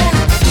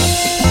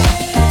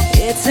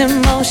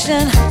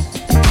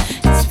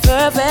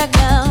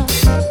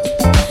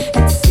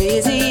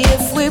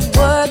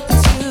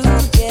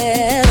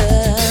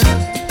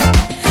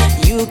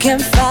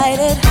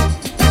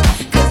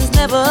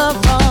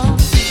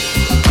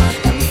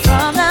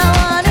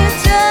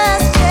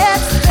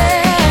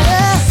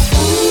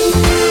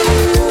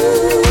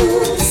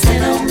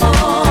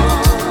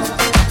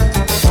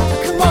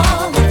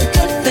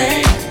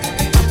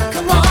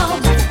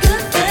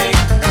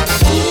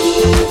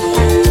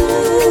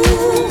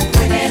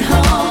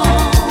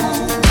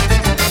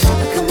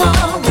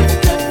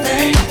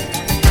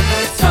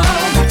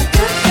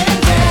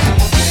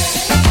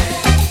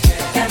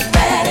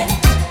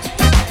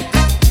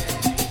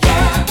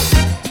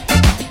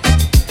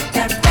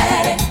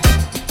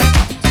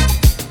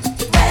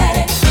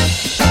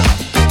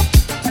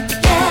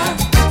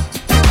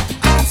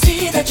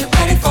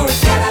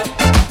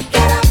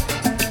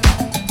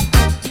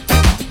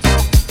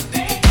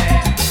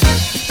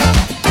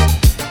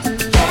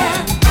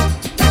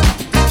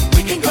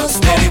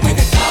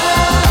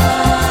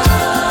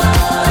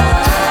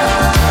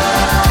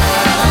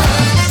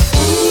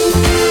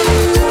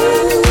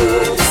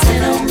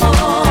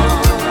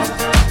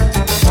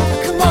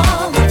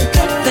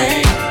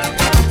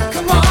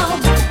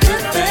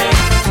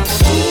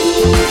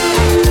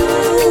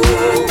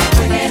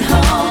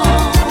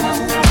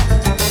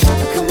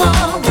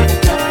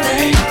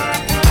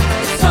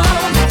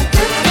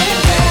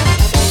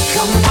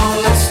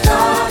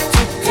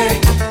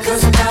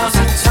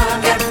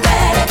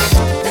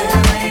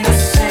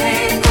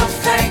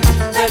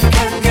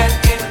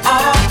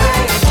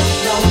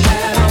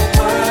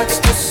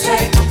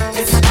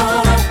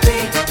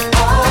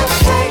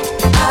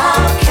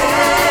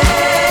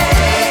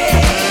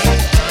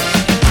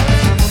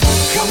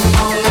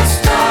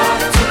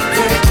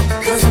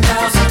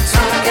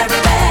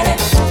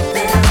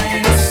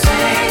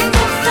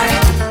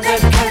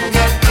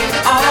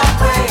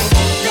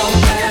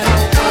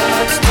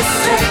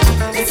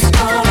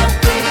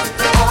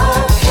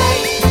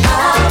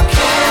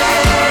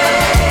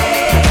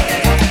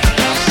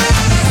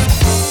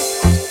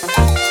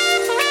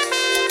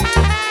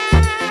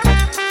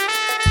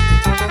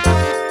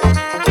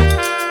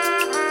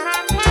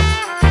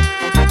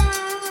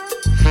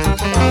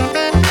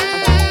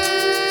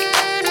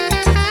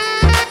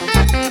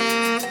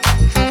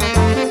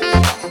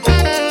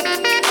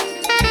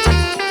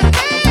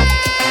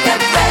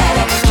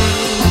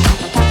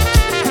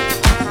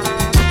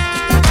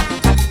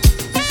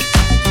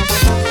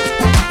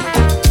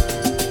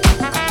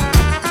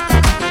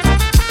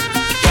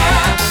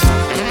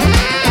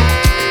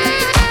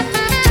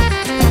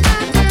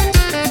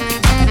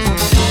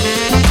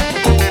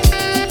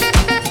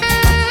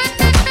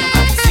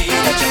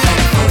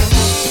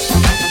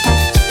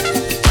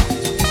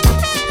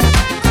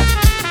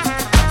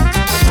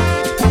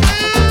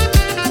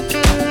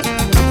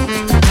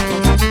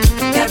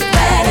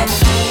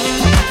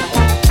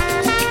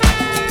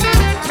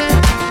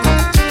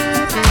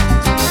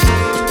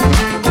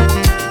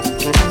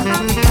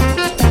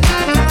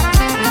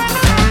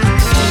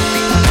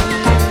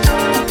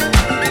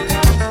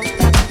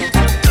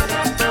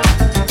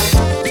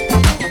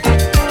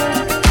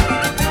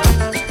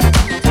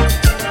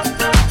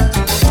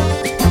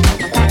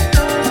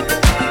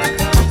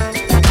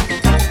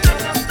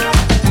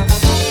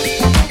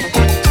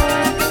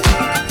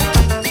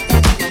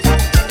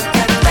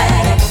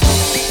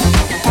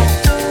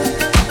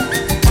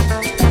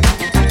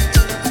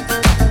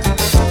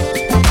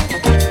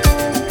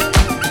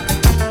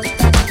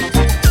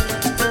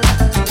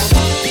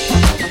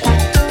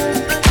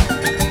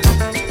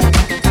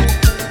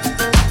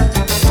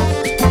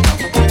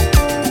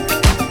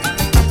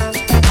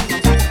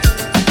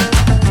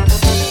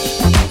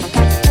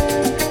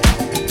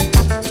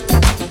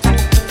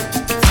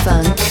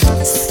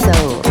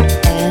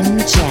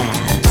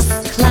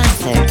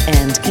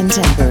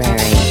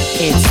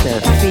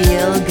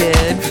Feel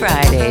Good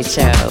Friday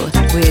Show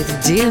with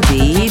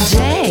Doobie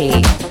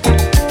J.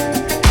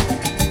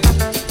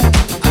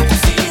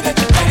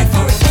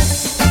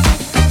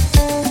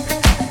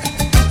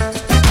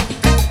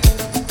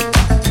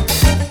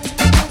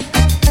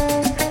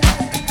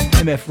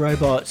 MF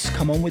Robots,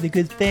 come on with a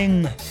good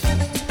thing.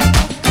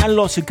 And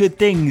lots of good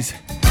things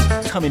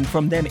coming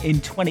from them in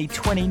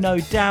 2020, no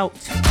doubt.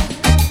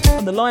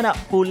 On the lineup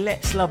for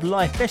Let's Love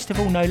Life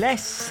Festival, no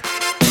less.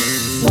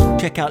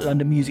 Check out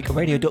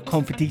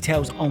londonmusicradio.com for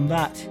details on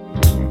that.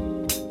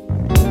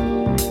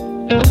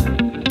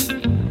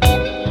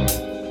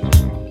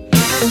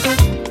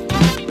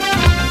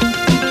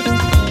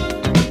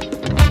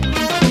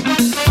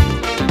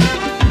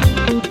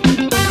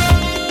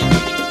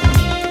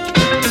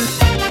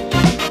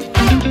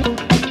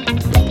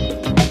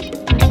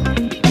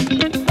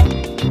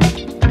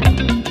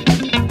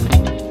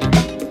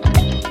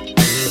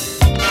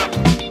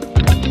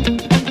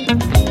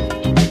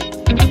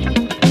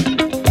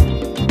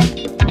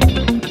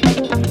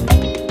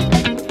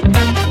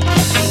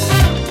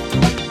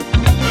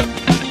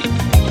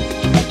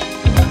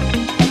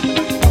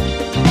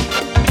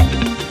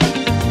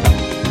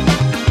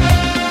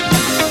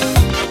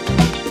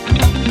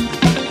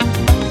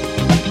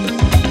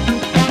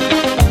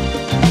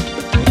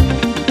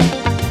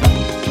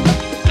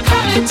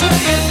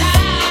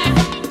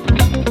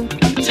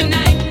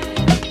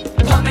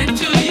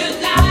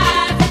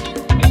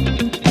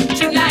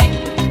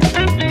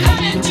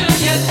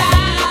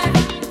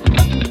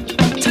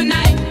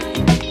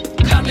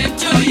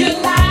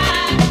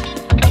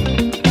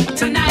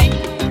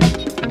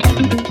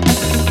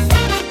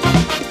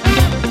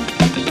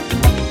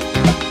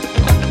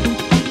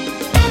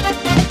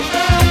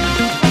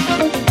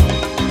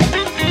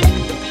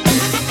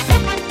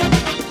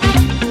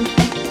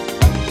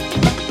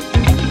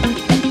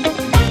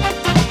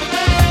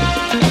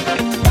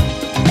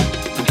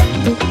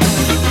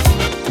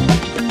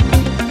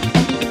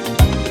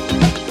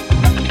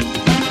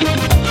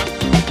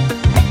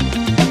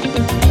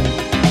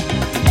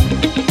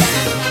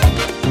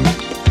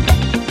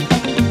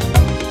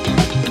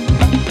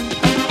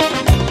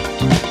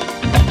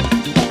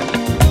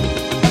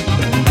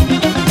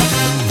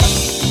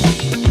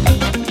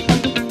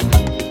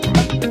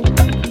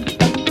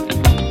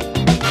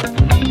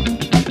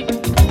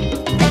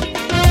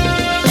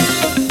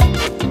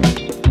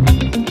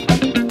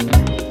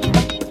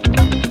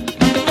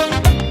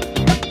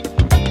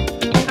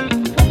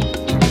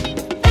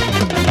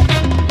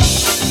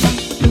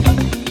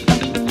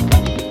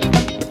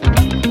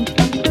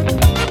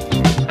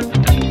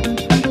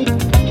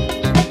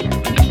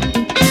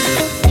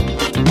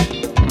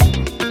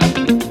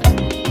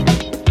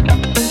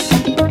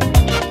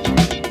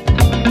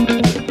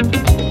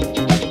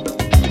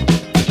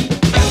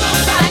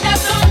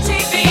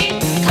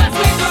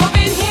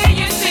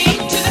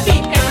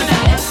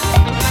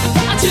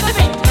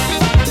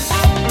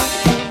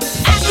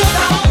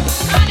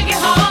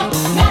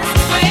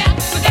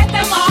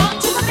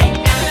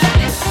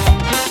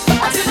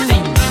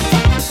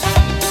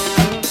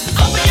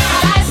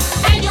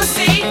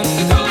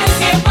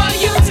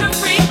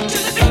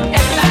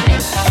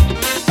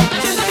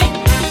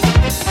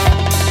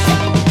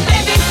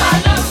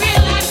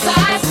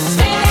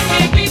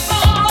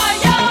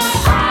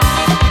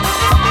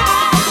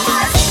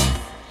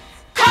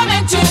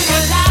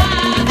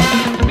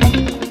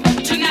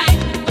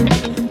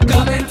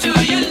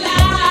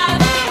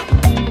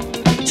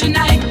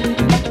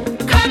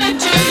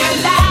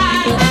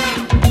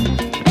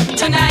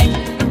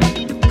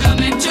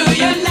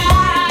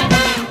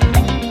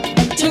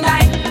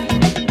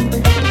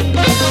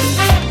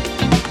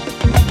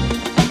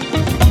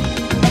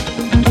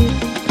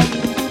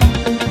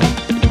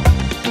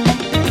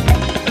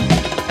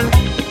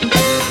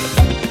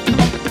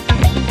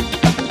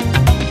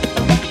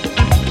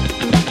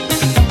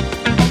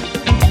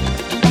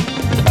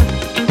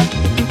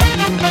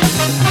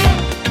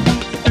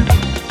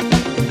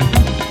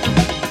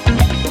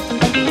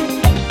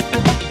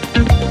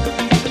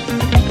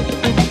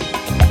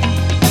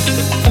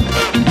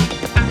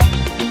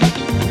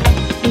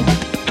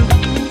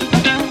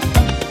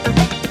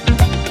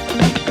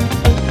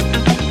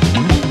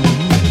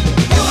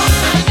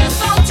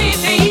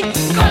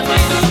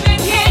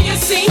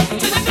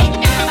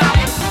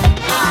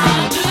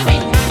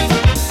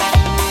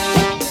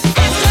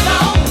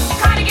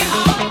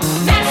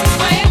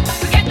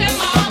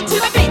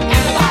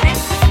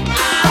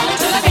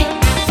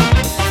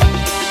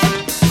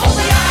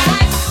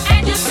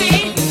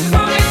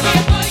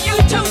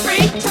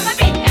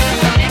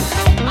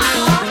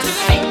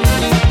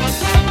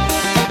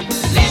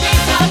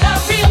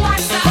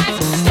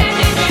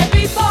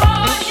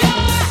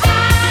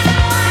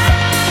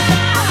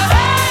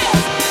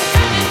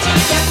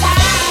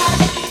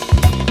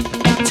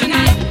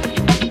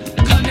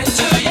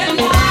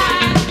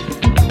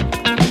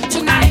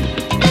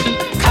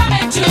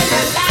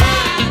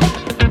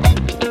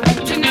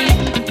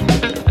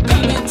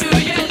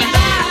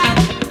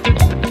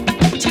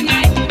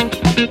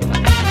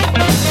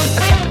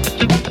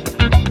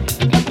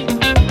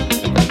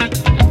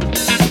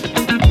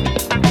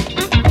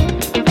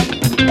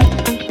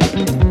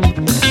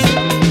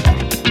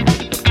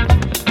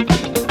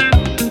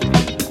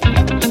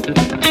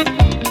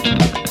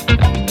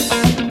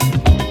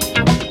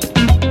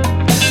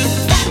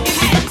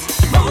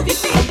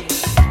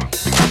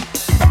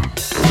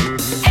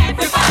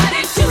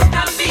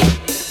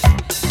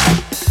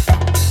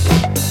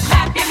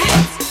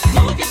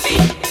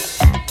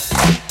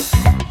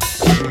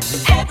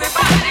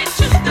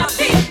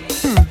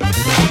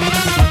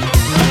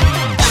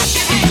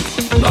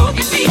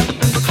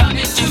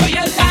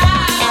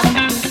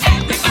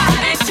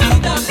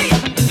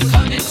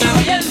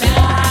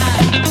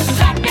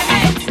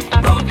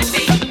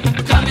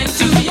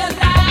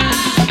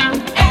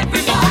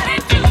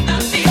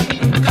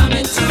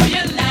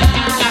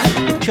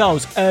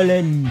 Charles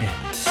Erland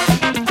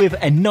with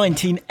a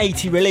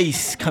 1980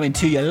 release coming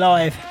to you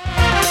live.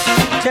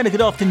 Turn a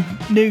good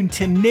afternoon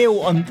to Neil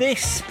on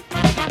this.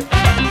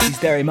 He's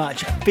very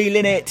much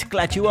feeling it.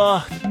 Glad you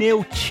are,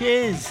 Neil.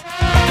 Cheers.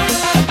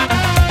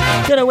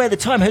 Don't know where the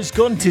time has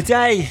gone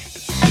today.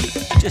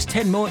 Just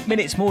 10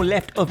 minutes more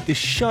left of the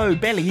show.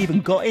 Barely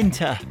even got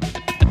into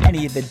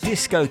any of the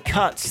disco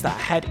cuts that I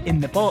had in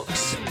the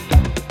box.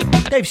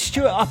 Dave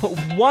Stewart up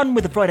at 1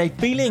 with the Friday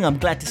Feeling. I'm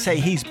glad to say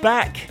he's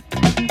back.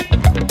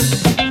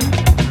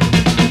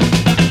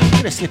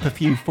 I'm going to slip a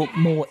few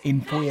more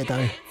in for you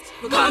though.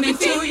 We're coming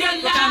to your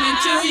life. We're coming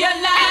to your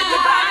life.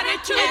 Everybody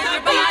to the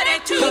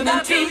beat.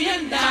 Coming to your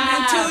life.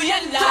 Coming to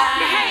your life. Clap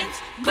your hands.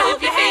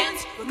 Clap your hands.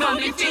 We're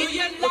coming to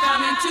your life. We're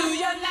coming to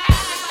your life.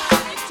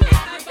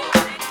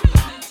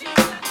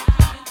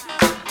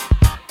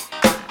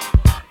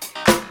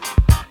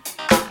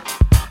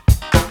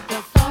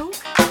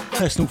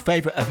 Personal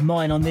favourite of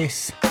mine on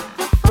this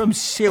from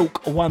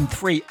Silk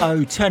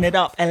 130. Turn it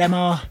up,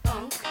 LMR.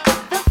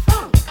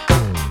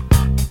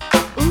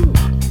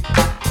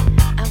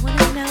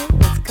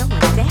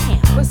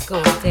 What's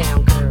going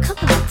down, girl? Come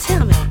on,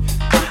 tell me.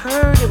 I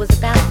heard it was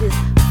about this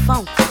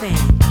funk thing.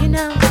 You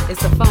know?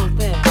 It's a funk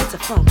thing. It's a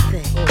funk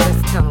thing. Well,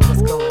 let's tell them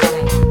what's going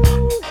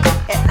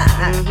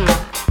down.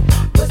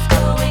 What's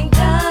going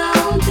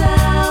down,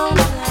 down,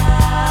 down?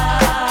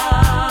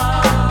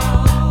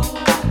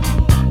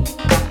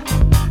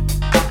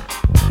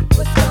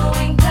 What's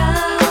going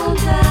down,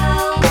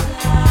 down,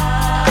 down?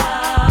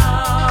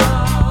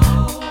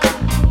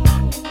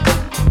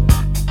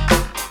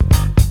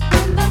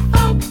 When the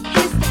funk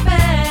hits the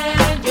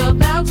fan, you're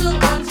bound to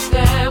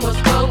understand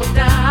what's going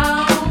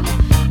down.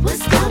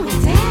 What's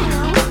going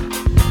down?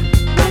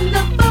 When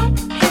the funk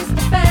hits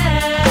the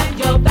fan,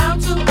 you're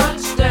bound to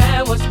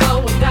understand what's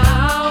going down.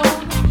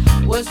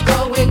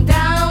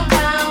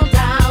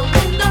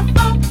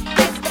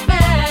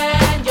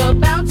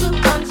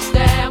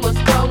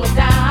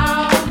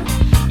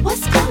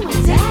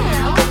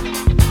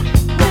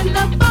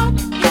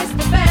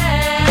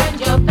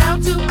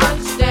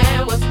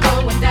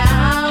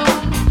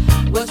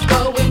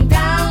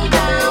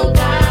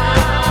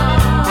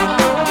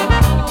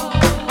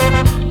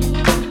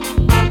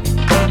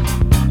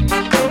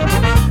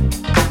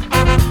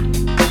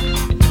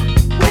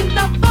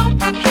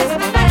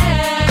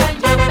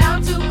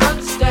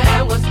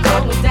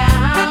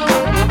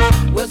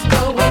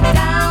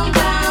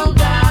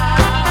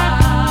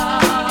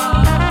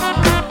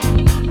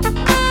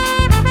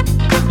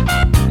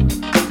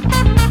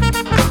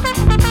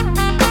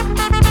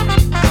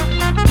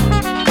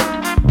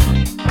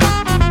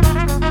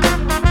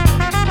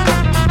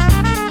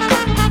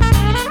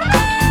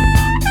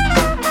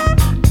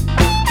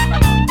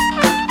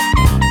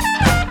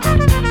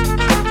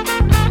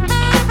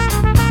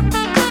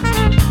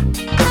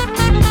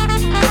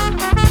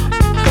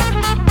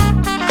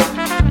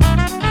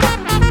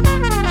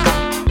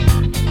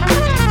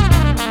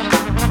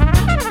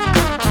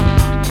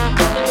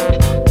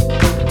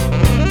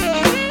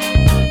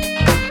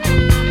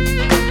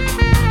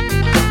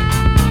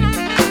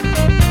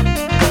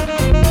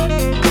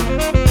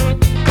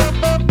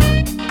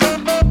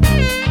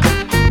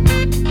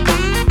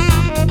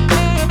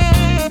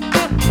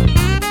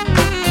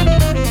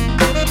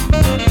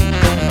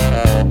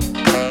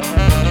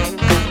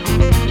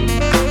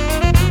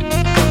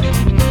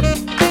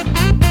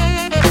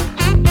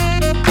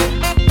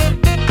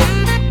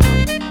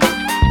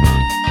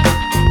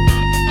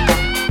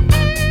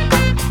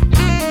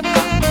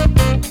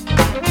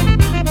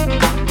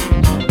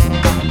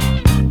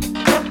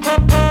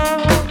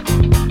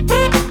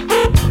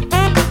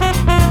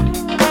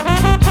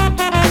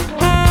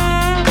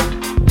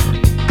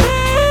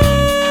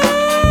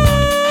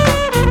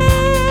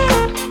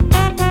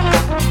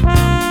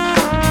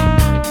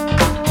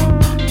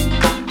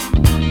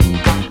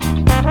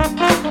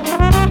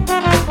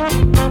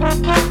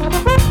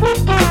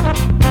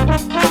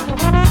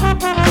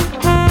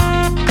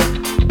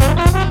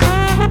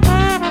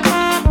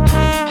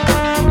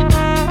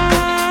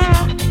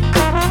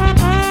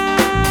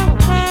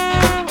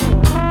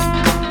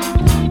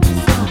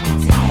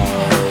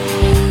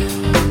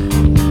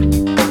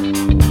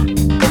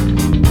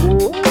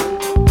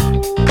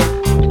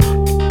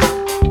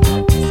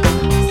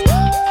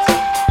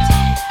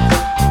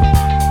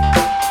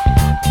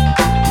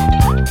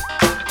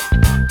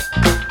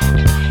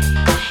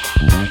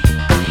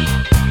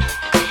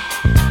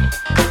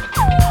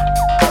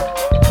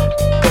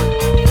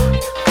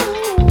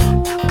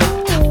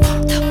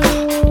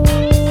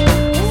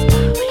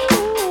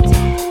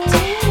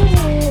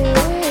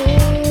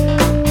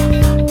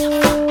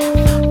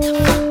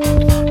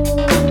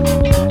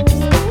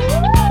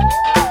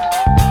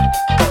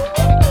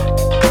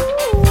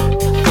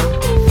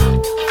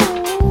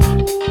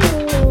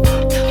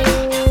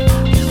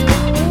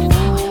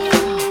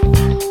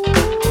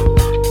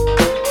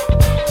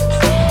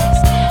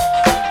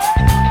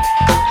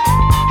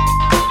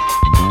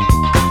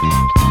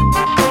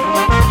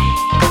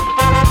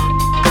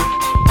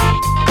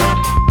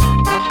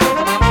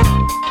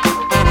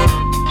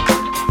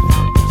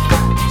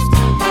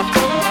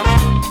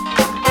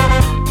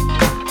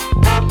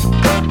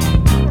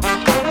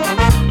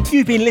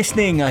 been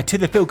listening to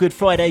the Feel Good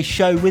Friday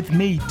show with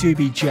me,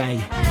 Doobie J.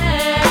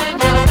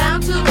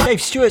 Dave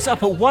Stewart's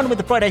up at 1 with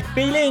the Friday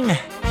Feeling.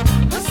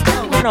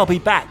 And I'll be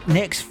back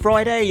next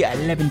Friday at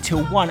 11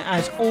 till 1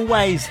 as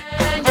always.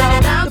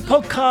 The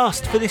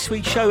podcast for this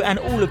week's show and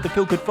all of the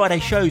Feel Good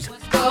Friday shows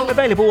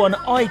available on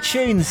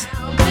iTunes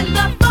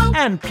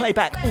and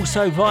playback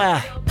also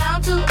via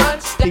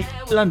the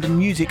London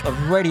Music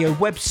Radio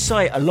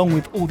website, along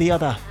with all the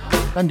other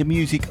London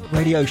Music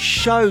Radio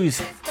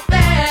shows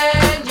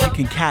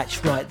you can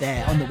catch right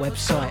there on the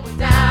website.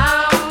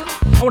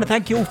 I want to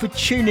thank you all for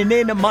tuning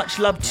in and much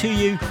love to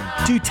you.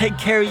 Do take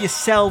care of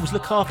yourselves,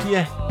 look after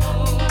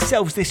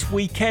yourselves this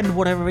weekend,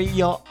 whatever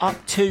you're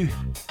up to.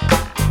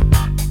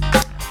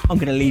 I'm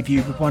going to leave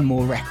you with one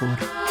more record.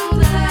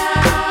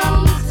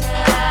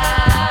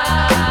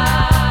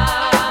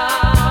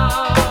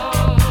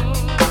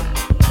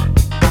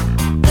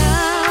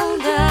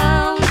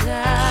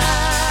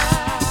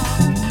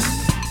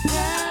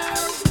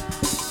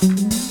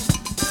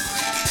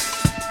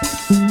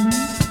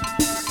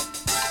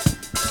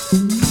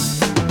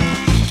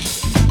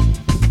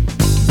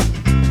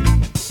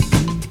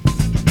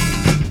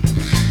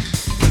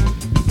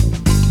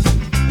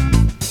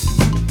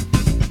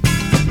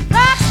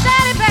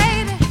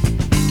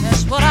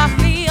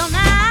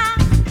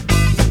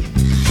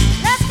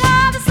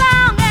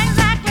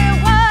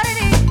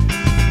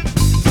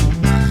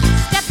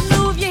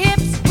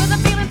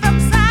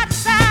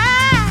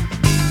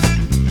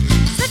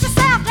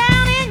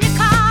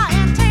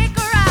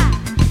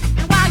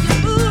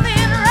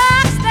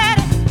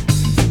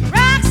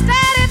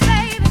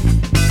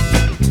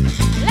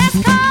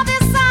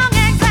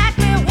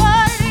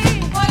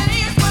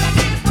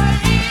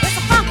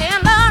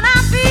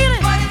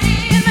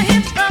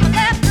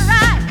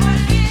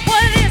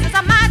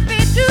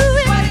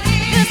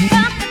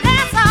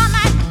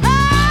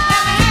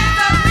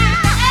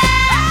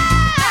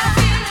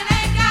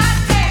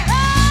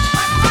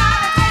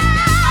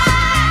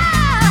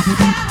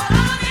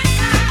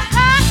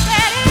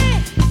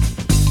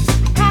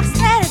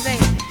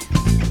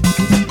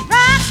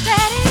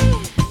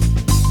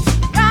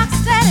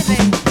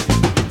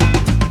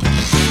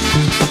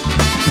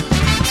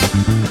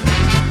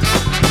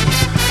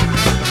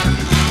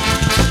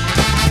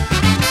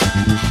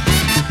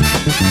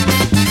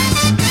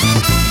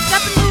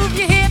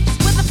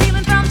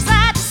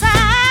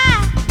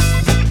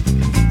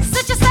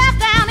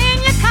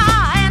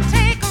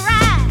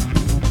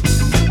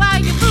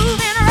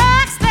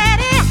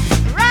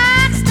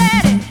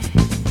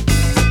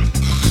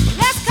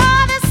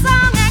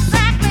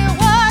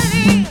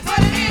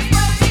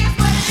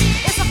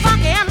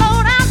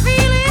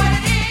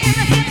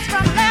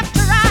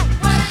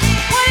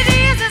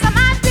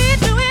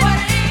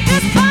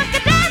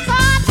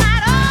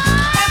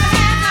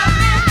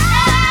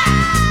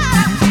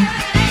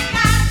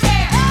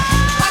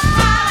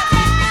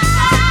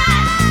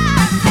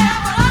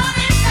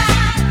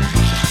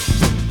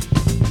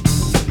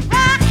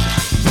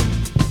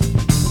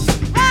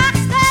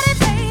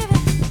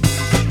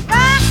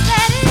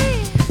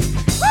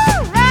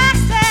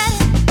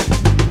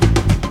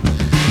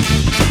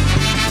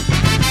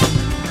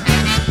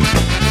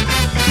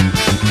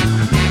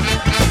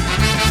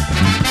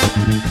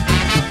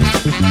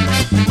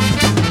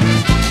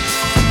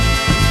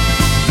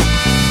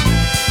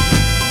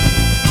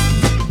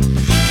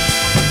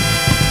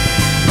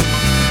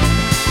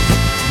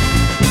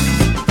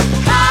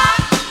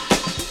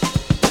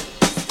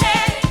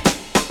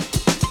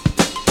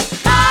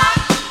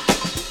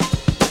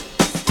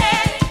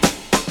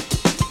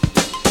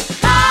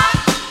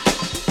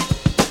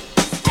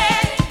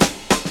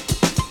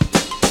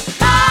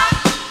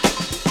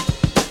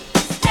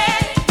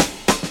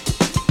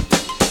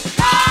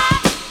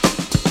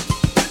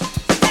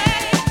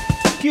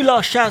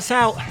 Last shouts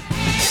out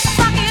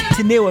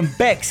to Neil and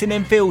Bex in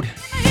Enfield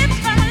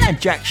and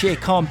Jack Shear,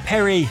 Khan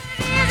Perry.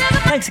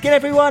 Thanks again,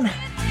 everyone.